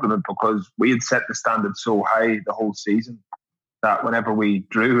a compliment, because we had set the standard so high the whole season that whenever we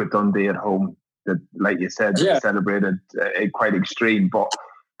drew at Dundee at home, that, like you said, celebrated quite extreme. But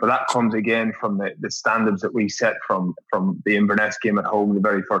that comes again from the standards that we set from the Inverness game at home, the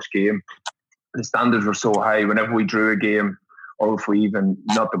very first game. The standards were so high. Whenever we drew a game, or if we even,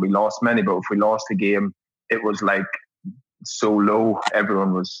 not that we lost many, but if we lost a game, it was like so low.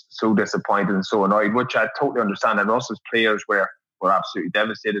 Everyone was so disappointed and so annoyed, which I totally understand. And us as players were absolutely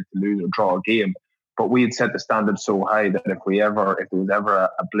devastated to lose or draw a game. But we had set the standard so high that if there was ever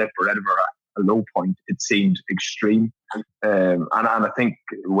a blip or ever a low point, it seemed extreme. And I think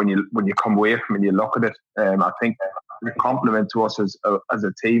when you come away from it and you look at it, I think the compliment to us as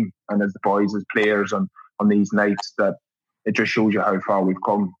a team and as the boys, as players on these nights, that it just shows you how far we've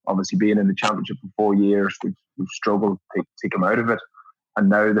come. Obviously, being in the championship for 4 years, we've struggled to come out of it. And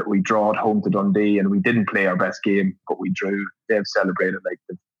now that we draw at home to Dundee and we didn't play our best game, but we drew, they've celebrated like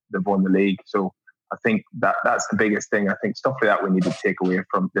they've won the league. So I think that's the biggest thing. I think stuff like that we need to take away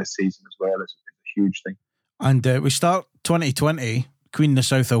from this season as well. It's a huge thing. And we start 2020, Queen of the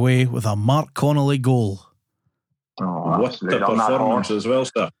South away, with a Mark Connolly goal. Oh, what the performance as well,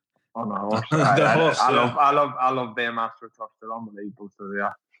 sir. On the horse. I love them after a touch. They're unbelievable. So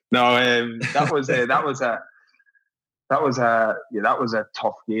yeah. No, that was a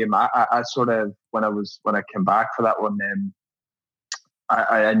tough game. I sort of when I came back for that one,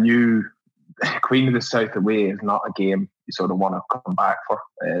 I knew Queen of the South away is not a game you sort of want to come back for.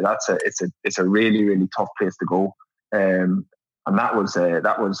 It's a really, really tough place to go. And that was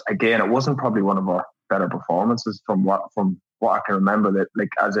again, it wasn't probably one of our better performances from what I can remember. That like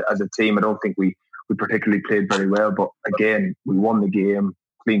as a team, I don't think we particularly played very well. But again, we won the game,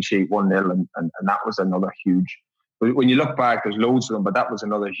 clean sheet, 1-0, and that was another huge. When you look back, there's loads of them, but that was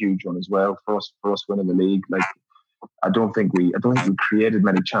another huge one as well for us winning the league. Like I don't think we created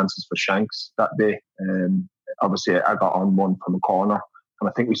many chances for Shanks that day. Obviously, I got on one from a corner, and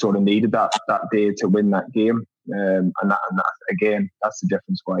I think we sort of needed that day to win that game. And that again, that's the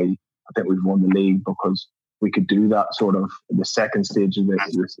difference why I think we've won the league, because we could do that sort of in the second stage of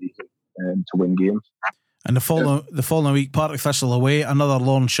the season to win games. And the following week, Partick Thistle away, another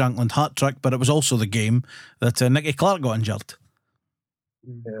Lawrence Shankland hat-trick, but it was also the game that Nicky Clark got injured.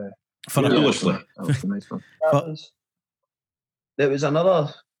 Yeah. That was a nice one. It was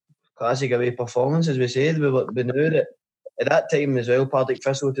another classic away performance, as we said. We knew that at that time as well, Partick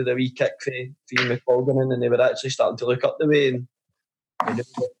Thistle did a wee kick for McColgan, and they were actually starting to look up the way, and we knew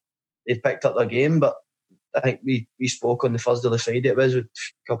that they picked up their game. But I think we spoke on the Thursday or the Friday it was, with a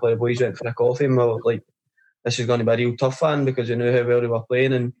couple of the boys went for a coffee, and we were like, this is going to be a real tough one, because we knew how well they were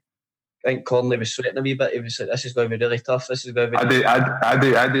playing. And I think Connolly was sweating a wee bit. He was like, this is going to be really tough. This is going to be I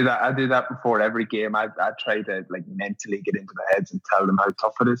do that before every game. I try to like mentally get into their heads and tell them how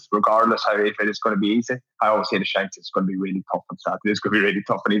tough it is, regardless how if it is going to be easy. I always say to Shanks, it's going to be really tough on Saturday. It's going to be really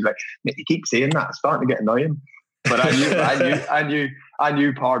tough. And he's like, you keep saying that. It's starting to get annoying. But I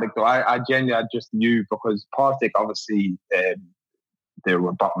knew Partick though. I genuinely just knew, because Partick obviously they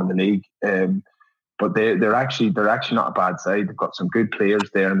were bottom of the league, but they're actually not a bad side. They've got some good players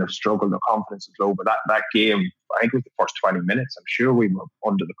there, and they've struggled. Their confidence is low. But that game, I think it was the first 20 minutes. I'm sure we were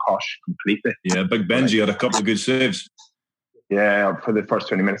under the cosh completely. Yeah, Big Benji had a couple of good saves. Yeah, for the first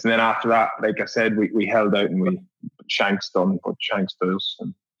 20 minutes, and then after that, like I said, we held out, and Shanks done what Shanks does,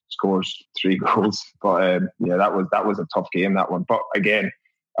 and scores 3 goals. But yeah, that was a tough game, that one. But again,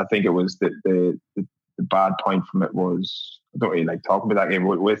 I think it was the bad point from it was, I don't really like talking about that game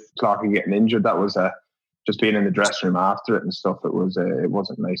with Clarky getting injured. That was just being in the dressing room after it and stuff. It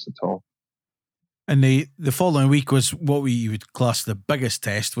wasn't nice at all. And the following week was what we would class the biggest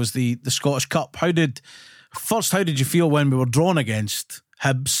test, was the Scottish Cup. How did you feel when we were drawn against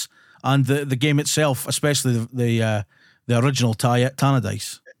Hibs, and the game itself, especially the original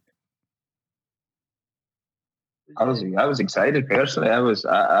Tannadice? I was excited personally. I was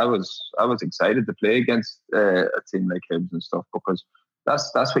excited to play against a team like Hibs and stuff, because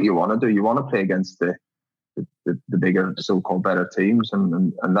that's what you want to do. You want to play against the bigger, so-called better teams,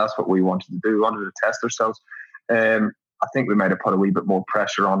 and that's what we wanted to do. We wanted to test ourselves. I think we might have put a wee bit more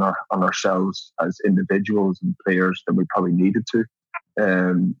pressure on ourselves as individuals and players than we probably needed to.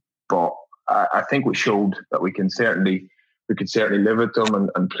 But I think we showed that we could certainly live with them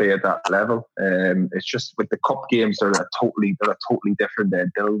and play at that level. It's just with the cup games, they're a totally different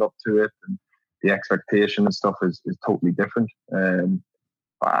build up to it, and the expectation and stuff is totally different.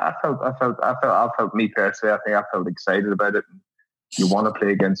 I felt me personally, I felt excited about it. You want to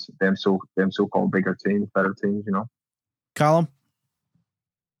play against them so-called bigger teams, better teams, you know. Callum?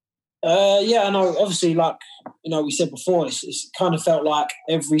 Yeah, I know. Obviously, like we said before, it's kind of felt like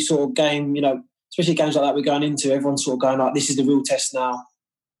every sort of game, especially games like that we're going into, everyone's sort of going like, this is the real test now.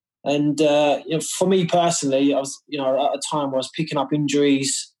 And for me personally, I was, at a time where I was picking up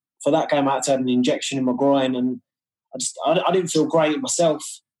injuries. For that game, I had to have an injection in my groin, and I didn't feel great myself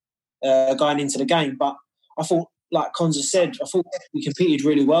going into the game. But I thought, like Conza said, I thought we competed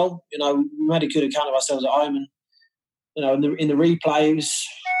really well. We made a good account of ourselves at home, and in the replays,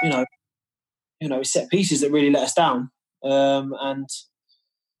 set pieces that really let us down. And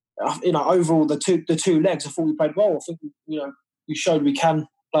overall, the two legs, I thought we played well. I think we showed we can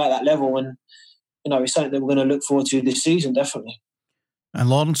play at that level, and it's something that we're going to look forward to this season, definitely. And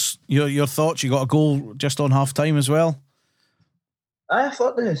Lawrence, your thoughts? You got a goal just on half time as well. I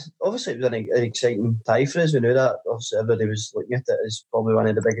thought obviously it was an exciting tie for us. We knew that. Obviously, everybody was looking at it as probably one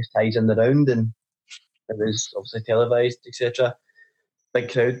of the biggest ties in the round, and it was obviously televised, etc.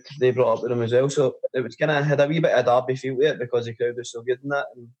 Big crowd they brought up with them as well, so it was kind of had a wee bit of derby feel to it because the crowd was so good in that.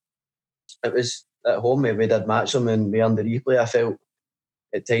 And it was at home. We did match them and we earned the replay. I felt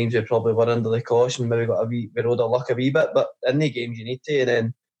at times we probably were under the caution. Maybe we rode our luck a wee bit, but in the games you need to. And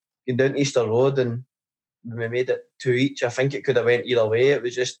then going down to Easter Road and we made it 2 each. I think it could have went either way. It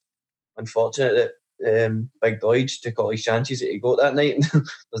was just unfortunate that Big Deutsch took all his chances that he got that night.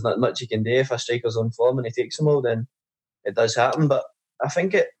 There's not much you can do if a striker's on form and he takes them all. Then it does happen. But I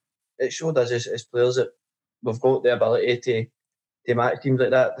think it showed us as players that we've got the ability to match teams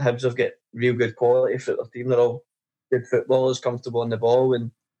like that. Hibs have got real good quality for their team. They're all good footballers, comfortable on the ball,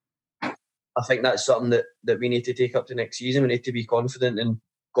 and I think that's something that we need to take up to next season. We need to be confident and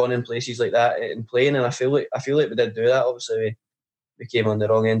going in places like that and playing. And I feel like we did do that. Obviously, we came on the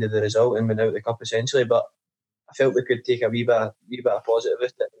wrong end of the result and went out the cup essentially. But I felt we could take a wee bit of positive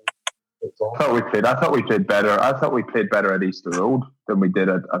with it. I thought we played better. I thought we played better at Easter Road than we did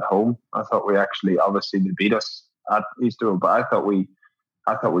at home. I thought we actually, obviously, they beat us at Easter Road, but I thought we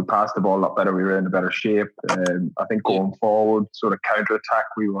passed the ball a lot better. We were in a better shape. I think going forward, sort of counter attack,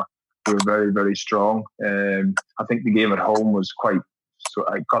 we were very, very strong. I think the game at home was quite. So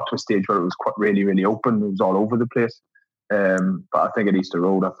I got to a stage where it was quite really, really open. It was all over the place. But I think at Easter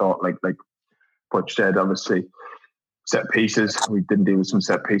Road, I thought like Butch said, obviously. Set pieces, we didn't deal with some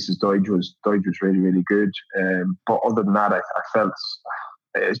set pieces. Deutsch was really, really good. But other than that, I felt,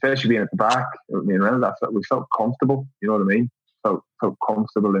 especially being at the back, we felt comfortable. You know what I mean? Felt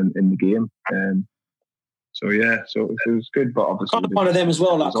comfortable in the game. So it was good. But obviously, kind of one of them as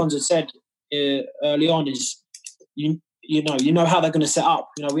well. Like Conz had said early on, is you know how they're going to set up.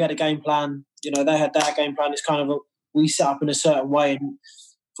 We had a game plan. They had that game plan. It's kind of we set up in a certain way, and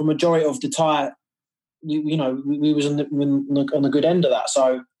for majority of the tie. We was on the good end of that.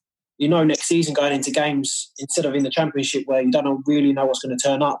 So, next season going into games, instead of in the Championship where you don't really know what's going to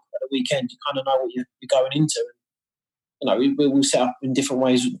turn up at the weekend, you kind of know what you're going into. And, we will set up in different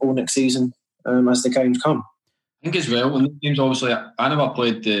ways all next season as the games come. I think as well, when the games, obviously, I never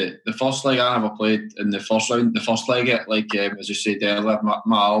played the first leg. I never played in the first round. The first leg, as you said earlier, my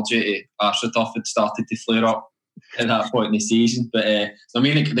allergy to AstroTurf had started to flare up at that point in the season. But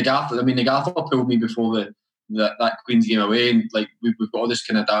the gaffer pulled me before that Queen's game away, and we've got all this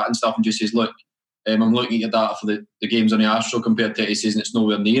kind of data and stuff, and just says, look, I'm looking at your data for the games on the Astro compared to it. He says, and it's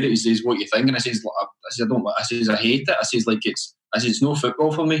nowhere near it. He says, what you think? And I says, I hate it. I says, it's no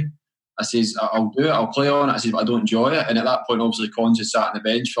football for me. I says, I'll do it, I'll play on it. I says, but I don't enjoy it. And at that point, obviously, Cons had sat on the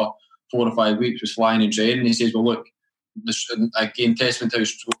bench for 4 or 5 weeks, was flying and training. He says, well, look, again, testament to how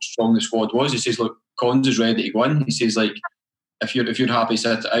strong the squad was. He says, look, Cons is ready to go in. He says, if you're happy to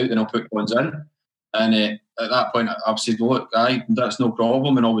set it out, then I'll put Cons in. And at that point, I've said, well, look, that's no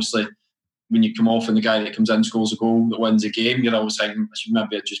problem. And obviously, when you come off and the guy that comes in scores a goal that wins the game, you're always saying, I should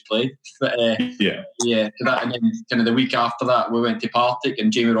maybe have just played. But yeah. And then kind of the week after that, we went to Partick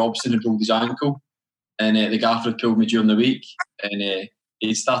and Jamie Robson had rolled his ankle, and the gaffer had pulled me during the week, and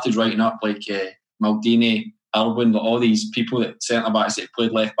he started writing up Maldini, Irwin, all these people that centre backs that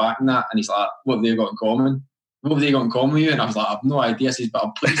played left back and that, and he's like, what have they got in common? What have they got in common with you? And I was like, I have no idea. I says, but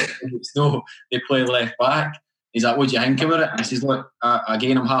I'm pleased no, they play left back. He's like, what do you think about it? I says, look,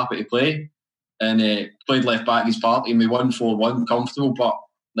 again, I'm happy to play. And played left back his party, and we won 4-1, comfortable. But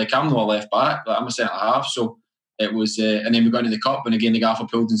I'm not a left back, I'm a centre half. So it was, and then we got into the cup, and again the gaffer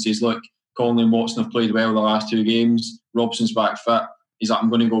pulled and says, look, Connolly and Watson have played well the last 2 games. Robson's back fit. He's like, I'm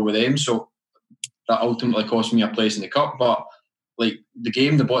going to go with them. So that ultimately cost me a place in the cup. But the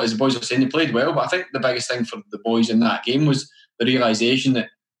game, as the boys are saying, they played well. But I think the biggest thing for the boys in that game was the realisation that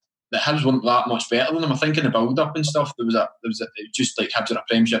Hibs weren't that much better than them. I think in the build-up and stuff, it was just like Hibs are a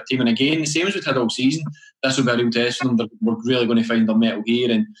Premiership team. And again, the same as we've had all season, this will be a real test for them. We're really going to find their metal gear,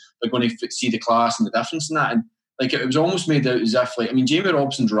 and they're going to see the class and the difference in that. And it was almost made out as if, Jamie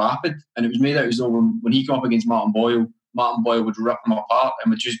Robson's rapid, and it was made out as though when he came up against Martin Boyle would rip him apart and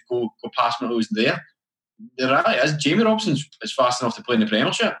would just go past him who was there. The reality is, Jamie Robson is fast enough to play in the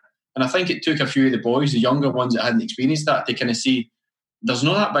Premiership. And I think it took a few of the boys, the younger ones that hadn't experienced that, to kind of see there's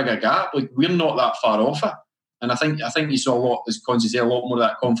not that big a gap. We're not that far off it. And I think you saw a lot, as Conzi said, a lot more of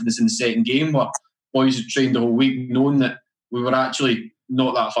that confidence in the second game, where boys had trained the whole week, knowing that we were actually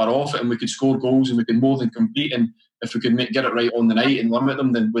not that far off it, and we could score goals and we could more than compete. And if we could get it right on the night and limit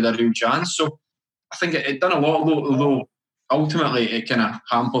them, then with a real chance. So I think it done a lot, although ultimately it kind of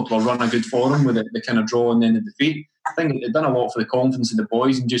hampered our run a good form with the kind of draw and then the defeat. I think it done a lot for the confidence of the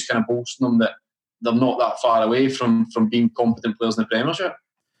boys and just kind of boasting them that they're not that far away from being competent players in the Premiership.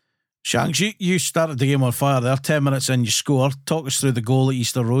 Shanks, you started the game on fire there. 10 minutes in, you scored. Talk us through the goal at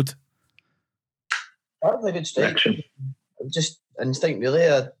Easter Road. That was a good strike. Just instinct, really.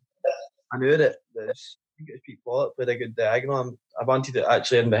 I knew that. I think it was Pete Pollock with a good diagonal. I wanted it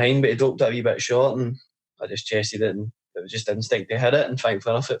actually in behind, but he dropped it a wee bit short, and I just chested it, and it was just instinct to hit it, and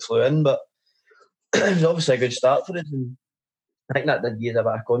thankfully enough it flew in. But it was obviously a good start for us, and I think that did give us a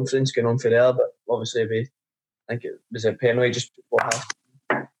bit of confidence going on for there. But obviously, I think it was a penalty just before half.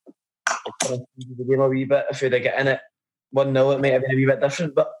 The game a wee bit. If we'd have got in it 1-0, it might have been a wee bit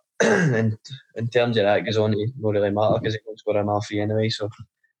different. But in terms of that, it goes on to not really matter because it won't score a Malfi anyway. So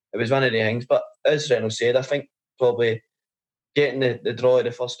it was one of the things. But as Reynolds said, I think probably getting the draw of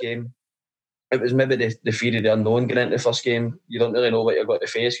the first game, it was maybe the fear of the unknown going into the first game. You don't really know what you're going to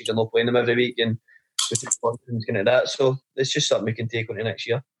face because you're not playing them every week, and we took confidence going into that. So it's just something we can take on to next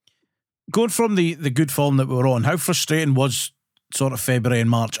year. Going from the good form that we were on, how frustrating was sort of February and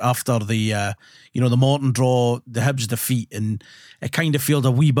March after the the Morton draw, the Hibs defeat, and it kind of felt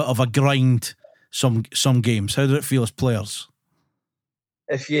a wee bit of a grind some games? How did it feel as players?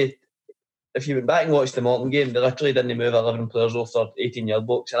 If you went back and watched the Morton game, they literally didn't move 11 players off their 18-yard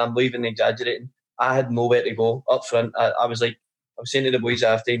box, and I'm not even exaggerating. I had nowhere to go up front. I was saying to the boys at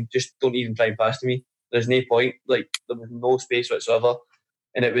half time, just don't even try and pass to me. There's no point. Like, there was no space whatsoever,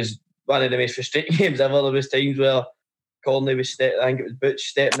 and it was one of the most frustrating games ever. There was times where Connolly was I think it was Butch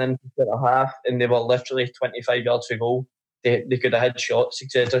stepping in for a half, and they were literally 25 yards to goal. They could have had shots,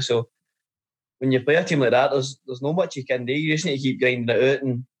 etc. So when you play a team like that, there's not much you can do. You just need to keep grinding it out,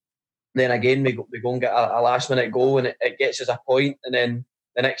 and then again we go and get a last minute goal, and it gets us a point, and then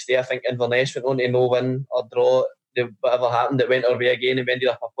the next day I think Inverness went on to no win or draw. Whatever happened, it went our way again, and we ended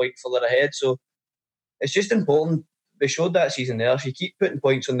up a point further ahead. So it's just important. We showed that season there. If you keep putting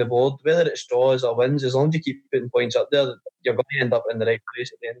points on the board, whether it's draws or wins, as long as you keep putting points up there, you're going to end up in the right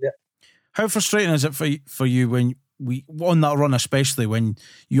place at the end of it. How frustrating is it for you when we on that run, especially when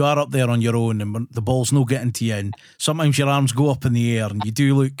you are up there on your own and the ball's no getting to you, and sometimes your arms go up in the air and you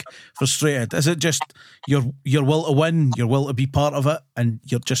do look frustrated? Is it just your will to win, your will to be part of it, and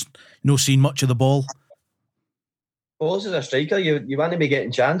you're just no seeing much of the ball? Well, as a striker, you want to be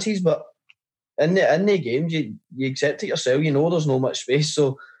getting chances, but in the games, you accept it yourself. You know there's no much space,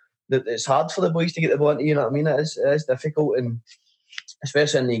 so it's hard for the boys to get the ball into you. Know what I mean? It is difficult, and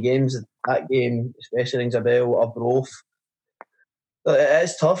especially in the games, that game, especially in Zabel or Broth, it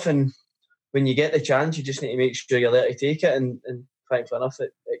is tough. And when you get the chance, you just need to make sure you're there to take it. And thankfully enough,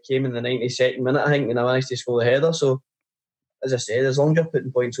 it came in the 92nd minute, I think, and I managed to score the header. So, as I said, as long as you're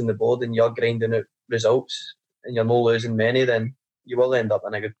putting points on the board and you're grinding out results and you're not losing many, then you will end up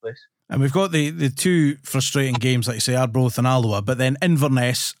in a good place. And we've got the two frustrating games, like you say, Arbroath and Alloa, but then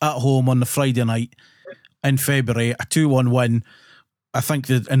Inverness at home on the Friday night in February, a 2-1 win. I think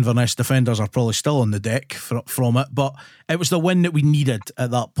the Inverness defenders are probably still on the deck from it, but it was the win that we needed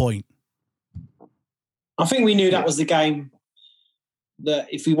at that point. I think we knew that was the game,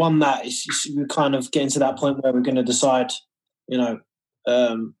 that if we won that, we're kind of getting to that point where we're going to decide,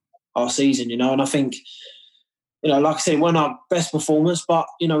 our season, and I think, like I said, it wasn't our best performance, but,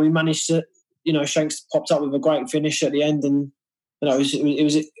 we managed to, Shanks popped up with a great finish at the end, and, it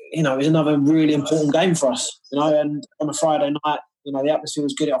was another really important game for us, and on a Friday night, the atmosphere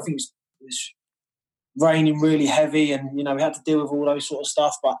was good. I think it was raining really heavy, and, we had to deal with all those sort of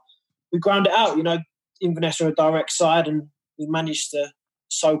stuff, but we ground it out. Inverness are a direct side, and we managed to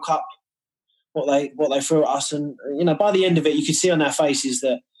soak up what they threw at us, and, by the end of it, you could see on their faces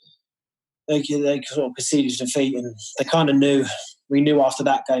that they sort of conceded defeat, and they kind of knew. We knew after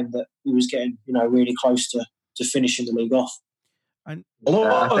that game that we was getting, really close to finishing the league off. And a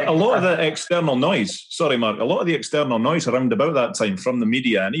lot of the external noise. Sorry, Mark. A lot of the external noise around about that time from the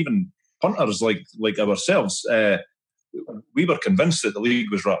media and even punters like ourselves. We were convinced that the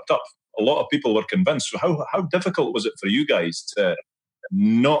league was wrapped up. A lot of people were convinced. So how difficult was it for you guys to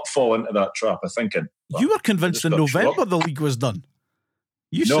not fall into that trap of thinking? You were convinced in November the league was done.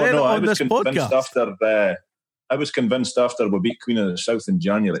 You said it on this podcast. I was convinced after we beat Queen of the South in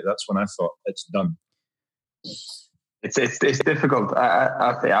January. That's when I thought it's done. It's difficult.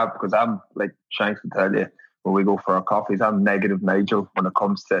 I say because I'm like Shanks would tell you when we go for our coffees. I'm negative Nigel when it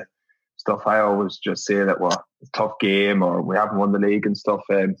comes to stuff. I always just say that it's a tough game or we haven't won the league and stuff.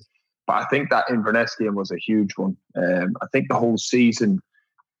 But I think that Inverness game was a huge one. I think the whole season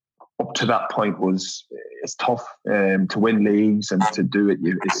up to that point it's tough to win leagues, and to do it,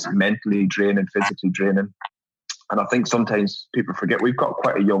 it's mentally draining, physically draining. And I think sometimes people forget we've got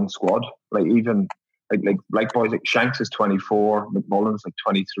quite a young squad. Like even like boys like Shanks is 24, McMullen's like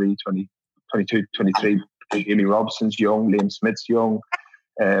 23, 22, 23. Amy Robson's young, Liam Smith's young.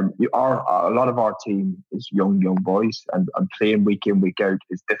 A lot of our team is young boys, and playing week in, week out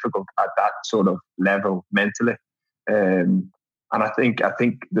is difficult at that sort of level mentally. And I think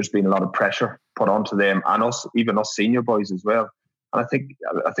there's been a lot of pressure put onto them and us, even us senior boys as well. And I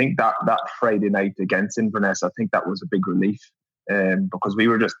think that Friday night against Inverness, I think that was a big relief, because we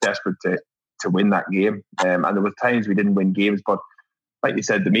were just desperate to win that game. And there were times we didn't win games, but like you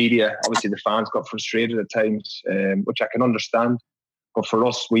said, the media, obviously the fans got frustrated at times, which I can understand. But for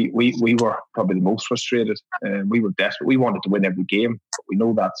us, we were probably the most frustrated. We were desperate. We wanted to win every game, but we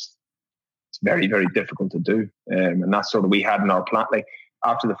know it's very, very difficult to do. And that's sort of we had in our plan. Like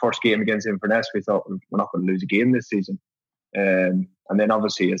after the first game against Inverness, we thought we're not going to lose a game this season. And then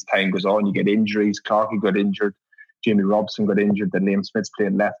obviously as time goes on, you get injuries. Clarkey got injured, Jamie Robson got injured, then Liam Smith's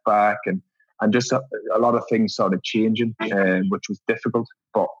playing left back, and just a lot of things started changing, which was difficult.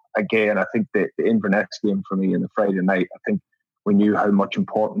 But again, I think the Inverness game for me on the Friday night, I think we knew how much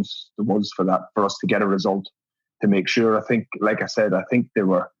importance there was for us to get a result, to make sure. I think, like I said, I think it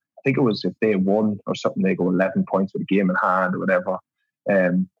was if they won or something, they go 11 points with a game in hand or whatever.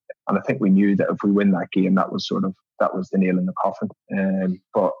 And I think we knew that if we win that game, that was the nail in the coffin.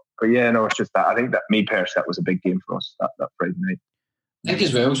 But yeah, no, it's just that I think that me personally, that was a big game for us that Friday night. I think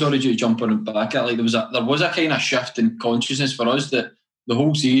as well, sorry to jump on and back at, like there was a kind of shift in consciousness for us that the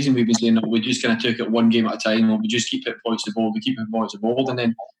whole season we've been saying that we just kind of took it one game at a time, and we just keep hitting points to board, and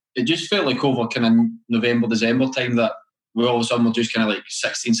then it just felt like over kind of November, December time that we all of a sudden were just kind of like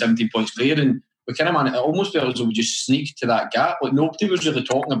 16, 17 points clear, and we kind of it almost felt as though we just sneaked to that gap. Like nobody was really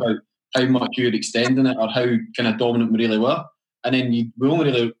talking about how much you were extending it or how kind of dominant we really were, and then we only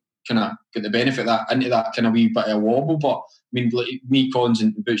really kind of get the benefit of that into that kind of wee bit of a wobble. But I mean, like me, Cons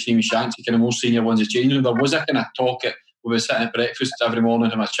and Butch, and Shanks, the kind of most senior ones, is changing. There was a kind of talk we were sitting at breakfast every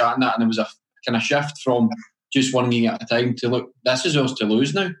morning and chatting that, and there was a kind of shift from just one game at a time to look, this is ours to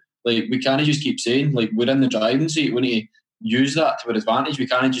lose now. Like we can't just keep saying like we're in the driving seat. We need to use that to our advantage. We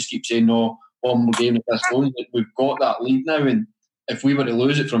can't just keep saying no, one more game at this point. Like, we've got that lead now, and if we were to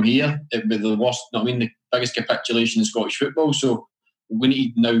lose it from here, it'd be the worst. The biggest capitulation in Scottish football. So we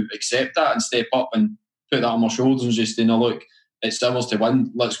need to now accept that and step up and put that on our shoulders and just say, no, look, it's ours to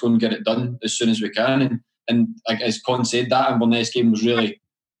win. Let's go and get it done as soon as we can. And as Con said, that Inverness game was really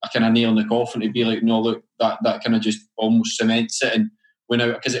a kind of nail in the coffin to be like, no, look, that kind of just almost cements it. And we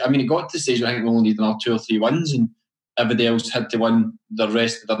now, because it got to the stage where I think we only needed another 2 or 3 wins, and everybody else had to win the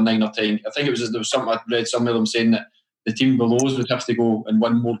rest of their 9 or 10. I think there was something I read some of them saying that the team below us would have to go and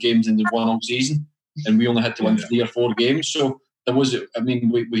win more games than they won all season, and we only had to win 3 or 4 games. So there was,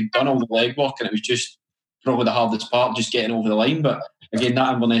 we'd done all the legwork, and it was just probably the hardest part, just getting over the line. But again,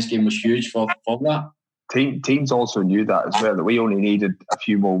 that Inverness game was huge for that. Teams also knew that as well, that we only needed a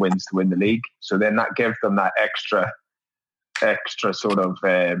few more wins to win the league. So then that gave them that extra sort of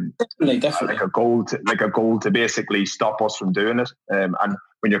definitely. like a goal to basically stop us from doing it. And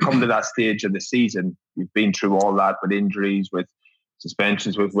when you're coming to that stage of the season, you've been through all that with injuries, with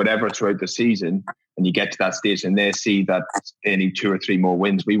suspensions, with whatever throughout the season, and you get to that stage and they see that they need 2 or 3 more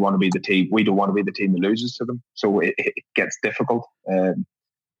wins. We want to be the team. We don't want to be the team that loses to them. So it gets difficult.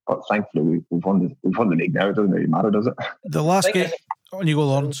 But thankfully, we've won the league now. It doesn't really matter, does it? The last game, on you go,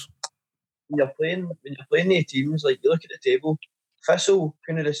 Lawrence. When you're playing the teams, like you look at the table, Thistle,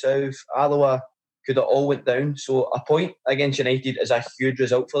 Queen of the South, Alloa could have all went down. So a point against United is a huge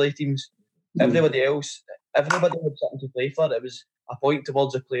result for the teams. Everybody else, everybody had something to play for. It was a point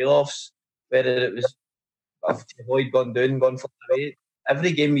towards the playoffs, whether it was to avoid going down, going further away.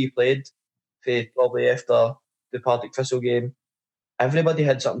 Every game we played, probably after the Partick Thistle game, everybody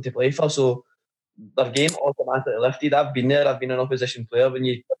had something to play for, so their game automatically lifted. I've been there. I've been an opposition player. When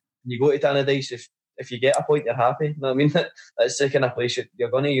you go to Tannadice, if you get a point, you're happy. You know what I mean? That's the kind of place you're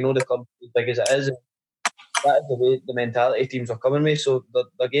going to. The club as big as it is. That is the way the mentality teams are coming with. So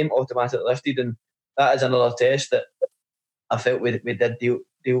the game automatically lifted, and that is another test that I felt we did deal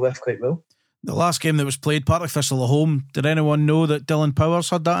with quite well. The last game that was played, Partick Thistle at home. Did anyone know that Dylan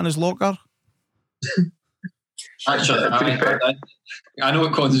Powers had that in his locker? Actually, I know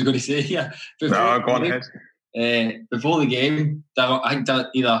what Cons is going to say here. Go on ahead. Before the game, I think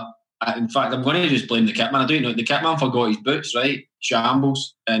either. In fact, I'm going to just blame the kitman. I don't know. The kitman forgot his boots, right?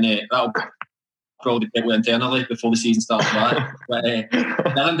 Shambles, and probably dealt with internally before the season starts back. But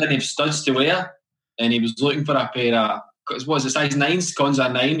Dylan didn't have studs to wear, and he was looking for a pair of, what was it, size 9s? Cons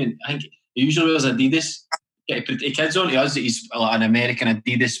are 9, and I think he usually wears Adidas. He kids on to us that he's like an American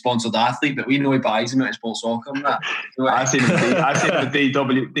Adidas sponsored athlete, but we know he buys them out of Sports Soccer and that. So, I seen him at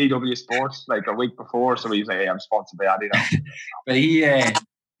DW Sports like a week before, so he was like, "Hey, I'm sponsored by Adidas." But he had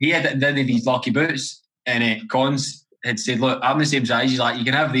these lucky boots, and Cons had said, "Look, I'm the same size." He's like, "You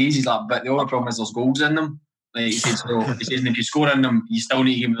can have these." He's like, "But the only problem is there's goals in them." Like he said, so he says, and if you score in them, you still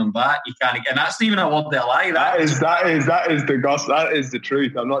need to give them back. You can't, and that's not even a word of a lie. That is the gospel. That is the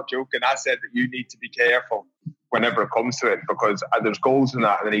truth. I'm not joking. I said that you need to be careful whenever it comes to it, because there's goals in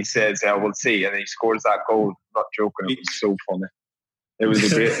that, and then he says, "Yeah, we'll see," and then he scores that goal. I'm not joking. It was so funny. It was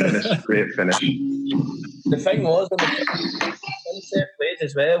a great finish. Great finish. The thing was, on the set plays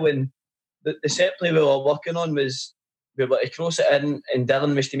as well, when the set play we were working on was we were to cross it in, and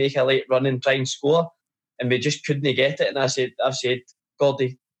Dylan was to make a late run and try and score, and we just couldn't get it. And I've said,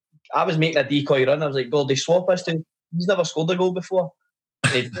 Gordy, I was making a decoy run. I was like, Gordy, swap us to. He's never scored a goal before.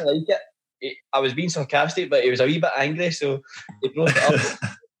 And he didn't like it. I was being sarcastic, but he was a wee bit angry, so he brought it up.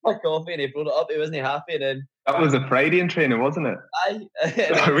 My coffee, and he brought it up. He wasn't happy, and then that was a Friday in training, wasn't it?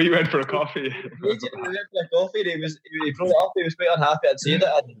 Aye. We went for a coffee. We went for a coffee. And he brought it up. He was quite unhappy I'd said it.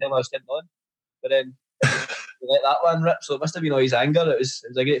 I didn't tell him I was getting on, but then we let that one rip. So it must have been all his anger. It was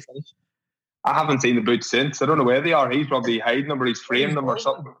a great finish. I haven't seen the boots since. I don't know where they are. He's probably hiding them, or he's framed them, or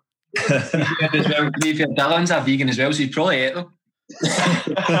something. Dylan's a vegan as well, so he's probably ate them.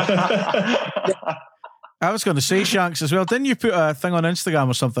 I was going to say, Shanks, as well. Didn't you put a thing on Instagram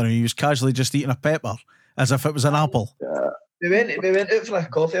or something where he was casually just eating a pepper as if it was an apple? Yeah. We went out for a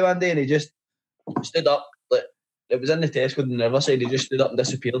coffee one day, and he just stood up. Like, it was in the Tesco in the Riverside. He just stood up and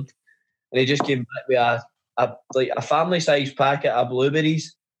disappeared. And he just came back with a family size packet of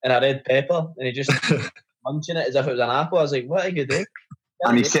blueberries and a red pepper, and he just munching it as if it was an apple. I was like, "What are you doing?"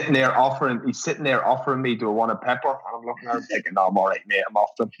 And he's sitting there offering me, "Do I want a pepper?" And I'm looking at him thinking, "No, I'm all right, mate. I'm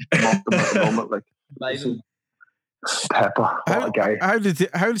off them at the moment." Like, pepper, what a guy. How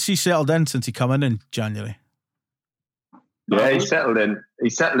did he settled in since he come in January? Yeah, he's settled in.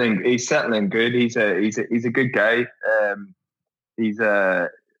 He's settling good. He's a good guy. He's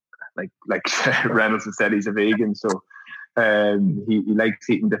like Reynolds has said, he's a vegan, so he likes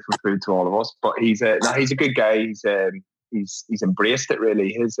eating different food to all of us. But he's a good guy. He's embraced it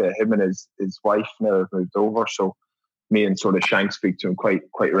really. Him and his wife now have moved over, so me and sort of Shank speak to him quite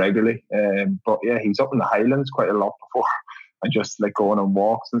regularly. But yeah, he's up in the Highlands quite a lot before, and just like going on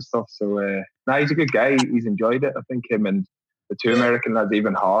walks and stuff. So he's a good guy. He's enjoyed it. I think him and the two American lads,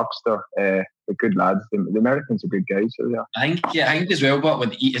 even Harks, they're good lads. The Americans are good guys. So yeah. I think as well. But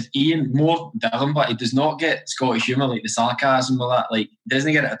with Ian, more Dylan, but he does not get Scottish humour, like the sarcasm or that. Like,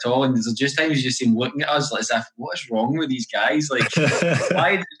 doesn't get it at all. And there's just times you just see him looking at us like as if, what is wrong with these guys? Like,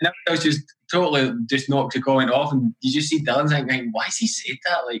 why? I was just totally just knocked the comment off, and you just see Dylan thinking, why has he said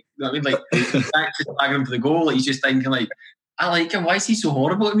that? Like, you know what I mean? Like, he's actually tagging him for the goal. Like, he's just thinking like, I like him. Why is he so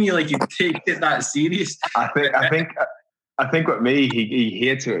horrible to me? Like, he takes it that serious. I think with me, he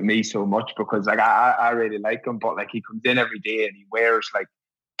hates it with me so much because like I really like him, but like he comes in every day and he wears like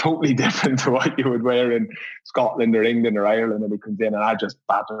totally different to what you would wear in Scotland or England or Ireland, and he comes in and I just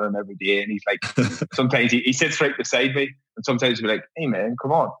batter him every day, and he's like, sometimes he sits right beside me, and sometimes he'll be like, "Hey man,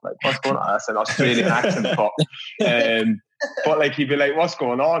 come on, like what's going on?" That's an Australian accent, but like he'd be like, "What's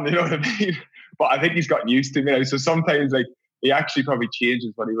going on?" You know what I mean? But I think he's gotten used to me now, so sometimes like he actually probably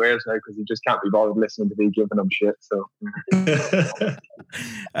changes what he wears now because he just can't be bothered listening to me giving him shit. So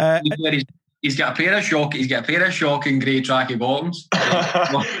he's got a pair of shocking grey tracky bottoms.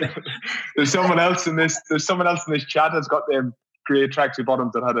 There's someone else in this chat that's got them grey tracky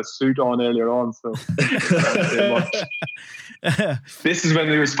bottoms that had a suit on earlier on. So this is when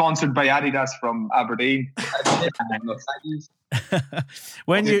they were sponsored by Adidas from Aberdeen.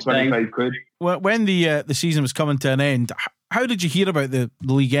 When 25 quid. When the season was coming to an end, how did you hear about the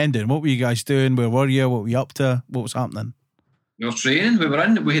league ending? What were you guys doing? Where were you? What were you up to? What was happening? We were training.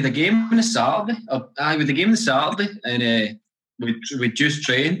 We had a game on the Saturday. And we just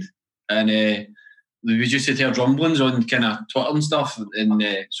trained, and we just had heard rumblings on kind of Twitter and stuff and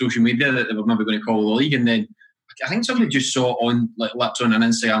social media that they were maybe going to call the league. And then I think somebody just saw on like leapt on an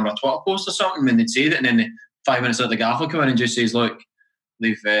Instagram or a Twitter post or something, and they'd said it, and then 5 minutes later the gaffer come in and just says, "Look,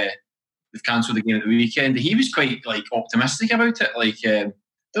 they've cancelled the game at the weekend." He was quite like optimistic about it. Like,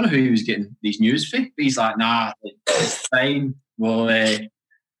 don't know who he was getting these news for, but he's like, "Nah, it's fine." Well, he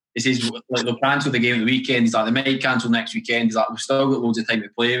says like they'll cancel the game at the weekend. He's like, they might cancel next weekend. He's like, we've still got loads of time to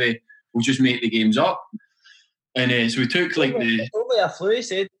play with. We'll just make the games up. And so we took like the. Don't be a flu, he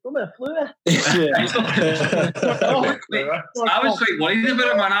said. Don't be a flu. I was quite worried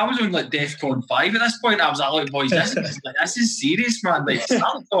about it, man. I was on like DEFCON 5 at this point. I was like, look, boys, this is serious, man. Like,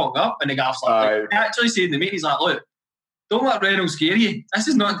 start talking up. And the guy's like, actually saying to me, he's like, look, don't let Reynolds scare you. This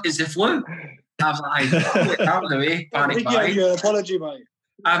is not, it's the flu. I was like, that was away, panic buy. Your apology, mate.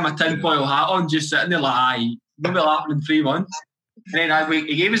 I had my tinfoil hat on, just sitting there like, don't be laughing in 3 months. And then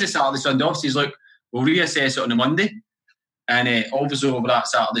he gave us a Saturday, Sunday off. So he's like, we'll reassess it on a Monday. And obviously over that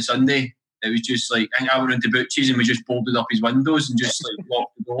Saturday, Sunday, it was just like, I think I went into Butchie's and we just bolted up his windows and just like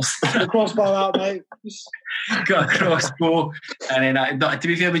locked the doors. The crossbar out, mate. Got a crossbow. And then, to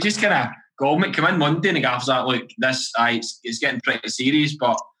be fair, we just kind of come in Monday and the gaffer's like, look, this, it's getting pretty serious,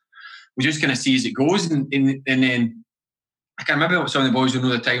 but we just kind of see as it goes. And then, I can't remember what some of the boys will know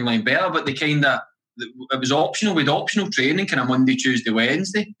the timeline better, but they kind of, it was optional. We had optional training kind of Monday, Tuesday,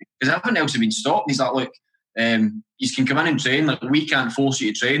 Wednesday, because everything else had been stopped. And he's like, look, you can come in and train. Like, we can't force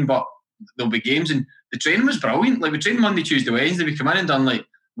you to train, but there'll be games. And the training was brilliant. Like, we trained Monday, Tuesday, Wednesday. We come in and done like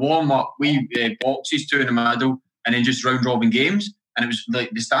warm up, boxes, 2 in the middle, and then just round robin games. And it was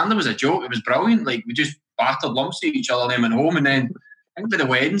like the standard was a joke. It was brilliant. Like, we just battered lumps at each other and then went home. And then I think by the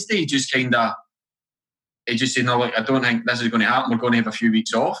Wednesday, just kind of, it just said, no, like, I don't think this is going to happen. We're going to have a few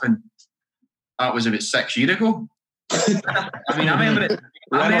weeks off. And that was about 6 years ago. I mean, I remember it.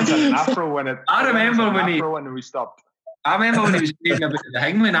 I remember when we stopped. I remember when he was saying about the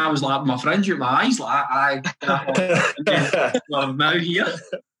Hingman, I was like, my fringe with my eyes, like, I'm now here.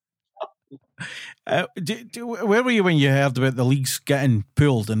 Where were you when you heard about the leagues getting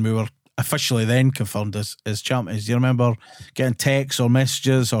pulled and we were officially then confirmed as champions? Do you remember getting texts or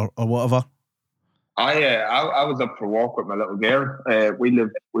messages or whatever? I was up for a walk with my little girl. We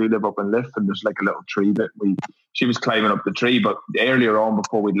live up in Liff, and there's like a little tree that she was climbing up the tree. But earlier on,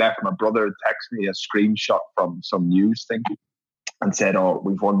 before we left, my brother had texted me a screenshot from some news thing and said, "Oh,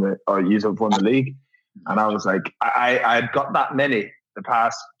 you've won the league." And I was like, I had got that many the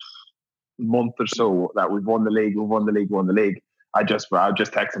past month or so that we've won the league. I just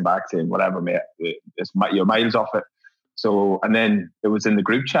text him back saying, "Whatever, mate, you're miles off it." So, and then it was in the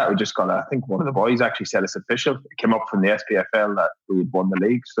group chat. We just got, I think one of the boys actually said it's official. It came up from the SPFL that we had won the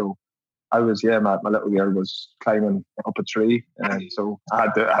league. So I was, my little girl was climbing up a tree. And so I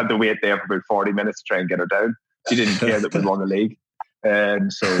had to wait there for about 40 minutes to try and get her down. She didn't care that we won the league.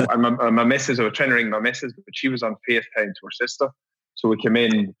 And so my missus, I was trying to ring my missus, but she was on FaceTime to her sister. So we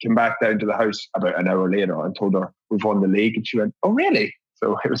came back down to the house about an hour later and told her we've won the league. And she went, "Oh, really?"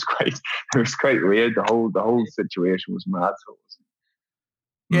 So it was quite weird. The whole situation was mad. So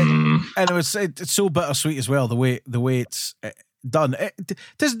and it's so bittersweet as well. The way it's done. It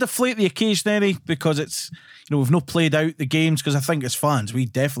doesn't deflate the occasion any because it's we've not played out the games because I think as fans we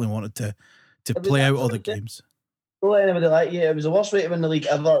definitely wanted to play out all the games. Don't let anybody like you. It was the worst way to win the league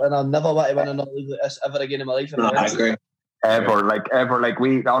ever, and I'll never want to win another league like this ever again in my life. I agree. Ever.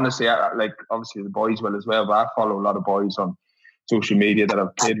 We honestly, obviously the boys will as well. But I follow a lot of boys on social media that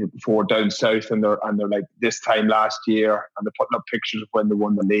I've played with before down south, and they're like this time last year, and they're putting up pictures of when they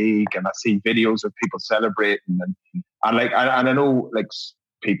won the league, and I see videos of people celebrating, and I know like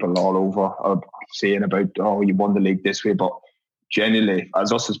people all over are saying about, oh, you won the league this way, but genuinely,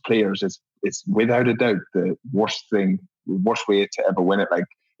 as us as players, it's without a doubt the worst way to ever win it. Like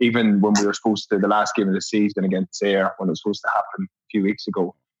even when we were supposed to, the last game of the season against Ayr, when it was supposed to happen a few weeks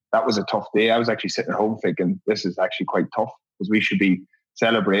ago, that was a tough day. I was actually sitting at home thinking this is actually quite tough, because we should be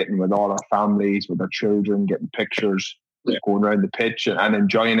celebrating with all our families, with our children, getting pictures, going around the pitch and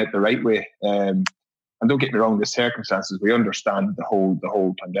enjoying it the right way. And don't get me wrong, the circumstances, we understand the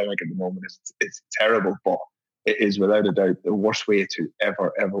whole pandemic at the moment. It's terrible, but it is without a doubt the worst way to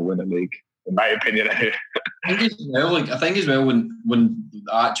ever win a league, in my opinion. I think as well when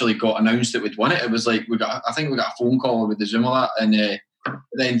I actually got announced that we'd won it, it was like we got a phone call with the Zoom of that, and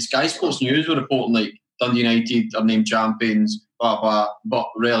then Sky Sports News were reporting like Dundee United are named champions, blah blah, but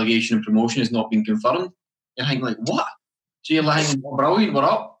relegation and promotion has not been confirmed. You're thinking like, what? So you're like, brilliant, we're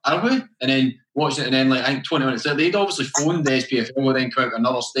up, are we? And then watching it, and then like I think 20 minutes later, they'd obviously phoned the SPFL, and then come out with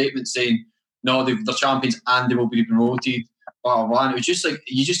another statement saying, no, they're champions and they will be promoted, blah blah blah. And it was just like,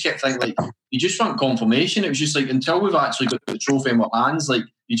 you just kept thinking like, you just want confirmation. It was just like, until we've actually got the trophy in our hands, like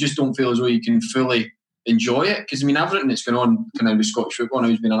you just don't feel as though you can fully enjoy it, because I mean everything that's going on kind of with Scottish football now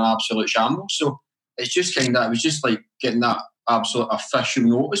has been an absolute shambles. So it's just kind of, it was just like getting that absolute official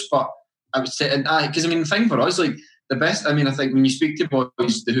notice. But I would say, because I mean the thing for us, like the best, I mean I think when you speak to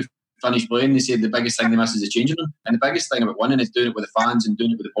boys who finish playing, they say the biggest thing they miss is the changing room, and the biggest thing about winning is doing it with the fans and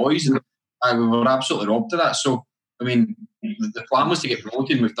doing it with the boys, and we were absolutely robbed of that. So I mean the plan was to get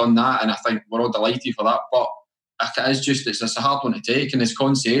promoted, and we've done that, and I think we're all delighted for that. But it's a hard one to take. And as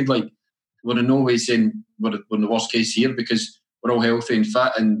Con said, like, we're in no way saying we're in the worst case here, because we're all healthy and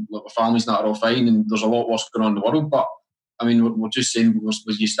fit, and our families and that are all fine, and there's a lot worse going on in the world. But I mean, we're just saying,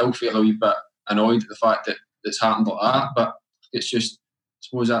 you still feel a wee bit annoyed at the fact that it's happened like that. But it's just, I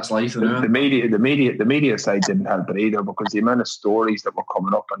suppose that's life. The media side didn't help it either, because the amount of stories that were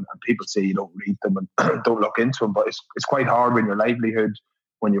coming up, and people say you don't read them and don't look into them. But it's quite hard when your livelihood,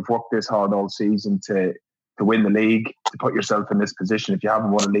 when you've worked this hard all season to win the league, to put yourself in this position. If you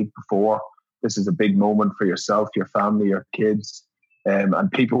haven't won a league before, this is a big moment for yourself, your family, your kids.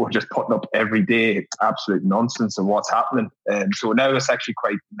 And people were just putting up every day absolute nonsense of what's happening. So now it's actually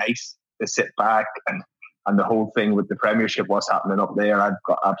quite nice to sit back and the whole thing with the Premiership, what's happening up there. I've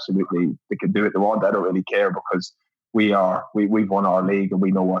got absolutely, they can do what they want. I don't really care, because we've won our league and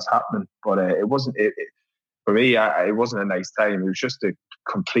we know what's happening. But it wasn't for me. It wasn't a nice time. It was just a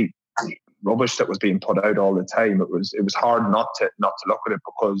complete rubbish that was being put out all the time. It was hard not to look at it,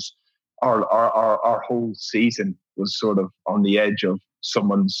 because our whole season was sort of on the edge of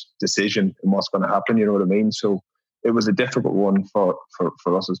someone's decision and what's going to happen. You know what I mean? So it was a difficult one for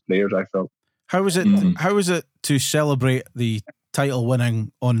us as players, I felt. How was it? How was it to celebrate the title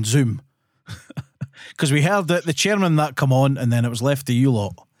winning on Zoom? Because we heard that the chairman that come on, and then it was left to you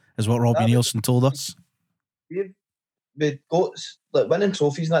lot, is what Robbie Nielsen told us. We've got, like, winning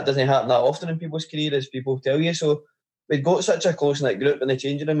trophies, and that doesn't happen that often in people's careers, as people tell you. So we've got such a close-knit group in the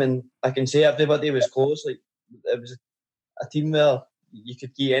changing room, and I can say everybody was close. Like, it was a team where you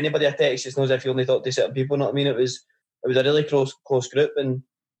could give anybody a text, just knows if you only talk to certain people. You know what I mean? It was a really close group, and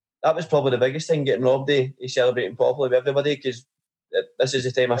that was probably the biggest thing, getting Robbie celebrating properly with everybody, because this is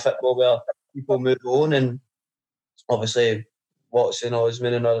the time of football where people move on, and obviously Watson,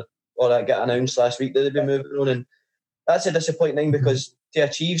 Osman and all that got announced last week that they'd be moving on, and that's a disappointing thing, because to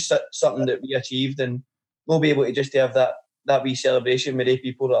achieve something that we achieved and we'll be able to just have that wee celebration with the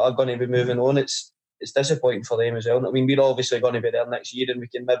people that are going to be moving on, it's disappointing for them as well. I mean, we're obviously going to be there next year, and we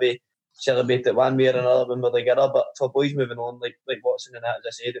can maybe celebrate it one way or another when we're together. But for boys moving on, like Watson and that, as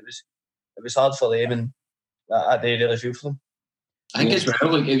I said, it was hard for them, and I do really feel for them. I think as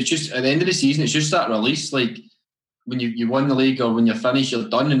well, like, it was just at the end of the season, it's just that release, like, when you won the league or when you're finished, you're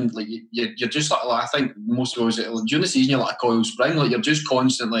done, and like you're just like, I think most of us during the season, you're like a coiled spring, like you're just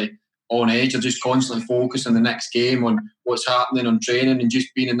constantly on edge, you're just constantly focused on the next game, on what's happening, on training, and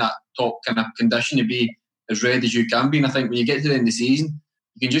just being in that top kind of condition to be as ready as you can be. And I think when you get to the end of the season,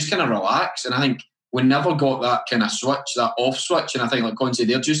 you can just kind of relax. And I think we never got that kind of switch, that off switch. And I think, like Con said,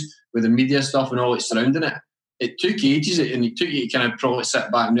 they're just with the media stuff and all that's surrounding it. It took ages, and it took you to kind of probably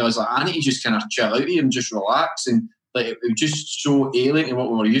sit back and realise, like, I need to just kind of chill out here and just relax. And like, it was just so alien to what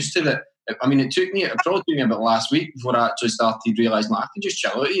we were used to that. I mean, it probably took me about last week before I actually started realising, like, I can just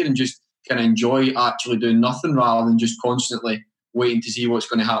chill out here and just kind of enjoy actually doing nothing rather than just constantly waiting to see what's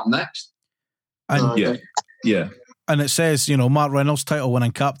going to happen next. And yeah. And it says, Mark Reynolds, title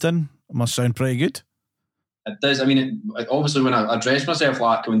winning captain. It must sound pretty good. It does. I mean, obviously, when I dress myself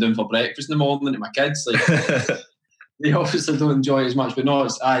like coming down for breakfast in the morning to my kids, like they obviously don't enjoy it as much. But no,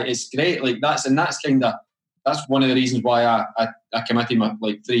 it's great. Like that's one of the reasons why I committed my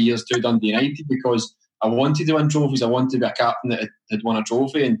 3 years to Dundee United, because I wanted to win trophies. I wanted to be a captain that had won a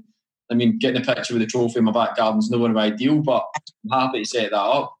trophy. And I mean, getting a picture with the trophy in my back garden's nowhere ideal, but I'm happy to set that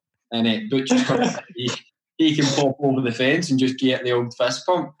up. And Butcher's he can pop over the fence and just get the old fist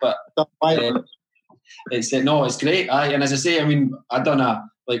pump. But it's great. And as I say, I mean, I done part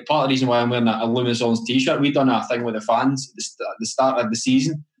of the reason why I'm wearing a Luminous Orange t-shirt, we done a thing with the fans at the start of the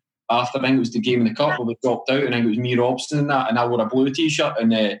season. After, I think it was the game in the cup where we dropped out, and I think it was me, Robson, and that, and I wore a blue t-shirt,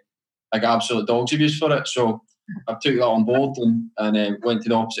 and I got absolute dog's abuse for it. So I took that on board and went to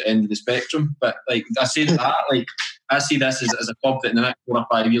the opposite end of the spectrum. But like I say that, I see this as a club that in the next 4 or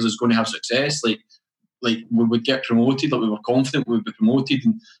 5 years is going to have success. Like we would get promoted, like we were confident we would be promoted,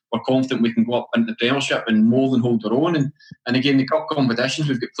 and we're confident we can go up into the Premiership and more than hold our own. And again, the cup competitions,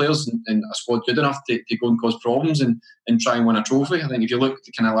 we've got players and a squad good enough to go and cause problems and try and win a trophy. I think if you look at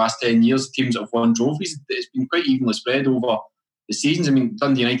the kind of last 10 years, teams that have won trophies, it's been quite evenly spread over the seasons. I mean,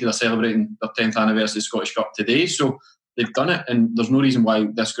 Dundee United are celebrating their 10th anniversary of the Scottish Cup today, so they've done it, and there's no reason why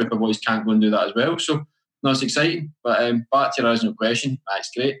this group of boys can't go and do that as well. So no, it's exciting. But back to your original question,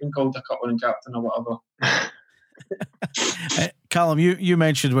 it's great being called a cup-winning captain or whatever. Callum, you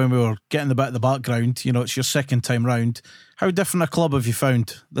mentioned when we were getting about the background, it's your second time round. How different a club have you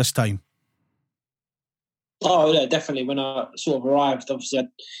found this time? Oh, yeah, definitely. When I sort of arrived, obviously I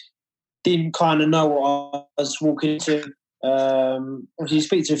didn't kind of know what I was walking into. Obviously you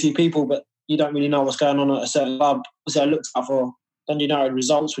speak to a few people, but you don't really know what's going on at a certain club. Obviously I looked out for Dundee United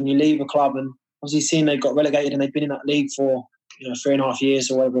results when you leave a club, and obviously seeing they got relegated and they'd been in that league for 3.5 years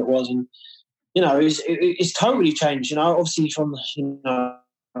or whatever it was, and it's totally changed. Obviously from the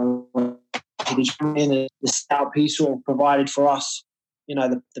scout piece sort of provided for us,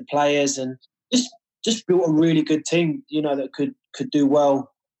 the players, and just built a really good team, that could do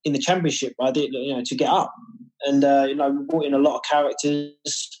well in the championship. To get up, and we brought in a lot of characters.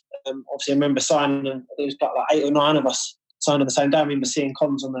 Obviously, I remember signing, and there was about 8 or 9 of us signed on the same day. I remember seeing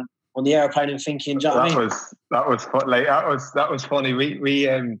Cons on the aeroplane and thinking, that was funny.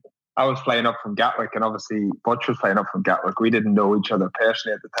 I was flying up from Gatwick, and obviously Butch was flying up from Gatwick. We didn't know each other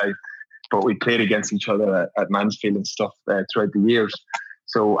personally at the time, but we played against each other at Mansfield and stuff throughout the years.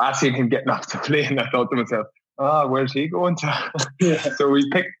 So as he came getting off the plane, I thought to myself, where's he going to? Yeah. So we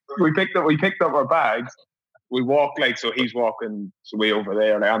picked up our bags. We walked so he's walking way over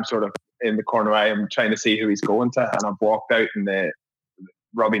there, and I'm sort of in the corner. I am trying to see who he's going to, and I've walked out, and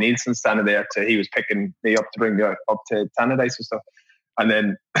Robbie Nielsen standing there. He was picking me up to bring me up to Tannadice and stuff. And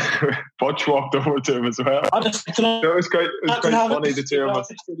then Butch walked over to him as well. It was quite funny, the two of us.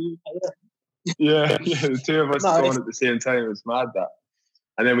 Yeah, the two of us going at the same time. It was mad, that.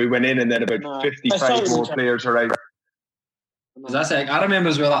 And then we went in, and then about 55 more players are out. I remember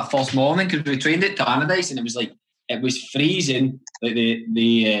as well that first morning, because we trained at Tannadice, and it was freezing.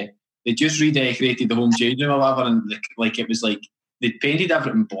 They just redecorated the home changing room or whatever, and it was they'd painted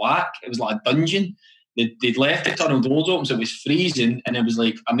everything black. It was like a dungeon. They'd left the tunnel doors open, so it was freezing, and it was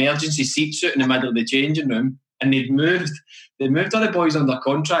emergency seats out in the middle of the changing room. And they'd moved all the boys under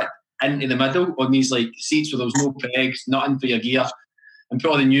contract into the middle on these seats where there was no pegs, nothing for your gear, and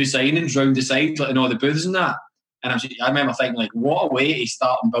put all the new signings round the side, and all the booths and that. And I remember thinking, what a way to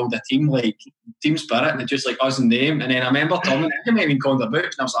start and build a team, team spirit, and it's just us and them. And then I remember Tom, I might have been called a book,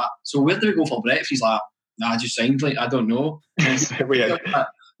 and I was like, so where do we go for breakfast? He's like, nah, I just signed, I don't know. Where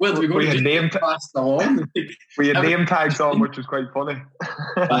do we go? We had name tags on, which was quite funny.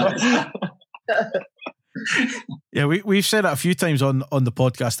 Yeah, we've said it a few times on the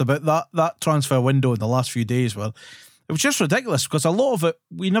podcast about that transfer window in the last few days. Well, it was just ridiculous, because a lot of it,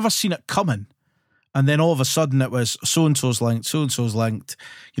 we never seen it coming. And then all of a sudden it was so-and-so's linked.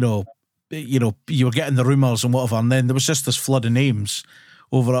 You were getting the rumours and whatever. And then there was just this flood of names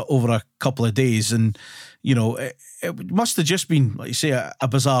over a couple of days. And, it must have just been, like you say, a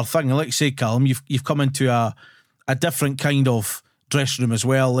bizarre thing. And like you say, Callum, you've come into a different kind of dressing room as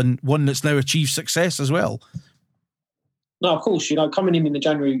well, and one that's now achieved success as well. No, of course, coming in the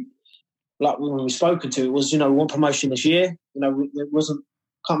January, like when we were spoken to, it was, we want promotion this year. It wasn't,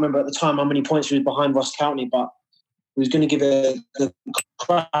 can't remember at the time how many points we were behind Ross County, but we was going to give it the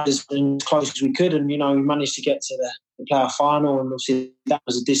crowd as close as we could, and we managed to get to the playoff final, and obviously that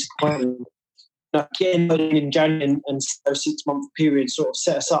was a disappointment. Getting in January and a 6-month period sort of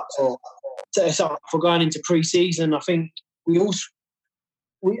set us up for going into pre-season. I think we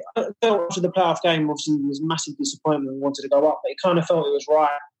felt after the playoff game, obviously there was massive disappointment. We wanted to go up, but it kind of felt it was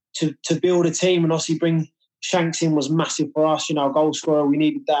right to build a team, and obviously bring Shanks in was massive for us. Goal scorer, we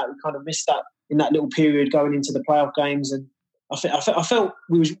needed that. We kind of missed that in that little period going into the playoff games, and I felt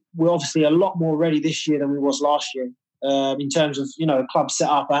we're obviously a lot more ready this year than we was last year in terms of club set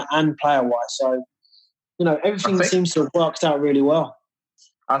up and player wise. So everything seems to have worked out really well.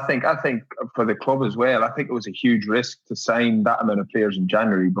 I think for the club as well, I think it was a huge risk to sign that amount of players in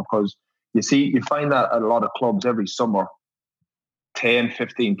January, because you find that at a lot of clubs every summer, 10,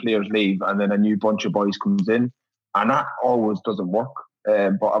 15 players leave, and then a new bunch of boys comes in, and that always doesn't work.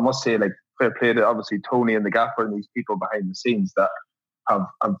 But I must say, fair play to obviously Tony and the gaffer and these people behind the scenes that have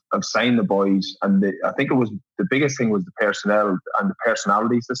signed the boys. And I think it was the biggest thing was the personnel and the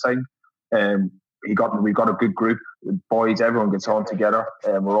personalities to sign. We got a good group with boys. Everyone gets on together.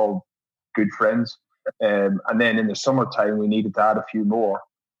 We're all good friends. And then in the summertime, we needed to add a few more,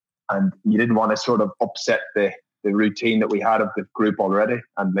 and you didn't want to sort of upset the routine that we had of the group already.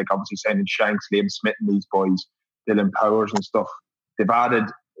 And obviously signing Shanks, Liam Smith and these boys, Dylan Powers and stuff, they've added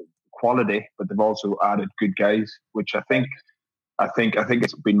quality, but they've also added good guys, which I think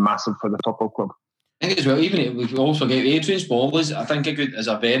it's been massive for the football club. I think as well, even if we also get Adrian Smalley, I think is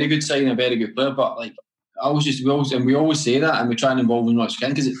a very good sign, a very good player. But we always say that, and we try and involve him as much as we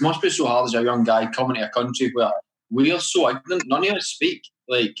can, because it must be so hard as a young guy coming to a country where we are so ignorant. None of us speak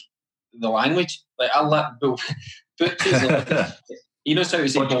the language. I'll let Butch he knows how to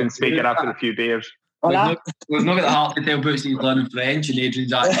say. Butch can speak it after a few beers. We've not got the heart to tell Butch he's learning French, and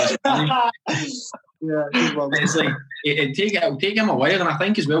Adrian's actually Spanish. Yeah, it's it'll take him a while, and I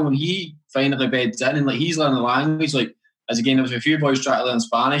think as well when he finally beds in and he's learning the language, as again there was a few boys trying to learn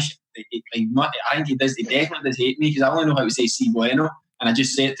Spanish. I think he definitely does hate me, because I only know how to say si bueno, and I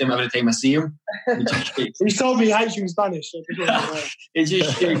just say it to him every time I see him. He's told me he hates you in Spanish. So he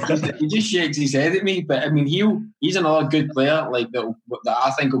just shakes his head at me. But I mean, he's another good player like that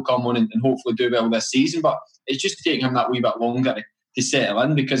I think will come on and hopefully do well this season. But it's just taking him that wee bit longer to settle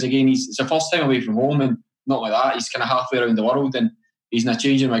in, because again, it's the first time away from home, and not like that. He's kind of halfway around the world, and he's not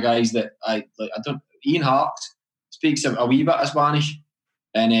changing my guys that I don't. Ian Hart speaks a wee bit of Spanish,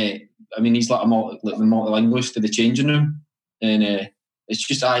 and I mean, he's like the multilingualist to the changing room, and it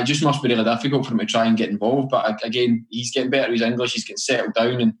just must be really difficult for him to try and get involved. But again, he's getting better at his English, he's getting settled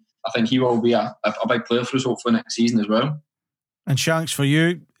down, and I think he will be a big player for us hopefully next season as well. And Shanks, for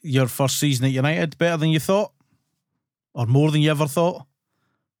you, your first season at United, better than you thought? Or more than you ever thought?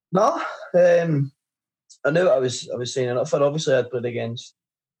 No, I knew what I was signing up for. Obviously, I'd played against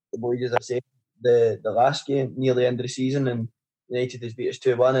the boys, as I say, the last game near the end of the season, and United has beat us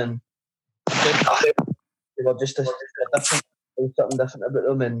 2-1, and they were just a different, something different about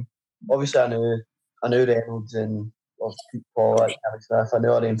them. And obviously, I knew Reynolds and Paul, that kind of stuff. I knew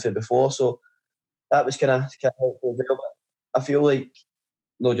all them from before, so that was kind of helpful as well. But I feel like,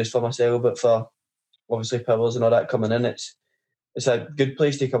 not just for myself, but for obviously Pillars and all that coming in, it's a good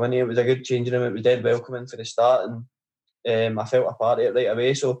place to come in here. It was a good changing room. It was dead welcoming for the start, and I felt a part of it right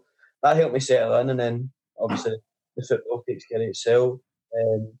away. So that helped me settle in, and then obviously the football takes care of itself.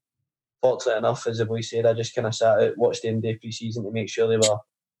 Fortunately enough, as the boys said, I just kind of sat out, watched them day pre-season to make sure they were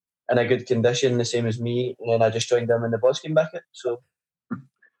in a good condition, the same as me, and then I just joined them when the bus came back out. So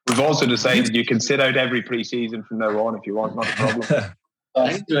we've also decided you can sit out every pre-season from now on if you want, not a problem.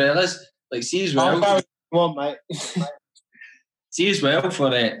 I think like see as well. How you want, mate? See as well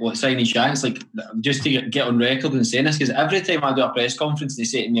for signing Shanks, like just to get on record and saying this, because every time I do a press conference they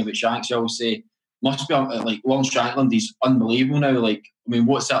say to me about Shanks, they always say, must be like Long Shankland, he's unbelievable now. Like, I mean,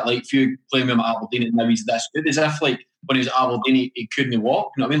 what's that like for you playing with him at Aberdeen and now he's this good? As if like when he was at Aberdeen he couldn't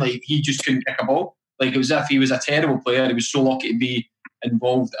walk, you know what I mean? Like he just couldn't kick a ball. Like it was as if he was a terrible player. He was so lucky to be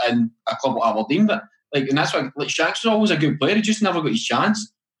involved in a club like Aberdeen. But like, and that's why like Shanks was always a good player, he just never got his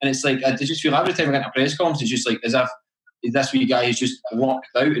chance. And it's like I just feel every time I get a press conference, it's just like as if this wee guy is just locked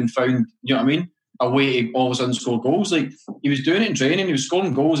out and found, you know what I mean, a way to all of a sudden score goals. Like he was doing it in training, he was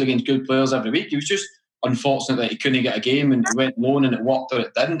scoring goals against good players every week. He was just unfortunate that he couldn't get a game and he went loan and it worked or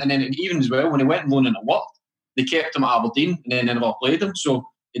it didn't. And then even as well, when he went loan and it worked, they kept him at Aberdeen and then they never played him. So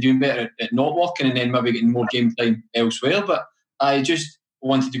they're doing better at not working and then maybe getting more game time elsewhere. But I just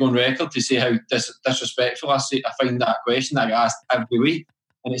wanted to go on record to say how disrespectful I find that question that I get asked every week.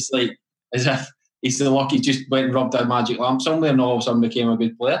 And it's like as if he's so lucky he just went and rubbed a magic lamp somewhere and all of a sudden became a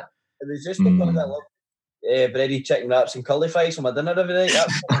good player. It was just because I love breaded chicken wraps and curly fries for my dinner every night.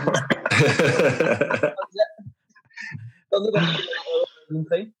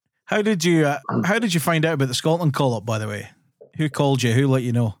 How did you find out about the Scotland call-up, by the way? Who called you? Who let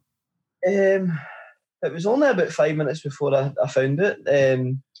you know? It was only about 5 minutes before I found it.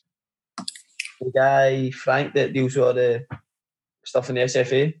 The guy, Frank, that deals with all the stuff in the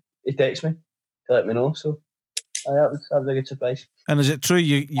SFA, he texted me to let me know. So that was a good surprise. And is it true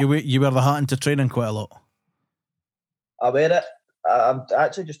you wear the hat into training quite a lot? I wear it. I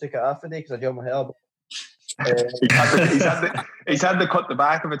actually just took it off today because I gel my hair. He's had to cut the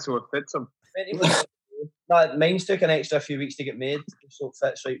back of it so it fits him. No, mine's took an extra few weeks to get made, so it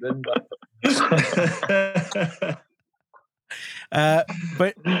fits right round.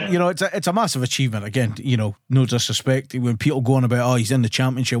 But you know, it's a massive achievement. Again, you know, no disrespect when people go on about he's in the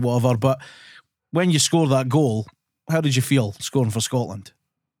championship, whatever. But when you score that goal, how did you feel scoring for Scotland?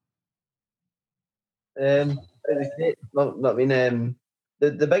 It was great. I mean,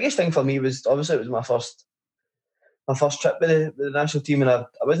 the biggest thing for me was obviously it was my first trip with the national team, and I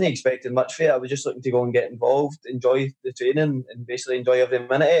wasn't expecting much for it. I was just looking to go and get involved, enjoy the training, and basically enjoy every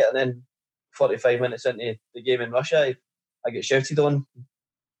minute of it. And then 45 minutes into the game in Russia, I get shouted on.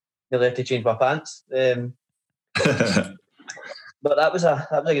 Nearly had to change my pants. But that was a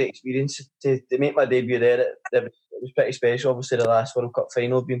great experience to make my debut there. It was pretty special. Obviously, the last World Cup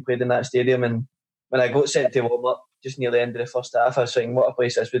final being played in that stadium, and when I got sent to warm up just near the end of the first half, I was thinking what a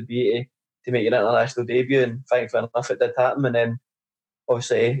place this would be to make your international debut, and thankfully enough it did happen. And then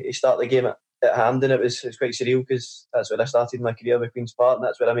obviously you start the game at Hampden. It was quite surreal because that's where I started my career with Queen's Park, and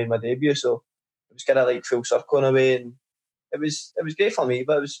that's where I made my debut. So it was kind of like full circle in a way, and it was great for me,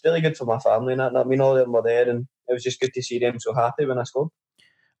 but it was really good for my family. And I mean, all of them were there, and it was just good to see them so happy when I scored.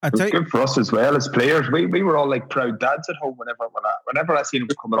 It was good for us as well as players. We were all like proud dads at home whenever I seen him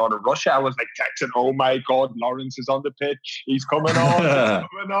coming on in Russia. I was like texting, "Oh my God, Lawrence is on the pitch. He's coming on. He's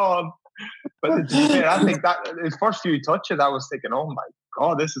coming on." But to be fair, I think that his first few touches, I was thinking, "Oh my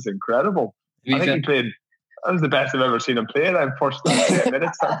God, this is incredible." I think he played That was the best I've ever seen him play. Then first 10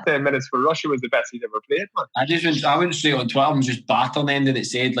 minutes, 10 minutes for Russia was the best he'd ever played, man. I went straight on Twitter and just battering the end of it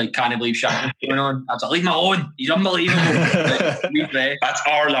said, like, can't believe Shankland going on. I was like, leave him alone. He's unbelievable. That's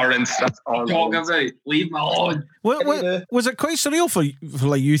our Lawrence. That's our Lawrence. About. Leave him alone. Was it quite surreal for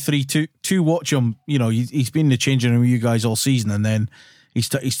like you three to watch him? You know, he's been in the changing room with you guys all season, and then he's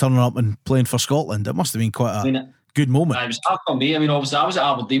turning up and playing for Scotland. It must have been quite a good moment. It was hard for me. I mean, obviously, I was at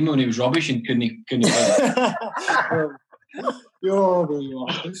Aberdeen when he was rubbish and couldn't play. No,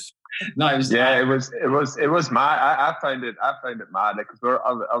 it was mad. I found it mad because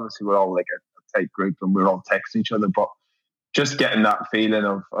we're all like a tight group and we're all texting each other, but just getting that feeling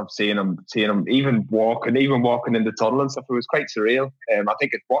of seeing him even walking in the tunnel and stuff, it was quite surreal. I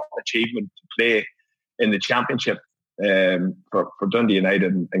think it's what an achievement to play in the Championship for Dundee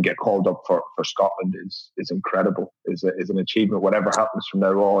United and get called up for Scotland is incredible. Is an achievement. Whatever happens from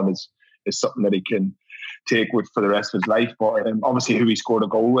now on is something that he can take with for the rest of his life. But obviously, who he scored a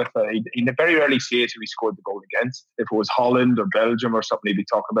goal with, he very rarely says who he scored the goal against. If it was Holland or Belgium or something, he'd be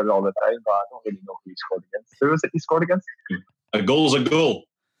talking about it all the time. But I don't really know who he scored against. Who was it he scored against? A goal's a goal.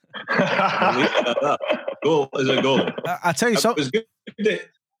 Goal is a goal. I tell you something.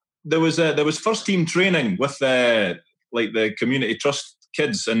 There was first team training with the community trust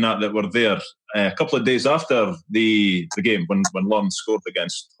kids and that were there a couple of days after the game when Lawrence scored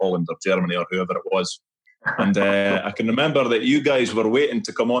against Holland or Germany or whoever it was. And I can remember that you guys were waiting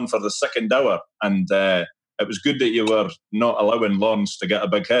to come on for the second hour, and it was good that you were not allowing Lawrence to get a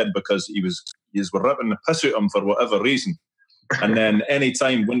big head because you were ripping the piss out of him for whatever reason. And then any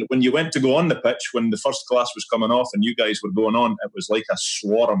time when you went to go on the pitch, when the first class was coming off and you guys were going on, it was like a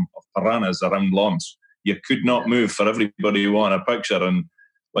swarm of piranhas around Lawrence. You could not move for everybody who wanted a picture, and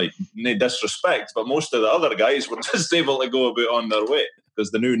like, no disrespect, but most of the other guys were just able to go about on their way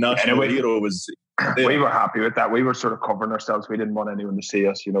because the new national hero was there. We were happy with that. We were sort of covering ourselves. We didn't want anyone to see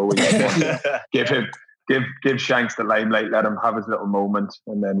us, you know. We give Shanks the limelight, let him have his little moment,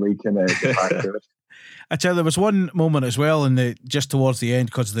 and then we can get back to it. I tell you, there was one moment as well just towards the end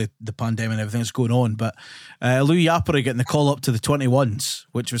because of the pandemic and everything that's going on, but Louis Yappery getting the call up to the 21s,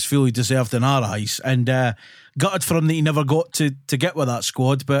 which was fully deserved in our eyes, and gutted for him that he never got to get with that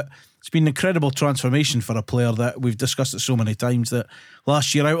squad. But it's been an incredible transformation for a player that we've discussed it so many times, that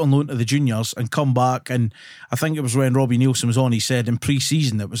last year out on loan to the juniors and come back, and I think it was when Robbie Nielsen was on, he said in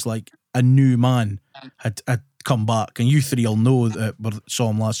pre-season it was like a new man had come back, and you three will know that we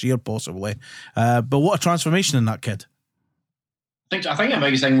saw him last year possibly, but what a transformation in that kid. I think the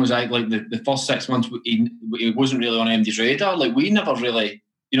biggest thing was like the first 6 months he wasn't really on MD's radar. Like, we never really,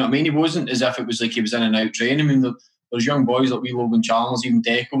 you know what I mean, he wasn't as if it was like he was in and out training. I mean, there's young boys like wee Logan Chalmers, even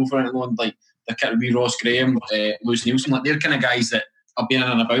Deco for it, like the kind of wee Ross Graham, Lewis Nielsen, like they're kind of guys that have been in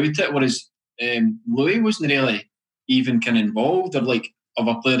and about it, whereas Louis wasn't really even kind of involved, or like of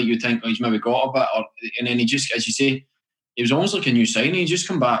a player that you think, oh, he's maybe got a bit, and then he just, as you say, he was almost like a new signing. He just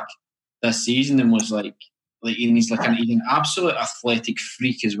come back this season and was like he's like he's an absolute athletic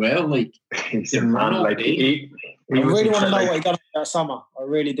freak as well. Like, he's a man. Like I really want to know what he done that summer. I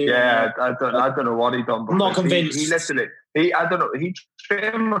really do. Yeah, I don't know what he done. I'm not convinced. He literally, I don't know. He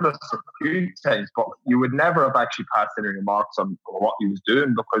trained with us a few times, but you would never have actually passed any remarks on what he was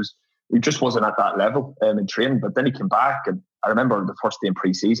doing because he just wasn't at that level in training. But then he came back, and I remember the first day in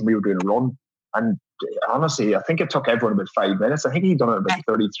pre-season we were doing a run, and honestly, I think it took everyone about 5 minutes. I think he'd done it in about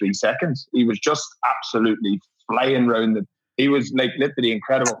 33 seconds. He was just absolutely flying around. He was like literally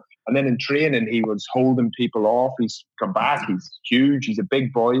incredible. And then in training, he was holding people off. He's come back. He's huge. He's a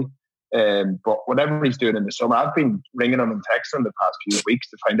big boy. But whatever he's doing in the summer, I've been ringing him and texting him the past few weeks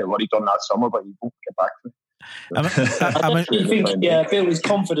to find out what he'd done that summer, but he won't get back to me. I feel his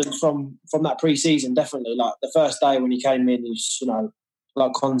confidence from that pre-season, definitely. Like the first day when he came in, he's, you know,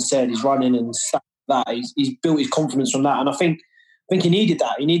 like Con said, he's running and stuff like that. He's built his confidence from that, and I think he needed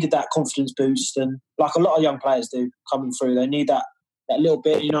that. He needed that confidence boost, and like a lot of young players do coming through, they need that little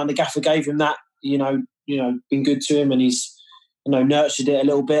bit, you know. And the gaffer gave him that, you know, been good to him, and he's, you know, nurtured it a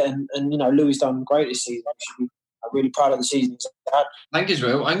little bit, and you know, Louis done great this season. I'm really proud of the season he's had. I think as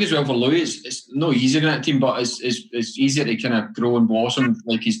well for Louis, it's no easier in that team, but it's easier to kind of grow and blossom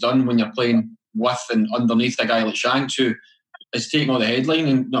like he's done when you're playing with and underneath a guy like Shanks, who is taking all the headline.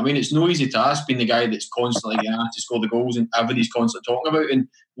 And you know what I mean, it's no easy task being the guy that's constantly getting asked to score the goals and everybody's constantly talking about. And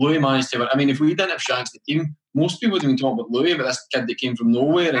Louis managed to. I mean, if we didn't have Shanks in the team, most people wouldn't even talk about Louis, but this kid that came from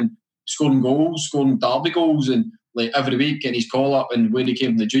nowhere and scoring goals, scoring derby goals, and like every week getting his call up, and where he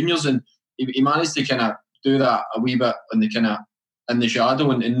came from the juniors, and he managed to kind of do that a wee bit in the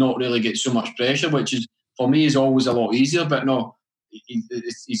shadow and not really get so much pressure, which is for me is always a lot easier. But no,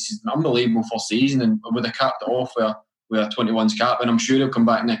 he's an unbelievable first season, and with a capped off with a 21s cap, and I'm sure he'll come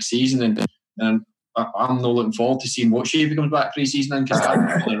back next season. And I'm not looking forward to seeing what shape he comes back pre-season because I'm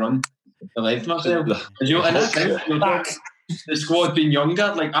going to run the length myself. The squad being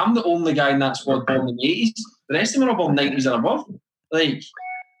younger, like I'm the only guy in that squad born in the 80s. The rest of them are born 90s and above. Like,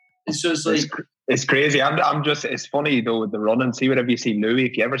 it's crazy. I'm just. It's funny though with the running. See, whenever you see Louis,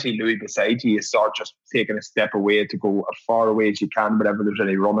 if you ever see Louis beside you, you start just taking a step away to go as far away as you can whenever there's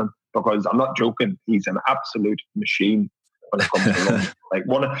any running. Because I'm not joking, he's an absolute machine when it comes to running. Like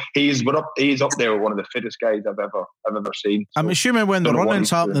he's up there with one of the fittest guys I've ever seen. So, I'm assuming when the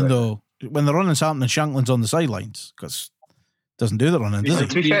running's happening though, when the running's happening, Shankland's on the sidelines because doesn't do the running, does he?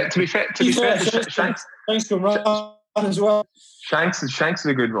 To be fair, Shanks can run as well. Shanks is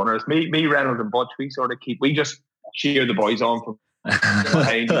a good runner. It's me, Reynolds, and Butch. We just cheer the boys on from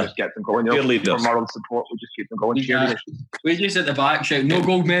behind. Just get them going. For moral support, we just keep them going. We just at the back shout, "No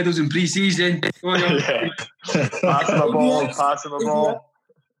gold medals in pre-season." Yeah. Pass him a ball.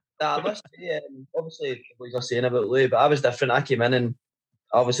 I must say, obviously, what you were saying about Louis, but I was different. I came in and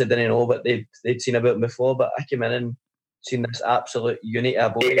obviously didn't know what they'd seen about him before, but I came in and seen this absolute unity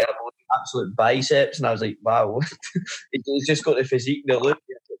of body, absolute biceps, and I was like, wow, he's just got the physique, the look,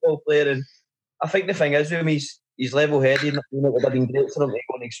 he's a football player. And I think the thing is with him, he's level-headed. It would have been great for him to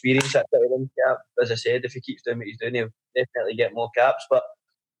go and experience that bit of him cap. As I said, if he keeps doing what he's doing, he'll definitely get more caps. But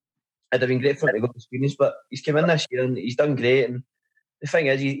it'd have been great for him to go and experience. But he's come in this year and he's done great. And the thing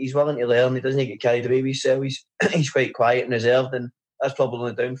is, he's willing to learn. He doesn't get carried away with himself. He's quite quiet and reserved, and that's probably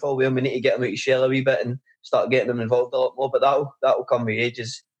the downfall with him. We need to get him out of his shell a wee bit and start getting him involved a lot more. But that'll come with age.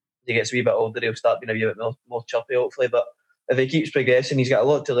 As he gets a wee bit older, he'll start being a wee bit more chirpy, hopefully. But if he keeps progressing, he's got a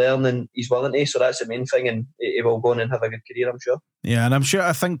lot to learn and he's willing to, so that's the main thing, and he will go on and have a good career, I'm sure. Yeah, and I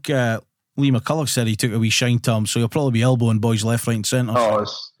think Lee McCulloch said he took a wee shine to him, so he'll probably be elbowing boys left, right and centre. Oh,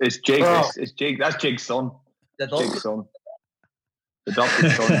 it's Jake. It's Jake. That's Jake's son. Jake's son. The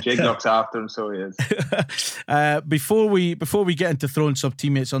adopted son. Jake looks after him, so he is. Before we get into throwing some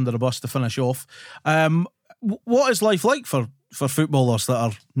teammates under the bus to finish off, what is life like for footballers that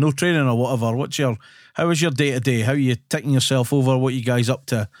are no training or whatever? How is your day to day? How are you taking yourself over? What are you guys up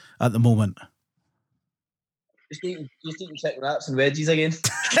to at the moment? Just eating chicken wraps and veggies again.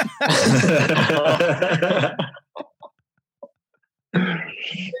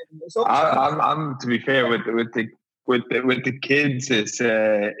 I'm to be fair with the kids,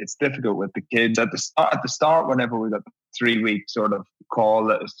 it's difficult with the kids at the start. Whenever we got the 3 week sort of call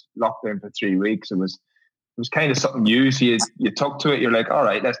that was locked in for 3 weeks, it was kind of something new. So you took to it. You're like, all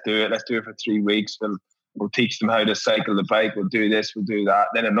right, let's do it. Let's do it for 3 weeks. We'll teach them how to cycle the bike. We'll do this. We'll do that.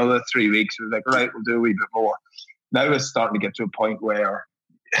 Then another 3 weeks. We're like, all right, we'll do a wee bit more. Now it's starting to get to a point where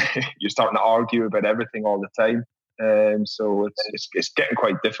you're starting to argue about everything all the time. So it's getting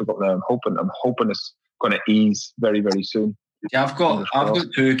quite difficult now. I'm hoping it's going to ease very, very soon. Yeah, I've got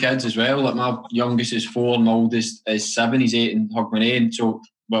 2 kids as well. Like my youngest is 4, my oldest is 7. He's 8 in Hogmanay. So,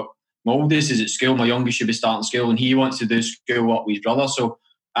 but my oldest is at school. My youngest should be starting school, and he wants to do school up with his brother. So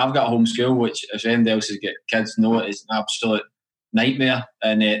I've got a home school, which if anybody else has got kids know it is an absolute nightmare.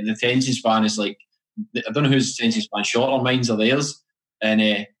 And the attention span is like, I don't know whose attention span shorter, mine's or theirs. And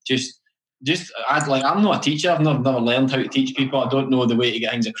I'm not a teacher. I've never learned how to teach people. I don't know the way to get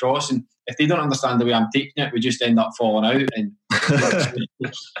things across. And if they don't understand the way I'm teaching it, we just end up falling out. And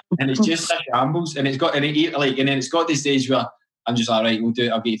it's just a shambles. And it's got this stage where I'm just like, right, we'll do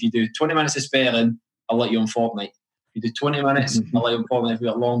it. If you do 20 minutes of spelling, I'll let you on fortnight. If you do 20 minutes, I'll let you on fortnight if we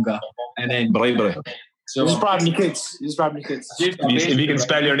got longer. And then bribery. So just bribing your kids. If you can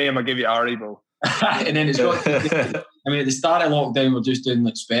spell your name, I'll give you Aribo. And then it's got. I mean, at the start of lockdown, we're just doing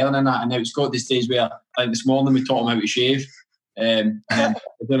like spelling and that, and now it's got this stage where, like this morning, we taught them how to shave. And I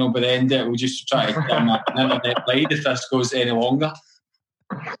don't know, by the end of it, we'll just try to get them an internet blade if this goes any longer.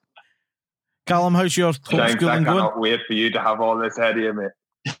 Callum, how's your homeschooling going? I cannot wait for you to have all this head here, mate.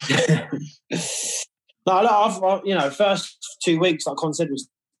 I've first 2 weeks, like Con said, was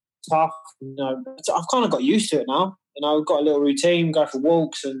tough. I've kind of got used to it now. I've got a little routine, go for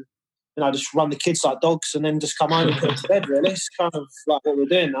walks, and just run the kids like dogs, and then just come home and go to bed. Really, it's kind of like what we're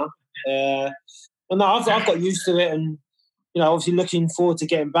doing now. I've got used to it, and obviously looking forward to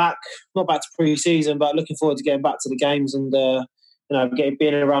getting back. Not back to pre-season, but looking forward to getting back to the games and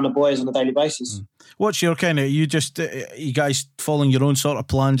being around the boys on a daily basis. What's your kind of, you guys following your own sort of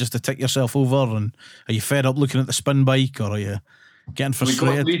plan just to tick yourself over, and are you fed up looking at the spin bike, or are you getting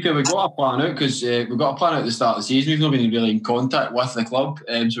frustrated? We got a plan out because we got a plan out at the start of the season. We've not been really in contact with the club,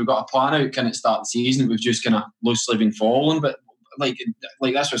 so we've got a plan out kind of start of the season. We've just kind of loosely been following, but like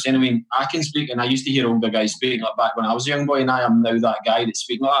that's what I'm saying. I mean, I can speak, and I used to hear older guys speaking like back when I was a young boy, and I am now that guy that's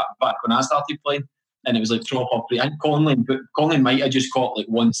speaking like that back when I started playing, and it was like proper. I think Connolly might have just caught like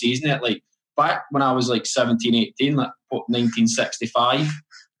one season at like back when I was like 17, 18, like 1965.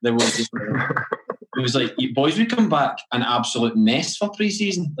 There was like boys would come back an absolute mess for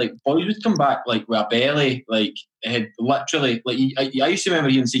pre-season. Like boys would come back like with a belly, like it had literally like I used to remember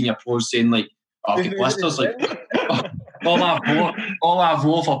hearing senior pros saying like, "Oh, I've got blisters." Like all I've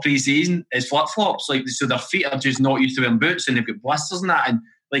wore for pre-season is flip flops. Like so, their feet are just not used to wearing boots, and they've got blisters and that. And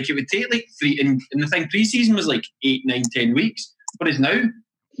like it would take like 3. And the thing, pre-season was like 8, 9, 10 weeks. Whereas now,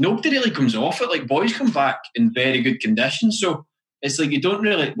 nobody really comes off it. Like boys come back in very good condition. So it's like you don't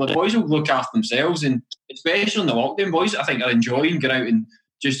really. Well, boys will look after themselves, and especially in the lockdown, boys I think are enjoying going out and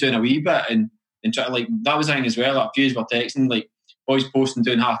just doing a wee bit and try to, like that was a thing as well. Like, a few were texting like boys posting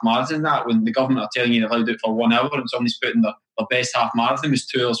doing half marathon and that when the government are telling you they're allowed to do it for 1 hour and somebody's putting their best half marathon was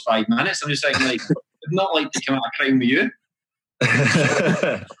 2 hours 5 minutes. I'm just thinking like it's not like to come out of crime with you.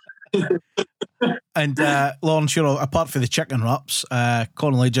 And Lauren, sure, apart from the chicken wraps,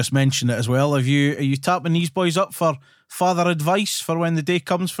 Connolly just mentioned it as well. Are you tapping these boys up for further advice for when the day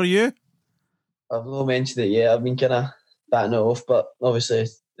comes for you? I've not mentioned it yet. I've been kind of batting it off, but obviously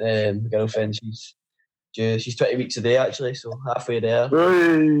my girlfriend, she's 20 weeks a day actually, so halfway there.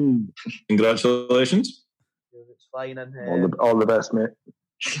 Hey. Congratulations. It's flying in. All the best, mate.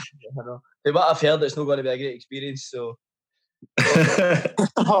 I know. But what I've heard, it's not going to be a great experience, so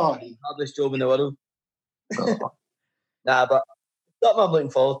hardest job in the world. Nah, but something I'm looking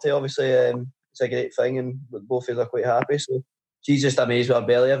forward to. Obviously, it's a great thing, and both of us are quite happy. So she's just amazed with her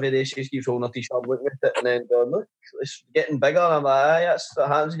belly every day. She just keeps holding her t-shirt, looking at it, and then going, "Look, it's getting bigger." And I'm like, "Aye, that's what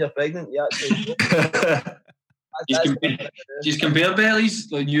happens when you're pregnant. You actually." Just compare bellies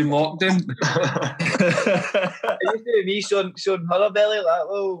when you're locked in. It used to be me showing her belly like,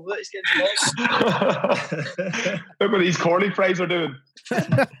 "Whoa, let's get to Look what these corny fries are doing."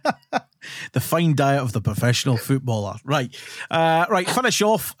 The fine diet of the professional footballer. Right. Finish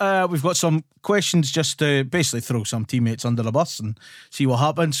off. We've got some questions just to basically throw some teammates under the bus and see what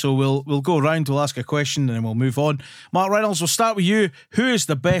happens. So we'll go around, we'll ask a question and then we'll move on. Mark Reynolds, we'll start with you. Who is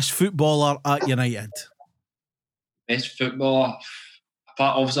the best footballer at United? Best footballer,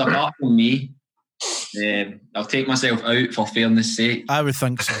 apart from me, I'll take myself out for fairness' sake. I would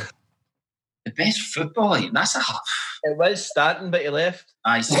think so. The best footballer, that's a. It was Stanton, but he left.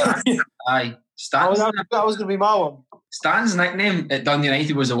 Aye, Stanton. Aye, Stanton. That was going to be my one. Stanton's nickname at Dundee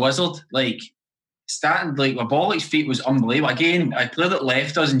United was a wizard. Like Stanton, like with Bollock's feet was unbelievable. Again, I played at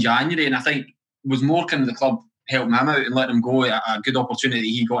left us in January, and I think was more kind of the club helping him out and letting him go at a good opportunity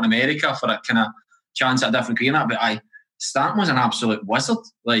he got in America for a kind of chance at a different career. But Stanton was an absolute wizard,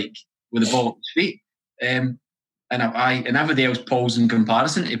 like with the ball at his feet. And everybody else pulls in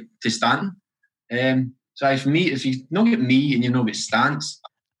comparison to Stanton. So for me, if you don't get me and you know about Stance,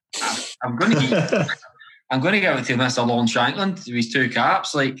 I'm going to give it to Mr. Lon Shankland with his 2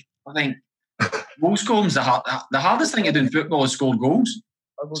 caps. Like I think goal scoring's the hardest thing to do in football is score goals.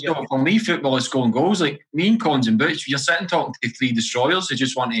 So for me, football is scoring goals. Like me and Cons and Butch, you're sitting talking to 3 destroyers who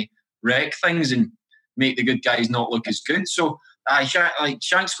just want to wreck things and make the good guys not look as good. So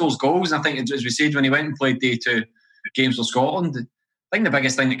Shank scores goals, and I think as we said when he went and played day 2 games for Scotland, I think the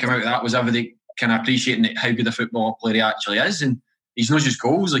biggest thing that came out of that was everybody kind of appreciating how good a football player he actually is. And he's not just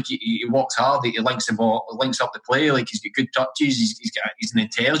goals, like he works hard, he links the ball, links up the play, like he's got good touches, he's an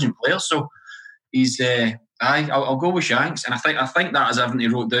intelligent player. So he's I'll go with Shanks, and I think that is everything he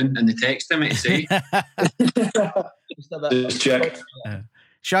wrote down in the text to me to say. Just check.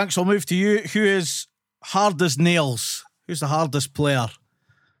 Shanks, I'll move to you. Who is hard as nails? Who's the hardest player?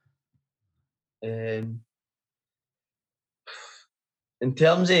 In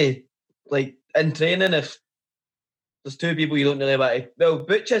terms of like in training, if there's 2 people you don't really want to, well,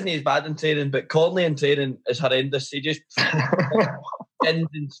 Butch isn't as bad in training, but Connolly in training is horrendous. He just pins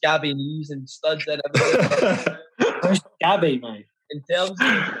and scabby knees and studs and everything. Scabby, mate. In terms of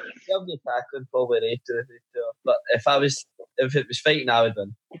tackling, probably Rater. But if it was fighting, I would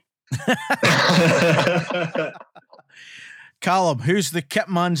win. Callum, who's the kit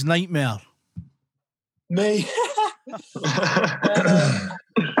man's nightmare? Me.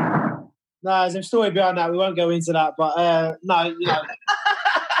 No, there's a story behind that. We won't go into that, but no,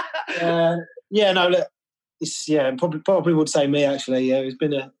 look, probably would say me actually. Yeah, there's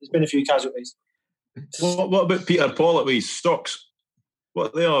been a few casualties. What about Peter Pollock with his stocks?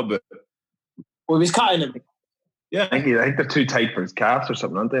 What are they all about? Well, he's cutting them. Yeah, I think they're too tight for his calves or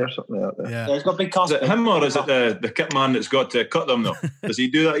something, aren't they? Or something like that. Yeah, he's got big calves. Is it him or is it the kit man that's got to cut them though? Does he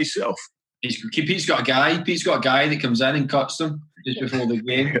do that himself? Pete's got a guy that comes in and cuts them just before the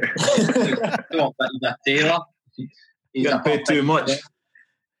game. He's a tailor. He's getting paid too much.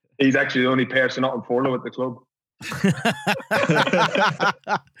 He's actually the only person not in Forlow at the club.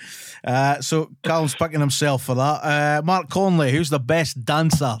 So Callum's picking himself for that. Mark Connolly, who's the best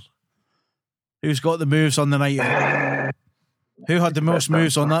dancer? Who's got the moves on the night out? Who had the most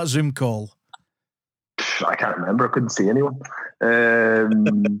moves on that Zoom call? I can't remember. I couldn't see anyone.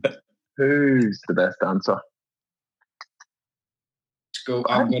 Who's the best dancer? Let's go.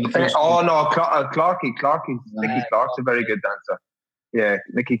 I'm going to first. Clarky. Nicky Clark's a very good dancer. Yeah,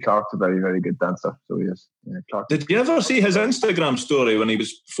 Nicky Clark's a very, very good dancer. So he is. Yeah, Did you ever see his Instagram story when he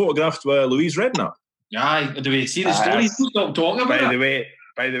was photographed with Louise Redknapp? Aye, do we see the story? Stop talking about it.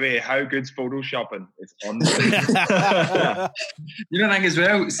 By the way, how good's photoshopping? It's unbelievable. You know the thing as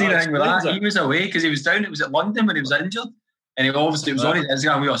well. See the thing with that? He was away because he was down. It was at London when he was injured, and it was on his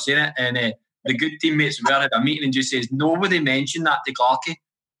Instagram. We were saying it, and the good teammates were at a meeting and just says, "Nobody mention that to Clarky.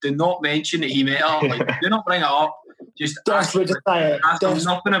 Do not mention that he met her. Like, do not bring it up. Just ask him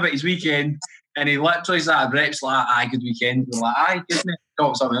nothing about his weekend." And he literally started Brett's like, "Aye, good weekend." We're like, "Aye, isn't it?"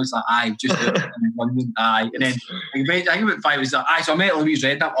 Got something else like, "Aye, just in London." Aye, and then I think about 5 was like, "Aye, so I met Louise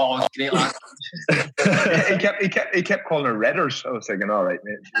Redknapp." Oh, it was great, lad. he kept calling her Redders. I was thinking, all right,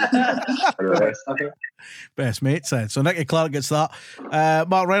 mate. Best mate said. So Nicky Clark gets that.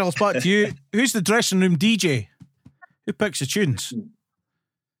 Mark Reynolds, back to you. Who's the dressing room DJ? Who picks the tunes?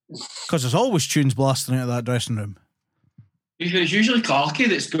 Because there's always tunes blasting out of that dressing room. It's usually Clarky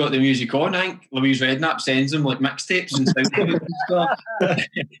that's got the music on. I think Louise Redknapp sends him like mixtapes and stuff.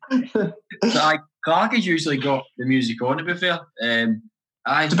 So Clarky's usually got the music on, to be fair.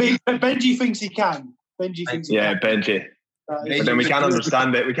 Benji thinks he can. Benji. But then we can't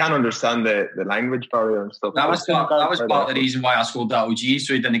understand it. We can't understand the language barrier and stuff. That was part of the reason why I scored that OG,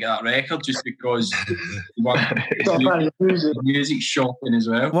 so he didn't get that record, just because he wanted the music shocking as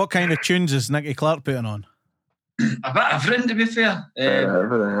well. What kind of tunes is Nicky Clark putting on? A bit of everything, to be fair.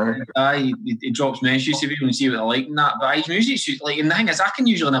 He drops messages to people and see what they like and that. But his music's like, and the thing is, I can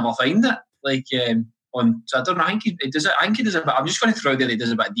usually never find it. Like on, so I don't know. I think he does it. I think he does a bit. I'm just going to throw out there. He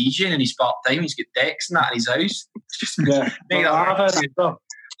does a bit of DJing in his part time. He's got decks and that in his house. I've heard that stuff.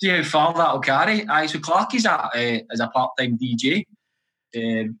 See how far that'll carry. So Clark is as a part time DJ.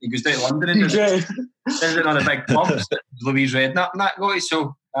 He goes down to London and does it on the big clubs. Louise Redknapp and that guy.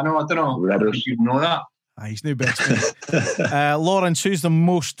 So I don't know. If you know that. He's no best. Lawrence, who's the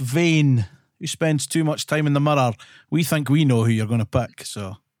most vain? Who spends too much time in the mirror? We think we know who you're going to pick.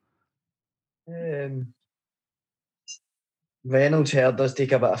 So, Reynolds' hair does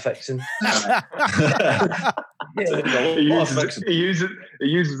take a bit of fixing. He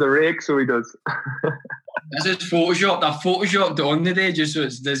uses the rake, so he does. This is Photoshop. I photoshopped it on the day just so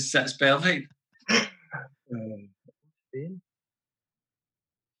it sits perfect.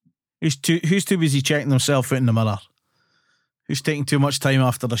 Who's too busy checking themselves out in the mirror? Who's taking too much time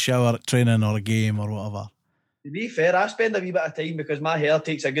after the shower at training or a game or whatever? To be fair, I spend a wee bit of time because my hair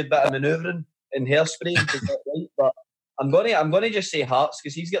takes a good bit of manoeuvring and hairspray to get right. But I'm gonna just say Hearts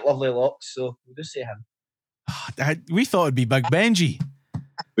because he's got lovely locks, so we'll just say him. We thought it'd be Big Benji.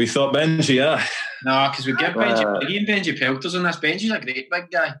 We thought Benji, yeah. No, because we give Benji pelters on this. Benji's a great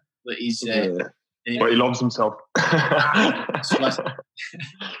big guy, but he's but he loves himself.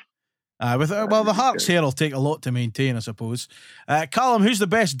 The Hearts hair will take a lot to maintain, I suppose. Callum, who's the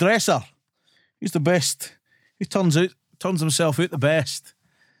best dresser? Who's the best? Who turns himself out the best?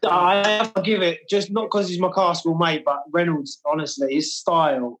 I have to give it, just not because he's my Castle mate, but Reynolds, honestly, his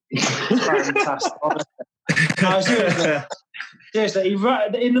style is fantastic. No, seriously,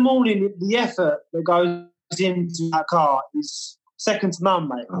 in the morning, the effort that goes into that car is second to none,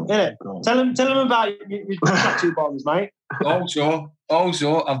 mate. Isn't it? Tell him about your tattoo bombs, mate. Also,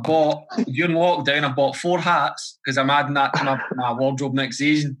 I've bought, during lockdown, I bought 4 hats because I'm adding that to my wardrobe next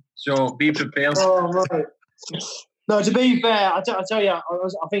season. So be prepared. Oh, right. No, to be fair, I tell you, I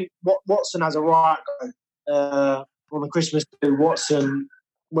think Watson has a right go. On the Christmas do, Watson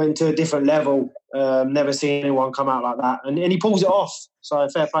went to a different level. Never seen anyone come out like that, and he pulls it off. So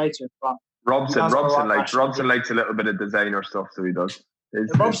fair play to him. But Robson likes a little bit of designer stuff, so he does.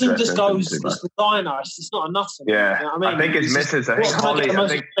 Robson just goes it's designer. It's not enough. Yeah, you know what I mean? I think his missus. I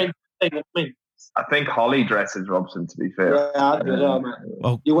think Holly dresses Robson. To be fair, yeah, I do, man.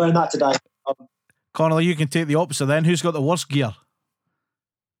 Well, you're wearing that today. Connolly, you can take the opposite then. Who's got the worst gear?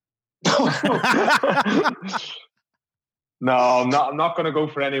 No, I'm not going to go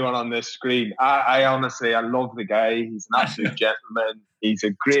for anyone on this screen. I honestly, I love the guy. He's an absolute gentleman. He's a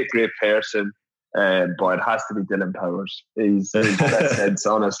great person. But it has to be Dylan Powers. He's the best sense,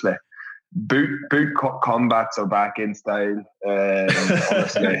 honestly. boot combats are back in style.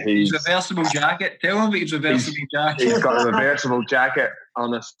 Honestly, his reversible jacket. Tell him about his reversible jacket. He's got a reversible jacket.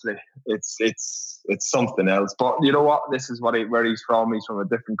 Honestly, it's something else. But you know what? This is where he's from. He's from a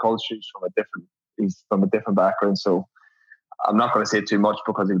different culture. He's from a different background. So I'm not going to say too much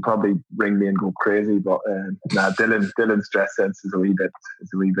because he'll probably ring me and go crazy. But Dylan's dress sense is a wee bit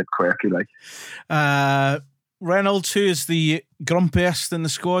quirky, like. Reynolds, who is the grumpiest in the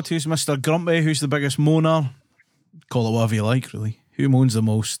squad? Who's Mr. Grumpy? Who's the biggest moaner? Call it whatever you like, really. Who moans the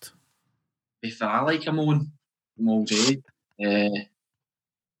most? If I like a moan, I'm all day.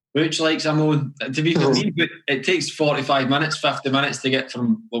 Butch likes a moan. To be for me, it takes 45 minutes, 50 minutes to get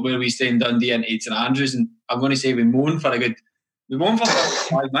from where we stay in Dundee into St Andrews, and I'm going to say we moan for 45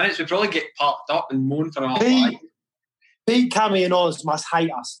 minutes. We probably get parked up and moan for an hour. Pete, Cammy and Oz must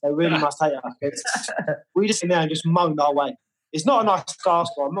hate us. They really must hate us. We just sit there and just moan our way. It's not a nice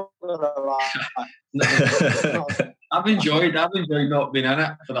task, I'm not going to lie. I've enjoyed not being in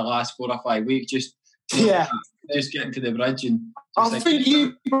it for the last 4 or 5 weeks. Just getting to the bridge. And I think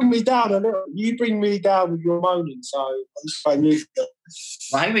you bring me down a little. You bring me down with your moaning, so I'm just going to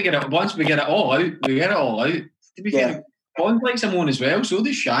I think once we get it all out, we get it all out. To be fair, Bond likes a moan as well, so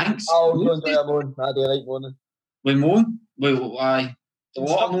does Shanks. Oh, you don't do a moan. I do like moaning. We moan? Why?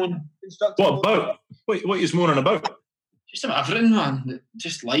 What moan? What about? What are you moaning about? Just about everything, man.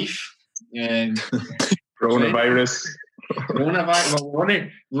 Just life. Coronavirus. I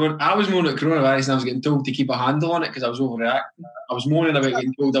was moaning at coronavirus and I was getting told to keep a handle on it because I was overreacting. I was moaning about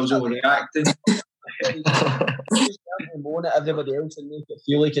getting told I was overreacting. You just can't moan at everybody else and make it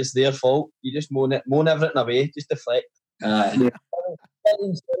feel like it's their fault. You just moan everything away, just deflect.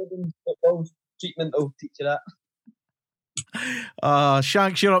 Treatment will teach you that.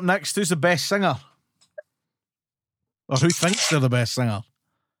 Shanks, you're up next. Who's the best singer? Or who thinks they're the best singer?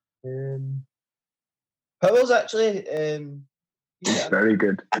 Powell's actually very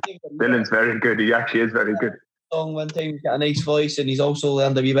good. Dylan's very good. He actually is very good. Song one time, he's got a nice voice and he's also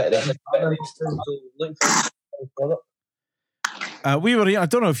learned a wee bit of we were. I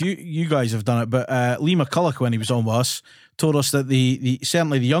don't know if you guys have done it, but Lee McCulloch, when he was on with us, told us that the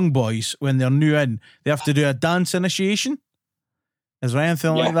certainly the young boys, when they're new in, they have to do a dance initiation. Is there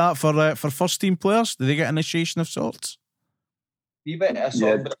anything like that for first team players? Do they get initiation of sorts? Wee bit of a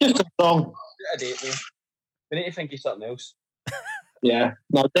song, but just a song. We need to think of something else. Yeah.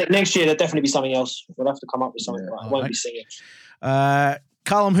 No, next year there'll definitely be something else. We'll have to come up with something. It won't be singing.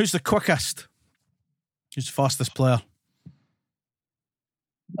 Callum, who's the quickest? Who's the fastest player?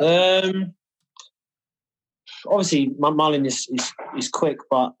 Obviously, Mullin is quick,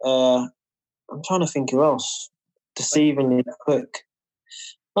 but I'm trying to think who else. Deceivingly quick.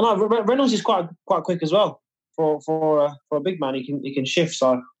 I know Reynolds is quite quick as well. For a big man, he can shift.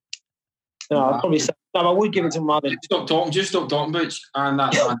 So, I'd probably say no. I would give it to Mullin. Just stop talking, Butch, and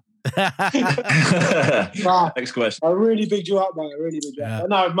that's next question. I really bigged you up, mate. I really bigged you up.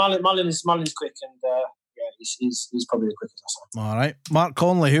 No, Mullin's quick, and he's probably the quickest. All right, Mark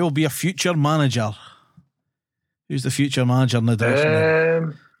Connolly, who will be a future manager? Who's the future manager in the dressing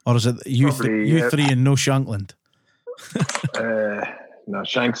room? Or is it you three and no Shankland? No,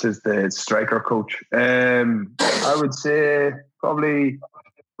 Shanks is the striker coach. I would say probably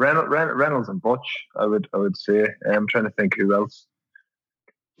Reynolds and Butch. I would say. I'm trying to think who else.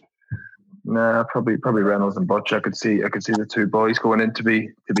 Nah, probably Reynolds and Butch. I could see the two boys going in to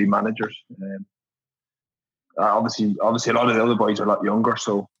be managers. Obviously, a lot of the other boys are a lot younger.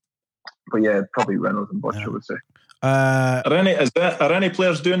 So, but yeah, probably Reynolds and Butch. I would say. Are any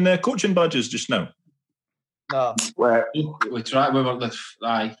players doing their coaching badges just now? No. Well, we tried. We were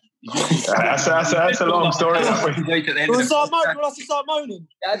aye. That's a long story. We'll start moaning.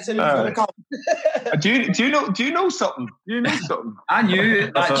 Do you know something? I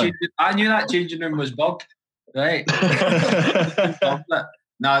knew that changing room was bugged. Right.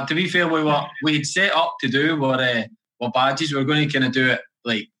 Now, to be fair, we'd set up to do what badges. We were going to kind of do it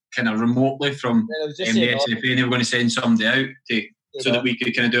like kind of remotely from the SFA, and they were going to send somebody out so that we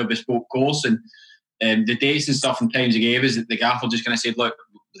could kind of do a bespoke course. And the dates and stuff and times they gave us, the gaffer just kind of said, look,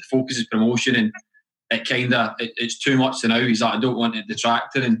 the focus is promotion, and it's too much to now. He's like, I don't want it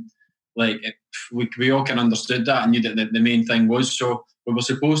detracting, and like we all kind of understood that and knew that the main thing was. So we were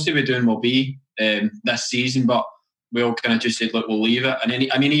supposed to be doing what be this season, but we all kind of just said, look, we'll leave it. And then,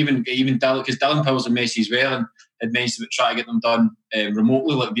 even Dylan, because Dylan Powell's a Messi as well, and had mentioned about trying to get them done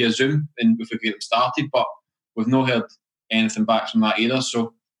remotely, like via Zoom, and if we could get them started, but we've not heard anything back from that either.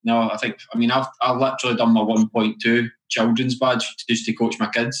 So no, I've literally done my 1.2 children's badge just to coach my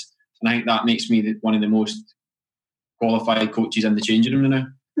kids, and I think that makes me one of the most qualified coaches in the changing room now.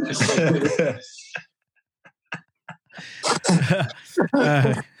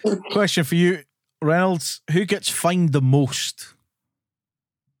 Question for you, Reynolds. Who gets fined the most?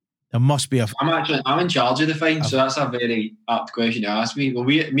 There must be I'm in charge of the fine, so that's a very apt question to ask me. Well,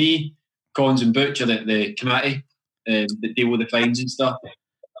 me, Cons and Butch are the committee that deal with the fines and stuff.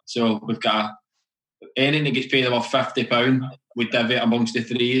 So we've got anything that gets paid above £50, we divvy it amongst the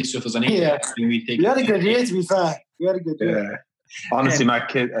three. So if there's an 80, we take. You had a good year, to be fair. You had a good year. Yeah. Honestly, my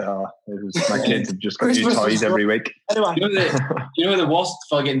kids have just got new toys every week. Anyway. You know the worst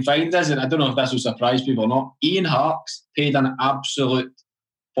for getting fined is, and I don't know if this will surprise people or not, Ian Harkes paid an absolute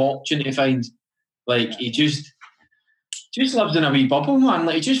fortune to fines. Like, he just lives in a wee bubble, man.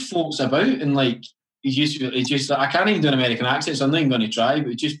 Like, he just floats about and like he's just like, I can't even do an American accent, so I'm not even going to try. But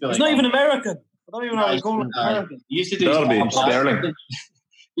he'd just be like, he's not even American. I don't even know how to call him American. He used to do Sterling.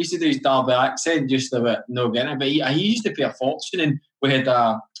 He used to do his Derby accent just about no getting it, but he used to pay a fortune, and we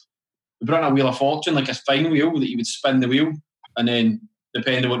brought a wheel of fortune, like a fine wheel that you would spin the wheel, and then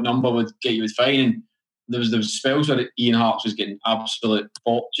depending on what number would get you with fine. And there was spells where Ian Harkes was getting absolute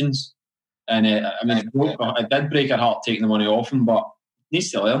fortunes, and it did break her heart taking the money off him, but he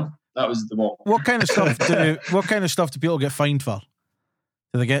needs to learn. That was the what. What kind of stuff do people get fined for?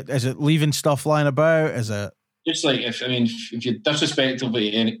 Do they get? Is it leaving stuff lying about? Is it just like if you're disrespectful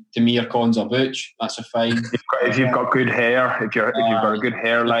to me or Cons or Butch, that's a fine. If you've got good hair, if you've got a good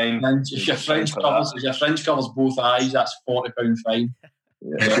hairline, if your fringe covers both eyes, that's £40 fine.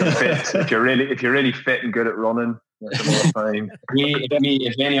 Yeah, if you're really fit and good at running, that's another fine.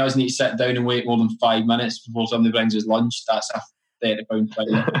 If any of us need to sit down and wait more than 5 minutes before somebody brings us lunch, that's a £30 fine.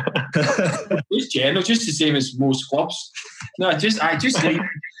 Just general, just the same as most clubs. No, I just like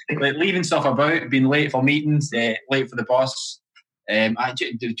leaving stuff about, being late for meetings, late for the bus.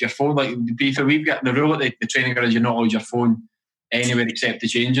 Your phone, like we've got the rule at the training ground, you're not allowed your phone anywhere except the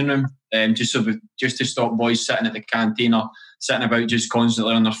changing room. Just to stop boys sitting at the canteen or sitting about just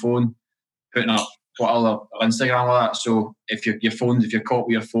constantly on their phone, putting up Twitter or Instagram or that. So if you're caught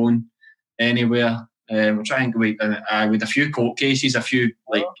with your phone anywhere, we're trying to wait with a few court cases, a few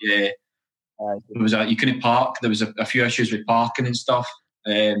like you couldn't park. There was a few issues with parking and stuff.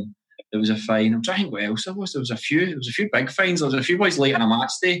 There was a fine. I'm trying to think what else there was. There was a few big fines. There was a few boys late on a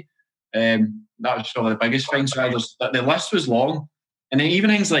match day. That was probably the biggest fine. So the list was long, and then even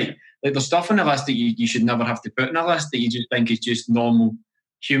things like there's stuff on the list that you should never have to put in a list that you just think is just normal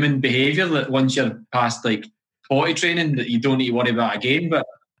human behaviour. That once you're past like potty training, that you don't need to worry about again. But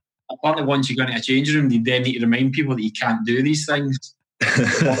apparently, once you go into a changing room, you then need to remind people that you can't do these things.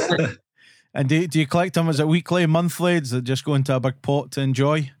 And do you collect them as a weekly, monthly? Does it just go into a big pot to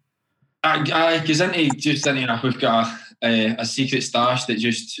enjoy? Because we've got a secret stash that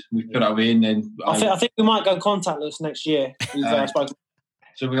we put it away, and then I think we might go contactless next year. So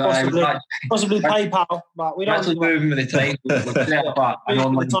possibly PayPal, but we don't actually moving with the time. We've set up an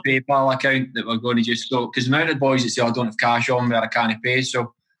online PayPal account that we're going to just go, because the amount of boys that say I don't have cash on me or I can't pay,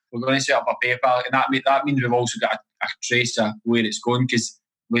 so we're going to set up a PayPal, and that means we've also got a trace of where it's going, because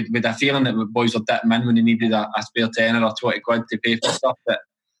with a feeling that the boys were dipping in when they needed a spare £10 or £20 to pay for stuff, that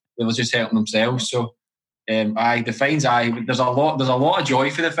they were just helping themselves. So the fines, there's a lot of joy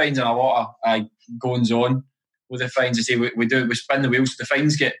for the fines and a lot of goings on with the fines. I say we spin the wheel, so the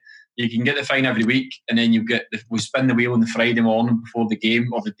fines you can get the fine every week, and then we spin the wheel on the Friday morning before the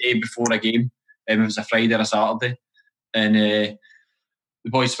game or the day before a game, if it's a Friday or a Saturday, and the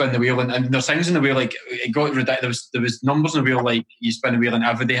boys spin the wheel, and there's things in the wheel like it got ridiculous. There was numbers in the wheel like you spin the wheel and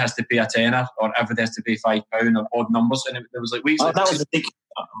everybody has to pay a tenner or everybody has to pay £5 or odd numbers, and there was like weeks. That was ridiculous.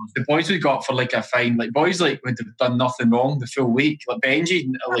 The boys we got for like a fine, like boys like would have done nothing wrong the full week. Like Benji,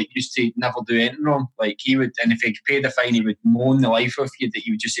 like used to never do anything wrong. Like he would, and if he paid the fine, he would moan the life of you. That he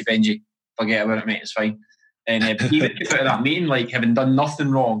would just say, Benji, forget about it, mate, it's fine. And he would come out of that meeting like having done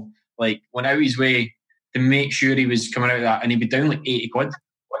nothing wrong. Like went out his way to make sure he was coming out of that, and he'd be down like £80.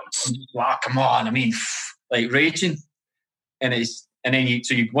 Wow, come on! I mean, like raging, and then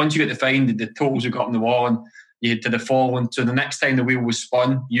once you get the fine, the totals you got on the wall, and you had to the following. So the next time the wheel was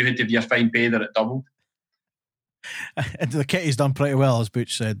spun, you had to have your fine paid, or it doubled. And the kitty's done pretty well, as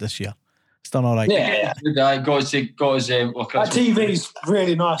Butch said this year. It's done all right. Yeah. The guy got his. That TV's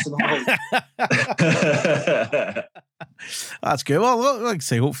really nice and That's good. Well, like I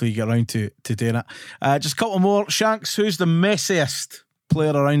say, hopefully you get around to doing it. Just a couple more. Shanks, who's the messiest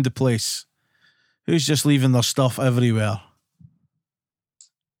player around the place? Who's just leaving their stuff everywhere?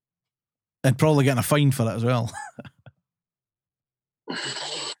 And probably getting a fine for it as well.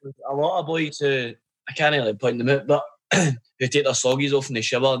 A lot of boys who, I can't really point them out, but who take their soggies off in the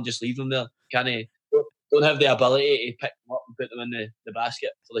shower and just leave them there. don't have the ability to pick them up and put them in the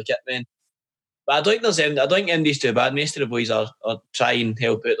basket for the kit men. But I don't think Indy's too bad. Most of the boys are try and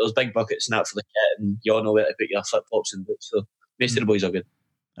help out. There's big buckets and that for the kit, and you all know where to put your flip flops and boots. So most of the boys are good.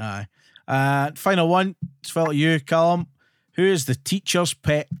 Aye. Final one. It's felt you, Callum. Who is the teacher's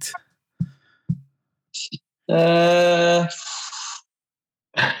pet?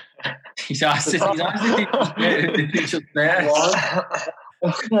 He's asked the teacher's pet.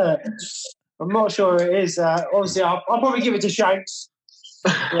 I'm not sure it is. Obviously, I'll probably give it to Shanks.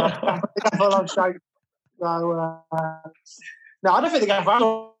 I love Shanks. So, no, I don't think the gaffer.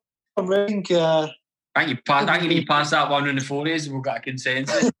 I think. I think you need to pass that one in the 40s and we'll get a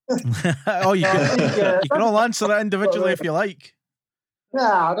consensus. You can all answer that individually if you like.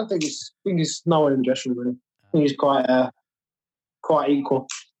 Yeah, I don't think it's. I think it's no one in the dressing room. I think it's quite equal.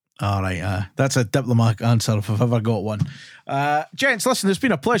 All right, that's a diplomatic answer if I've ever got one. Gents, listen, it's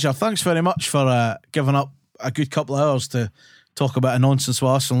been a pleasure. Thanks very much for giving up a good couple of hours to talk about a nonsense with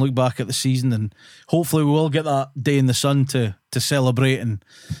us and look back at the season, and hopefully we will get that day in the sun to celebrate and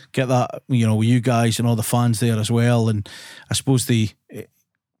get that, with you guys and all the fans there as well. And I suppose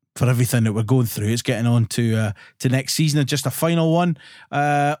for everything that we're going through, it's getting on to next season. And just a final one,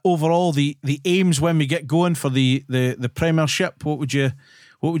 overall the aims when we get going for the Premiership, what would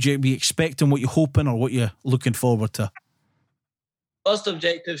you be expecting, what you're hoping, or what you're looking forward to? First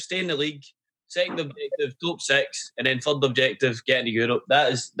objective, stay in the league. Second objective, top 6, and then third objective, getting to Europe.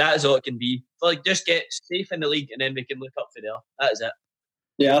 That is all it can be. Just get safe in the league, and then we can look up for there. That is it.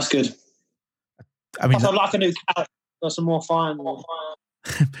 Yeah, that's good. I mean, I'd like a new cat. Got some more fun.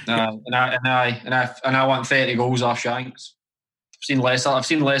 And I want 30 goals off Shanks. I've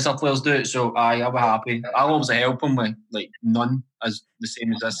seen lesser players do it, so I'll be happy. I'll always help him with none, as the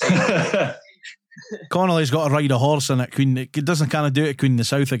same as this. Connolly's got to ride a horse in it. It doesn't kind of do it at Queen of the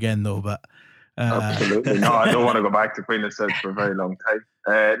South again though, but absolutely no. I don't want to go back to Queen of the South for a very long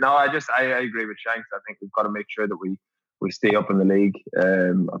time. No, I agree with Shanks. I think we've got to make sure that we stay up in the league.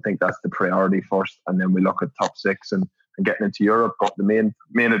 I think that's the priority first, and then we look at top 6 and getting into Europe. But the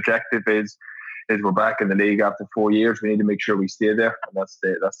main objective is we're back in the league after 4 years. We need to make sure we stay there, and that's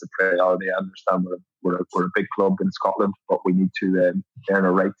the priority. I understand we're a big club in Scotland, but we need to earn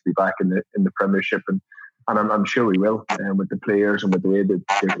a right to be back in the Premiership, and I'm sure we will. With the players and with the way the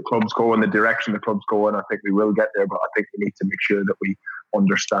clubs go and the direction the clubs go in, I think we will get there. But I think we need to make sure that we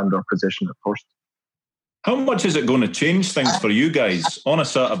understand our position at first. How much is it going to change things for you guys on a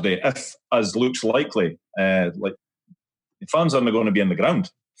Saturday, if, as looks likely, the fans aren't going to be in the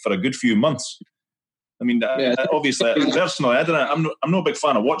ground for a good few months? I mean, obviously, personally, I don't know. I'm no big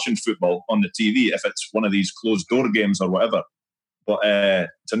fan of watching football on the TV if it's one of these closed door games or whatever. But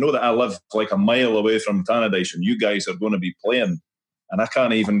to know that I live like a mile away from Tannadice and you guys are going to be playing, and I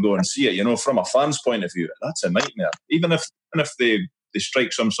can't even go and see it, from a fan's point of view, that's a nightmare. Even if they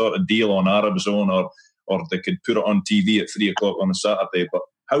strike some sort of deal on Arab Zone or they could put it on TV at 3 o'clock on a Saturday, but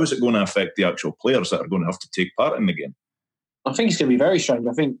how is it going to affect the actual players that are going to have to take part in the game? I think it's going to be very strange.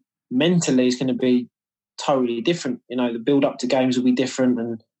 I think mentally it's going to be totally different. The build up to games will be different,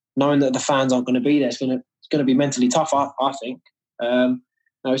 and knowing that the fans aren't going to be there, it's going to be mentally tough. I think.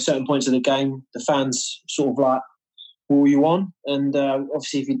 At certain points of the game, the fans sort of will you on, and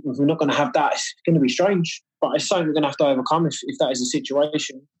obviously if we're not going to have that, it's going to be strange. But it's something we're going to have to overcome if that is the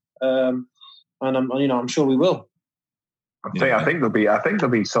situation, and I'm sure we will. I think there'll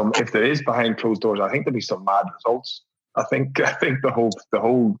be some. If there is behind closed doors, I think there'll be some mad results. I think the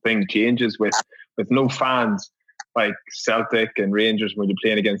whole thing changes with no fans, like Celtic and Rangers, when you're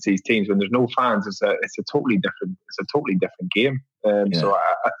playing against these teams. When there's no fans, it's a totally different game. So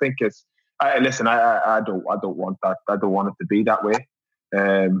I think it's. Listen, I don't want that. I don't want it to be that way.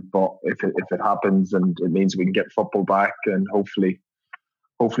 But if it happens, and it means we can get football back, and hopefully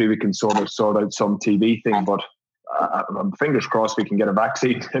we can sort out some TV thing. But I'm fingers crossed we can get a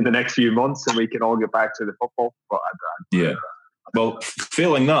vaccine in the next few months and we can all get back to the football. But well,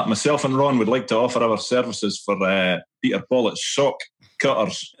 failing that, myself and Ron would like to offer our services for Peter Pollitt's sock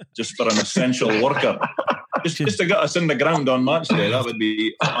cutters, just for an essential worker. Just to get us in the ground on match day, that would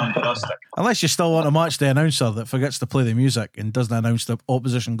be fantastic. Unless you still want a match day announcer that forgets to play the music and doesn't announce the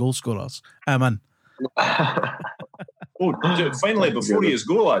opposition goal scorers. I'm in. Finally, before you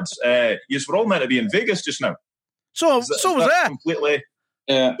go, lads, you were all meant to be in Vegas just now. So was that. Completely.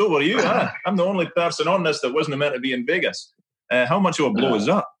 So were you, huh? I'm the only person on this that wasn't meant to be in Vegas. How much of a blow is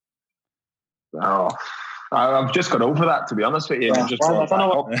that? Oh, I've just got over that, to be honest with you.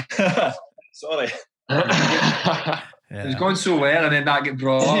 Sorry. It was going so well, and then that get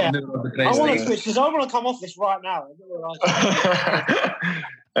brought up. Yeah. And they were I depressed. want to switch because I want to come off this right now.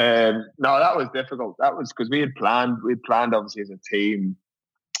 No, that was difficult. That was because we had planned obviously as a team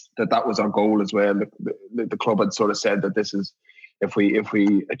that was our goal as well. The club had sort of said that this is if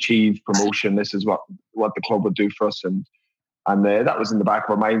we achieve promotion, this is what the club would do for us, and that was in the back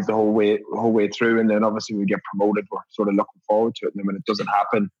of our minds the whole way through. And then obviously we get promoted, we're sort of looking forward to it. And then when it doesn't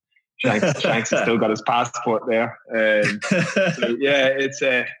happen, Shanks has still got his passport there. So yeah,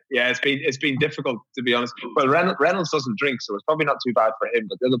 it's been difficult, to be honest. Well, Reynolds doesn't drink, so it's probably not too bad for him.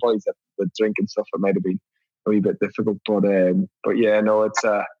 But the other boys that drink and stuff, it might have been a wee bit difficult. But yeah, no,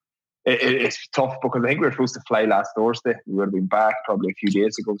 it's tough because I think we were supposed to fly last Thursday. We would have been back probably a few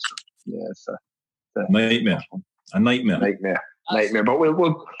days ago. So yeah, it's a nightmare. A nightmare. But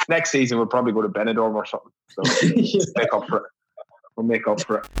we'll next season we'll probably go to Benidorm or something. So make up for it. We'll make up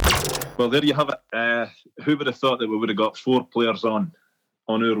for it. Well, there you have it. Who would have thought that we would have got 4 players on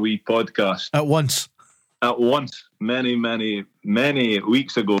our wee podcast At once, many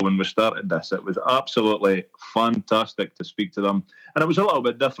weeks ago when we started this? It was absolutely fantastic to speak to them, and it was a little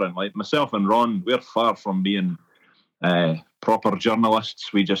bit different. Like myself and Ron, we're far from being proper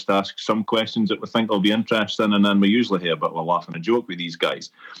journalists. We just ask some questions that we think will be interesting, and then we usually hear a bit of a laugh and a joke with these guys.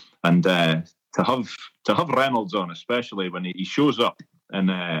 And to have Reynolds on, especially when he shows up in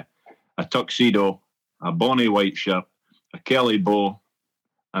a tuxedo, a bonny white shirt, a Kelly bow,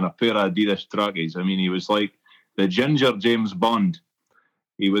 and a pair of Adidas trackies. I mean, he was like the ginger James Bond.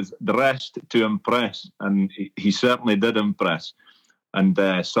 He was dressed to impress, and he certainly did impress. And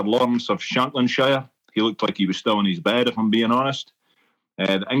Sir Lawrence of Shanklandshire, he looked like he was still in his bed, if I'm being honest.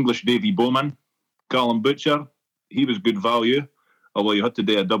 The English Davy Bowman, Callum Butcher, he was good value, although you had to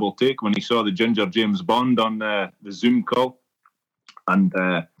do a double take when he saw the ginger James Bond on the Zoom call. And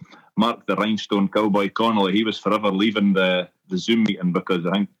Mark the Rhinestone Cowboy Connolly, he was forever leaving the Zoom meeting because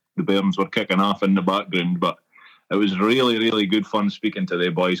I think the Bairns were kicking off in the background. But it was really, really good fun speaking to the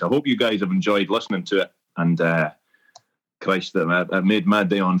boys. I hope you guys have enjoyed listening to it. And Christ, it made my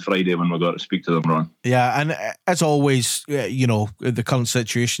day on Friday when we got to speak to them, Ron. yeah, and as always, the current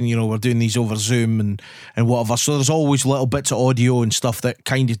situation, we're doing these over Zoom and whatever, so there's always little bits of audio and stuff that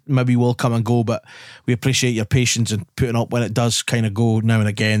kind of maybe will come and go, but we appreciate your patience and putting up when it does kind of go now and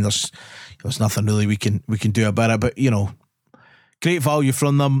again. There's nothing really we can do about it, but great value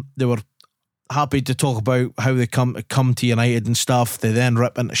from them. They were happy to talk about how they come to United and stuff. They then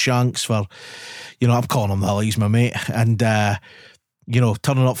rip into Shanks for, I'm calling him the hell, he's my mate, and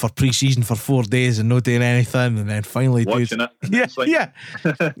turning up for pre-season for 4 days and not doing anything, and then finally watching it. Yeah.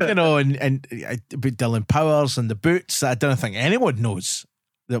 and about Dylan Powers and the boots. I don't think anyone knows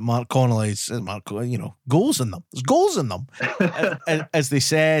that Mark Connolly's goals in them. There's goals in them, as they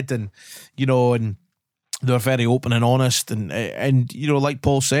said, and and they're very open and honest, and like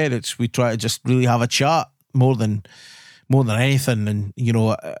Paul said, we try to just really have a chat more than anything, and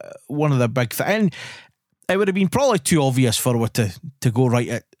one of the big things, and it would have been probably too obvious for us to go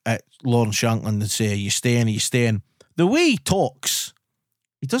right at Lawrence Shankland and say, are you staying? The way he talks,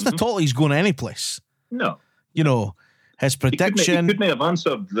 he doesn't talk like he's going any place. No. His prediction. He couldn't have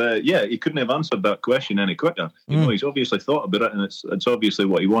answered that question any quicker. He's obviously thought about it, and it's obviously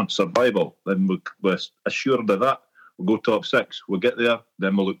what he wants: survival. Then we're assured of that. We'll go top 6. We'll get there.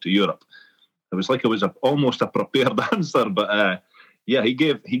 Then we'll look to Europe. It was like it was almost a prepared answer, but he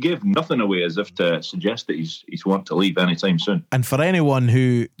gave nothing away as if to suggest that he's wanting to leave anytime soon. And for anyone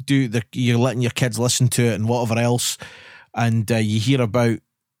who you're letting your kids listen to it and whatever else, and you hear about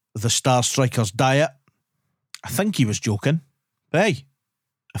the Star Strikers diet, I think he was joking. Hey,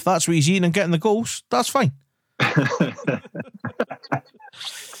 if that's what he's eating and getting the goals, that's fine.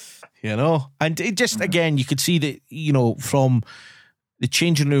 And it just, again, you could see that, from the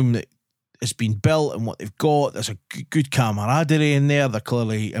changing room that has been built and what they've got, there's a good camaraderie in there. They're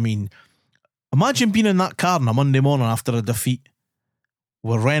clearly, imagine being in that car on a Monday morning after a defeat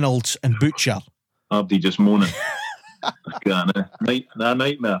with Reynolds and Butcher. Abdi just moaning.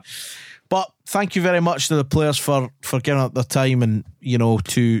 Nightmare. But thank you very much to the players for giving up their time and,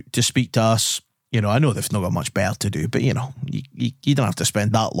 to speak to us. I know they've not got much better to do, but, you don't have to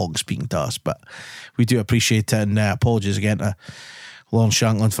spend that long speaking to us. But we do appreciate it, and apologies again to Lawrence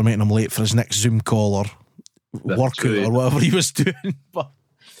Shankland for making him late for his next Zoom call or workout or whatever he was doing. But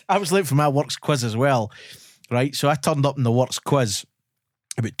I was late for my works quiz as well, right? So I turned up in the works quiz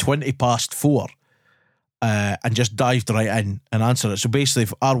about 4:20. And just dived right in and answered it. So basically,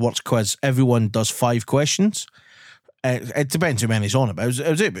 for our works quiz, everyone does 5 questions. It depends how many's on it, but it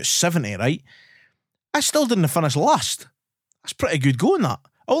was about 70, right? I still didn't finish last. That's pretty good going, that.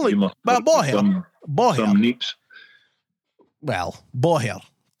 Only, but a ball here. Some neeps. Well, Boher.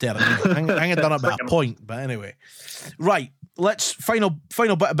 Derek. I think I done it by a point, but anyway. Right, let's final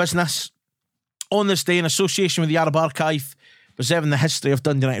bit of business. On this day, in association with the Arab Archive, preserving the history of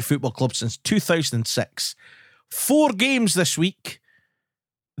Dundee United Football Club since 2006. 4 games this week.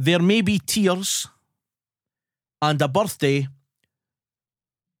 There may be tears. And a birthday.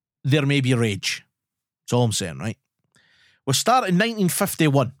 There may be rage. That's all I'm saying, right? We start in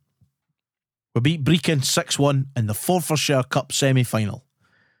 1951. We beat Brecon 6-1 in the Forfarshire Cup semi-final.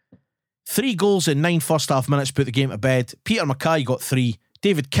 3 goals in 9 first-half minutes put the game to bed. Peter Mackay got 3,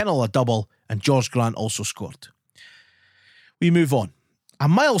 David Connolly a double, and George Grant also scored. We move on. A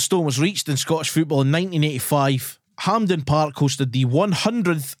milestone was reached in Scottish football in 1985. Hampden Park hosted the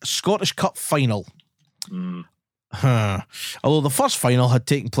 100th Scottish Cup final. Although the first final had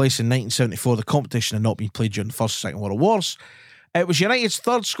taken place in 1974, the competition had not been played during the First and Second World Wars. It was United's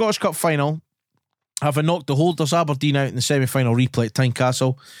 3rd Scottish Cup final, having knocked the holders Aberdeen out in the semi-final replay at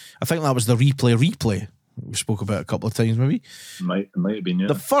Tynecastle. I think that was the replay we spoke about a couple of times, maybe. Might have been, yeah.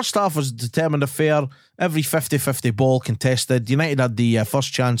 The first half was a determined affair. Every 50-50 ball contested. United had the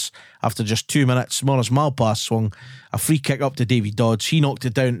first chance after just 2 minutes. Maurice Malpass swung a free kick up to Davy Dodds. He knocked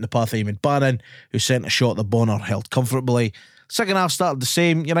it down in the path of Eamon Bannon, who sent a shot that Bonner held comfortably. Second half started the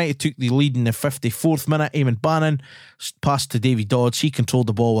same. United took the lead in the 54th minute. Eamon Bannon passed to Davy Dodds. He controlled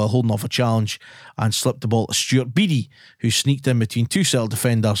the ball while holding off a challenge and slipped the ball to Stuart Beattie, who sneaked in between 2 settled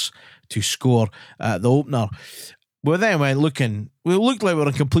defenders to score the opener. We then went looking. We looked like we were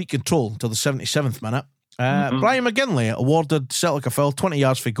in complete control until the 77th minute. Brian McGinley awarded Celtic a foul, 20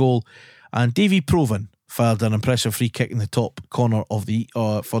 yards for goal, and Davy Provan fired an impressive free kick in the top corner of the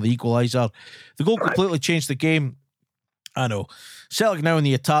for the equaliser. The goal completely changed the game. I know. Celtic now in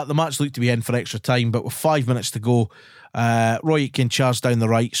the attack. The match looked to be in for extra time, but with 5 minutes to go, Roy Aitken charged down the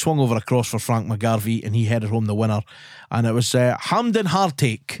right, swung over a cross for Frank McGarvey, and he headed home the winner. And it was Hampden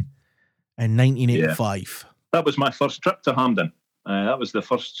Heartache in 1985. Yeah. That was my first trip to Hampden. That was the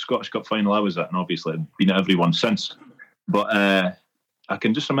first Scottish Cup final I was at, and obviously I've been at every one since. But I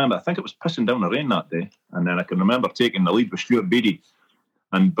can just remember, I think it was pissing down the rain that day, and then I can remember taking the lead with Stuart Beattie.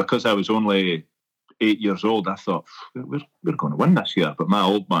 And because I was only 8 years old, I thought, we're going to win this year. But my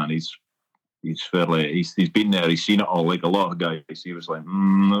old man, he's been there, he's seen it all, like a lot of guys. He was like,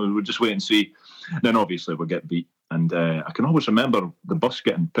 we'll just wait and see. Then obviously we'll get beat. And I can always remember the bus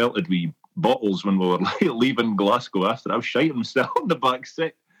getting pelted with bottles when we were leaving Glasgow after. I was shiting myself on the back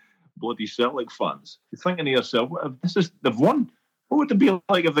seat. Bloody Celtic fans. You're thinking to yourself, they've won. What would it be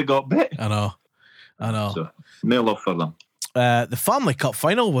like if they got beat? I know. So, no love for them. The Family Cup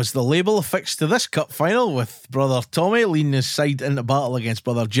final was the label affixed to this cup final, with brother Tommy leading his side into battle against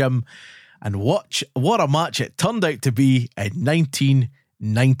brother Jim. And what a match it turned out to be in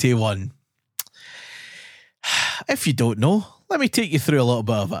 1991. If you don't know, let me take you through a little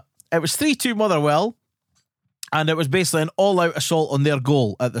bit of it. It was 3-2 Motherwell, and it was basically an all-out assault on their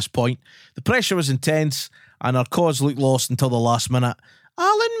goal at this point. The pressure was intense, and our cause looked lost until the last minute.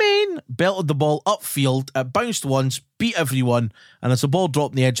 Alan Main belted the ball upfield. It bounced once, beat everyone, and as the ball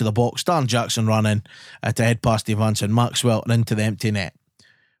dropped on the edge of the box, Darren Jackson ran in to head past the advance and Maxwell and into the empty net.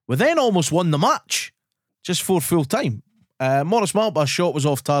 We then almost won the match, just for full time. Maurice Malpa's shot was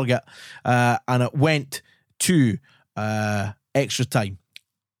off target, and it went to extra time.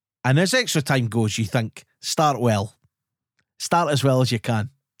 And as extra time goes, you think, start well. Start as well as you can.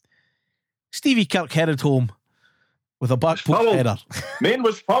 Stevie Kirk headed home with a back post header. Main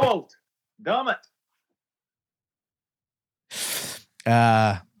was fouled. Damn it.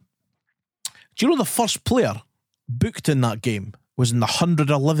 Do you know the first player booked in that game was in the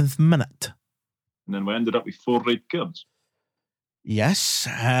 111th minute? And then we ended up with 4 red cards. Yes.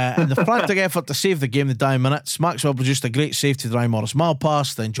 In the frantic effort to save the game in the dying minutes, Maxwell produced a great save to deny Maurice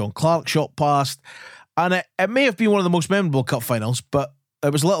Malpass, then John Clark shot past. And it may have been one of the most memorable cup finals, but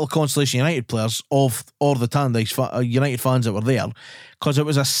it was little consolation United players or the Tannadice United fans that were there, because it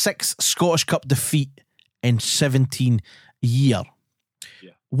was a 6th Scottish Cup defeat in 17 years.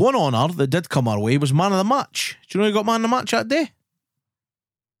 Yeah. One honour that did come our way was man of the match. Do you know who got man of the match that day?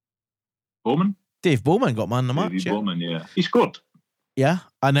 Bowman? Dave Bowman got man of the match. Davey Bowman, yeah. He scored. Yeah,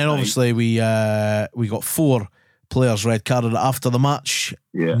 and then obviously we got 4 players red carded after the match.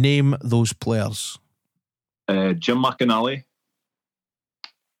 Yeah. Name those players. Jim McAnally.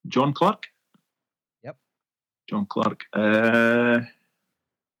 John Clark? Yep. John Clark.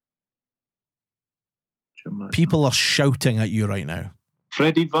 People are shouting at you right now.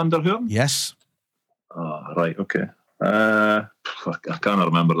 Freddie van der Hoorn? Yes. Oh, right, okay. I can't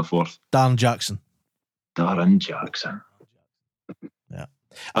remember the 4th. Darren Jackson. Darren Jackson. Yeah.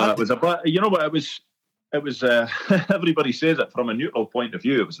 It was you know what? It was It was, everybody says it from a neutral point of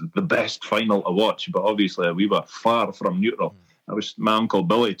view. It was the best final to watch, but obviously we were far from neutral. My Uncle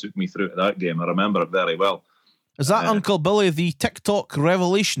Billy took me through to that game. I remember it very well. Is that Uncle Billy the TikTok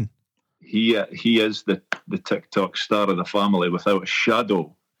revelation? He is the TikTok star of the family without a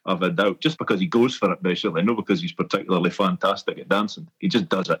shadow of a doubt. Just because he goes for it, basically, not because he's particularly fantastic at dancing. He just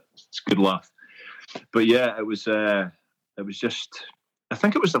does it. It's a good laugh. But yeah, it was just. I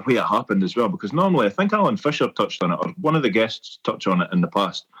think it was the way it happened as well, because normally I think Alan Fisher touched on it, or one of the guests touched on it in the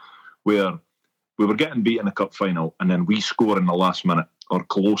past, where we were getting beat in the cup final and then we score in the last minute or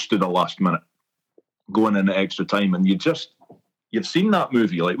close to the last minute, going in the extra time. And you've seen that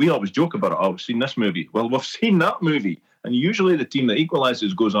movie. Like, we always joke about it. Oh, we've seen this movie. Well, we've seen that movie. And usually the team that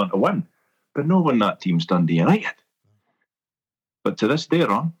equalises goes on to win. But no one that team's Dundee United. But to this day,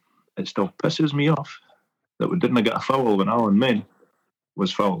 Ron, it still pisses me off that we didn't get a foul when Alan Main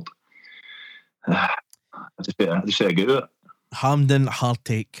was fouled. I just say I get it. Hampden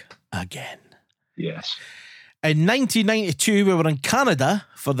heartache again. Yes. In 1992, we were in Canada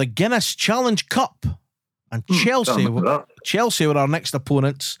for the Guinness Challenge Cup, and Chelsea were our next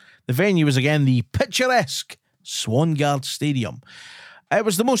opponents. The venue was again the picturesque Swangard Stadium. It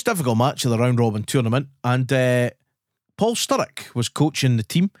was the most difficult match of the round-robin tournament, and Paul Sturrock was coaching the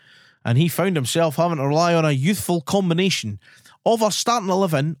team, and he found himself having to rely on a youthful combination. Of our starting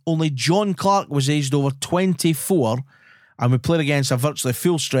 11, only John Clark was aged over 24, and we played against a virtually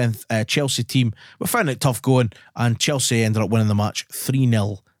full-strength Chelsea team. We found it tough going, and Chelsea ended up winning the match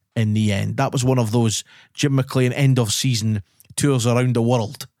 3-0 in the end. That was one of those Jim McLean end-of-season tours around the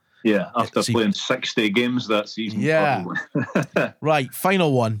world. Yeah, after playing 60 games that season. Yeah. Right,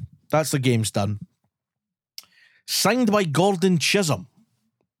 final one. That's the game's done. Signed by Gordon Chisholm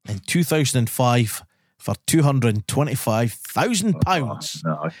in 2005 for £225,000.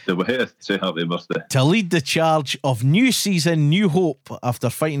 No, we're here to say happy birthday. To lead the charge of new season, new hope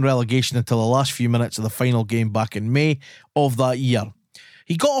after fighting relegation until the last few minutes of the final game back in May of that year.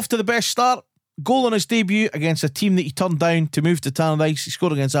 He got off to the best start. Goal on his debut against a team that he turned down to move to Tannadice. He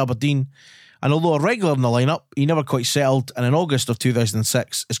scored against Aberdeen. And although a regular in the lineup, he never quite settled. And in August of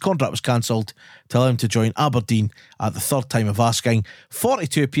 2006, his contract was cancelled to allow him to join Aberdeen at the third time of asking.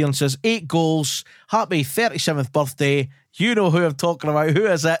 42 appearances, 8 goals. Happy 37th birthday. You know who I'm talking about. Who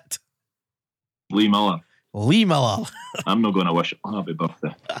is it? Lee Miller. Lee Miller. I'm not going to wish him happy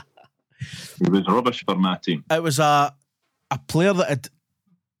birthday. He was rubbish for my team. It was a player that had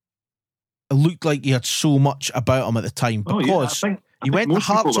looked like he had so much about him at the time, because he went to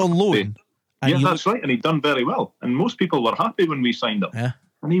Hearts on loan. Yeah, that's right, and he'd done very well. And most people were happy when we signed him. Yeah.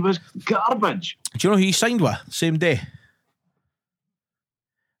 And he was garbage. Do you know who he signed with? Same day.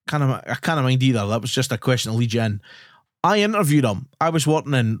 I can't mind either. That was just a question to lead you in. I interviewed him. I was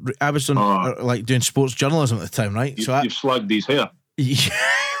doing sports journalism at the time, right? You've slagged his hair.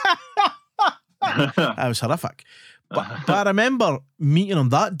 That was horrific. But I remember meeting him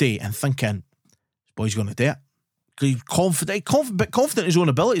that day and thinking, this boy's going to do it. He's confident in his own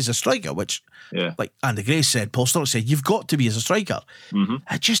ability as a striker, which, like Andy Gray said, Paul Sturrock said, you've got to be as a striker. Mm-hmm.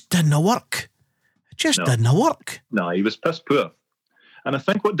 It just didn't work. Didn't work. No, he was piss poor. And I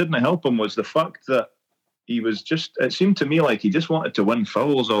think what didn't help him was the fact that he was it seemed to me like he just wanted to win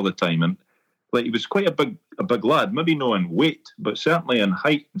fouls all the time. And like, he was quite a big lad, maybe not in weight, but certainly in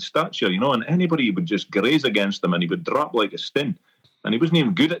height and stature, and anybody would just graze against him and he would drop like a stone. And he wasn't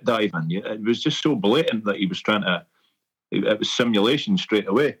even good at diving. It was just so blatant that he was trying to. It was simulation straight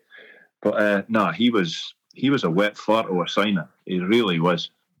away. But he was a wet fart or a signer. He really was.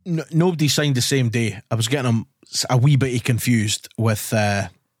 Nobody signed the same day. I was getting him a wee bit confused with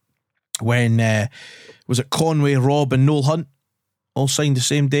when was it Conway, Robb, and Noel Hunt all signed the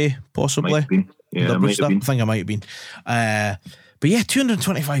same day, possibly. Might have been. Yeah, might have been. I think it might have been. But yeah,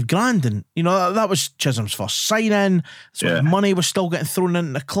 $225,000, and that was Chisholm's first sign-in. So money was still getting thrown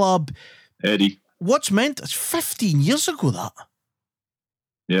into the club. Eddie, what's meant? It's 15 years ago. That.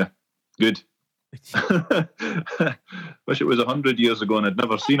 Yeah, good. Wish it was 100 years ago and I'd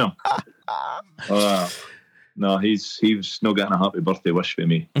never seen him. No, he's not getting a happy birthday wish for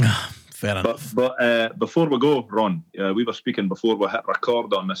me. Fair enough. But before we go, Ron, we were speaking before we hit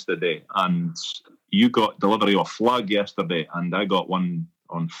record on this today, and you got delivery of a flag yesterday, and I got one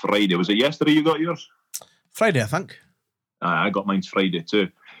on Friday. Was it yesterday you got yours? Friday, I think. I got mine Friday too.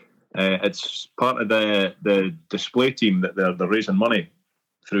 It's part of the display team that they're raising money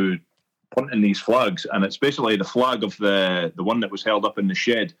through punting these flags, and it's basically the flag of the one that was held up in the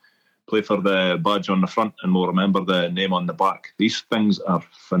shed. Play for the badge on the front, and we'll remember the name on the back. These things are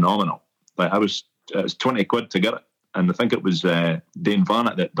phenomenal. Like, it was 20 quid to get it. and I think it was Dane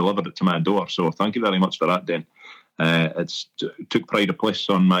Vanett that delivered it to my door. So thank you very much for that, Dane. It took pride of place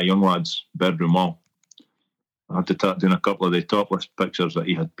on my young lad's bedroom wall. I had to start doing a couple of the topless pictures that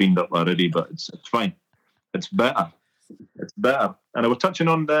he had pinned up already, but it's fine. It's better. It's better. And I was touching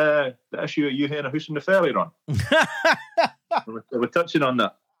on the issue of you hearing a hoose in the ferry run. We're touching on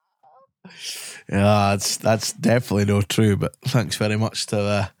that. Yeah, that's definitely not true. But thanks very much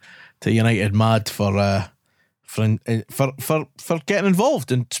to United Mad for getting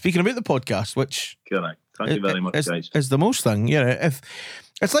involved and speaking about the podcast. Which correct. Thank you very much, guys. Is the most thing, if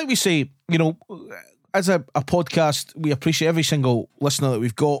it's like we say, as a podcast, we appreciate every single listener that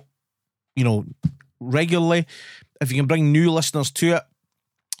we've got, regularly. If you can bring new listeners to it,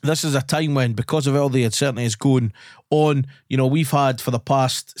 this is a time when, because of all the uncertainties going on, we've had for the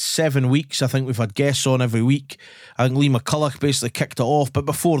past 7 weeks, I think we've had guests on every week. I think Lee McCulloch basically kicked it off. But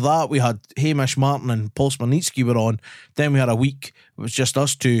before that, we had Hamish Martin and Paul Smirnitsky were on. Then we had a week, it was just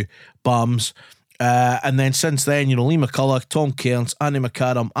us two BAMs. And then since then, Lee McCulloch, Tom Cairns, Andy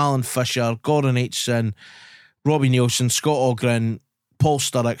McAdam, Alan Fisher, Gordon Aitchison, Robbie Nielsen, Scott Ogren, Paul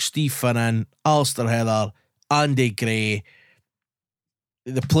Sturrock, Steve Finnan, Alistair Heather, Andy Gray,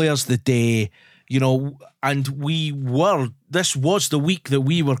 the players of the day, and this was the week that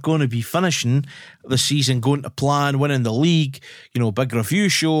we were going to be finishing the season, going to plan, winning the league, big review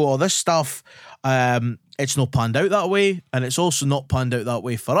show, all this stuff. It's not panned out that way, and it's also not panned out that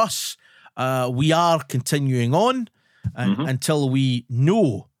way for us. We are continuing on until we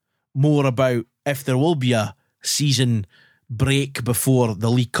know more about if there will be a season break before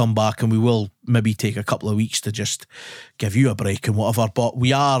the league come back, and we will maybe take a couple of weeks to just give you a break and whatever, but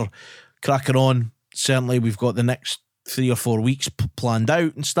we are cracking on. Certainly we've got the next 3 or 4 weeks planned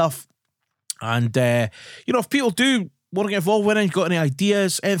out and stuff, and if people do want to get involved with it, got any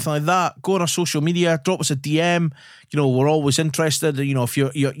ideas, anything like that, go on our social media, drop us a DM. We're always interested. If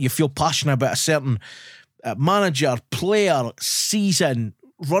you feel passionate about a certain manager, player, season,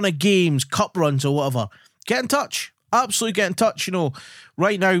 run of games, cup runs or whatever, get in touch. Absolutely get in touch.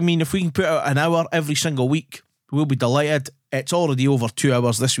 Right now, if we can put out an hour every single week, we'll be delighted. It's already over 2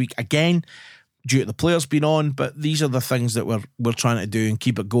 hours this week again, due to the players being on, but these are the things that we're trying to do and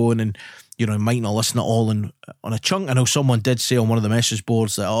keep it going. And might not listen to all on a chunk. I know someone did say on one of the message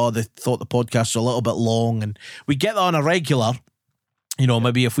boards that they thought the podcast was a little bit long, and we get that on a regular.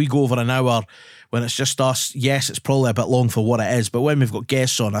 Maybe if we go over an hour when it's just us, yes, it's probably a bit long for what it is, but when we've got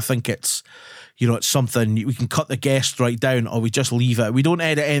guests on, I think it's it's something we can cut the guest right down, or we just leave it. We don't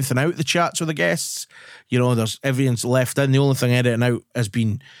edit anything out, the chats with the guests. There's everything's left in. The only thing editing out has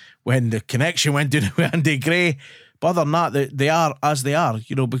been when the connection went down with Andy Gray. But other than that, they are as they are,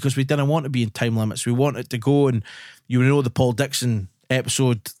 because we didn't want to be in time limits. We wanted to go, and the Paul Dixon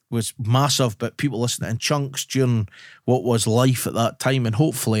episode was massive, but people listened in chunks during what was life at that time, and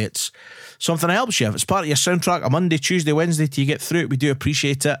hopefully it's something that helps you. If it's part of your soundtrack, a Monday, Tuesday, Wednesday till you get through it, we do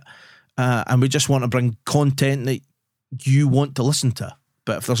appreciate it. And we just want to bring content that you want to listen to.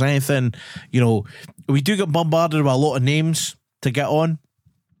 But if there's anything, we do get bombarded with a lot of names to get on.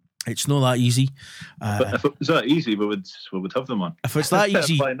 It's not that easy. But if it was that easy, we would have them on. If it's that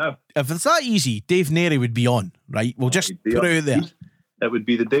easy, Dave Neary would be on, right? We'll just put it out there. It would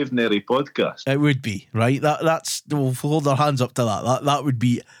be the Dave Neary podcast. It would be, right? That's we'll hold our hands up to that. That would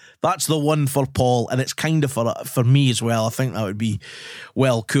be. That's the one for Paul, and it's kind of for me as well. I think that would be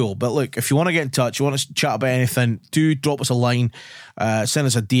cool. But look, if you want to get in touch, you want to chat about anything, do drop us a line, send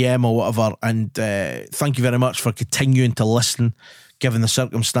us a DM or whatever. And thank you very much for continuing to listen, given the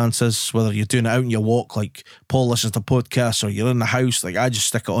circumstances, whether you're doing it out in your walk, like Paul listens to podcasts, or you're in the house, like I just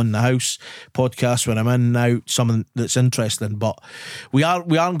stick it on the house podcast when I'm in and out, something that's interesting. But we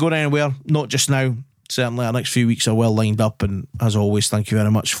aren't going anywhere, not just now. Certainly our next few weeks are well lined up, and as always, thank you very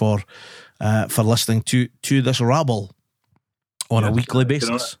much for listening to this rabble on a weekly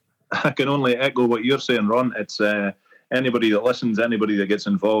basis. I can only echo what you're saying, Ron. It's anybody that listens, anybody that gets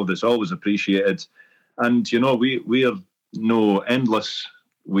involved, it's always appreciated. And we're no endless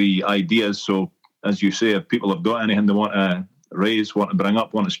ideas, so as you say, if people have got anything they want to raise, want to bring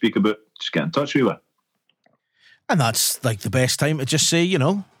up, want to speak about, just get in touch with you. And that's like the best time to just say,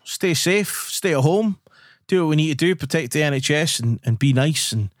 stay safe, stay at home, do what we need to do, protect the NHS, and be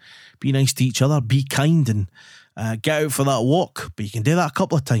nice to each other, be kind, and get out for that walk. But you can do that a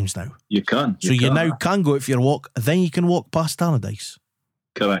couple of times now. You can. You now can go out for your walk, then you can walk past Tannadice.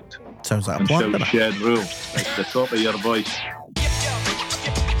 Correct. Sounds like a plan. Shout shed rule. It's the top of your voice.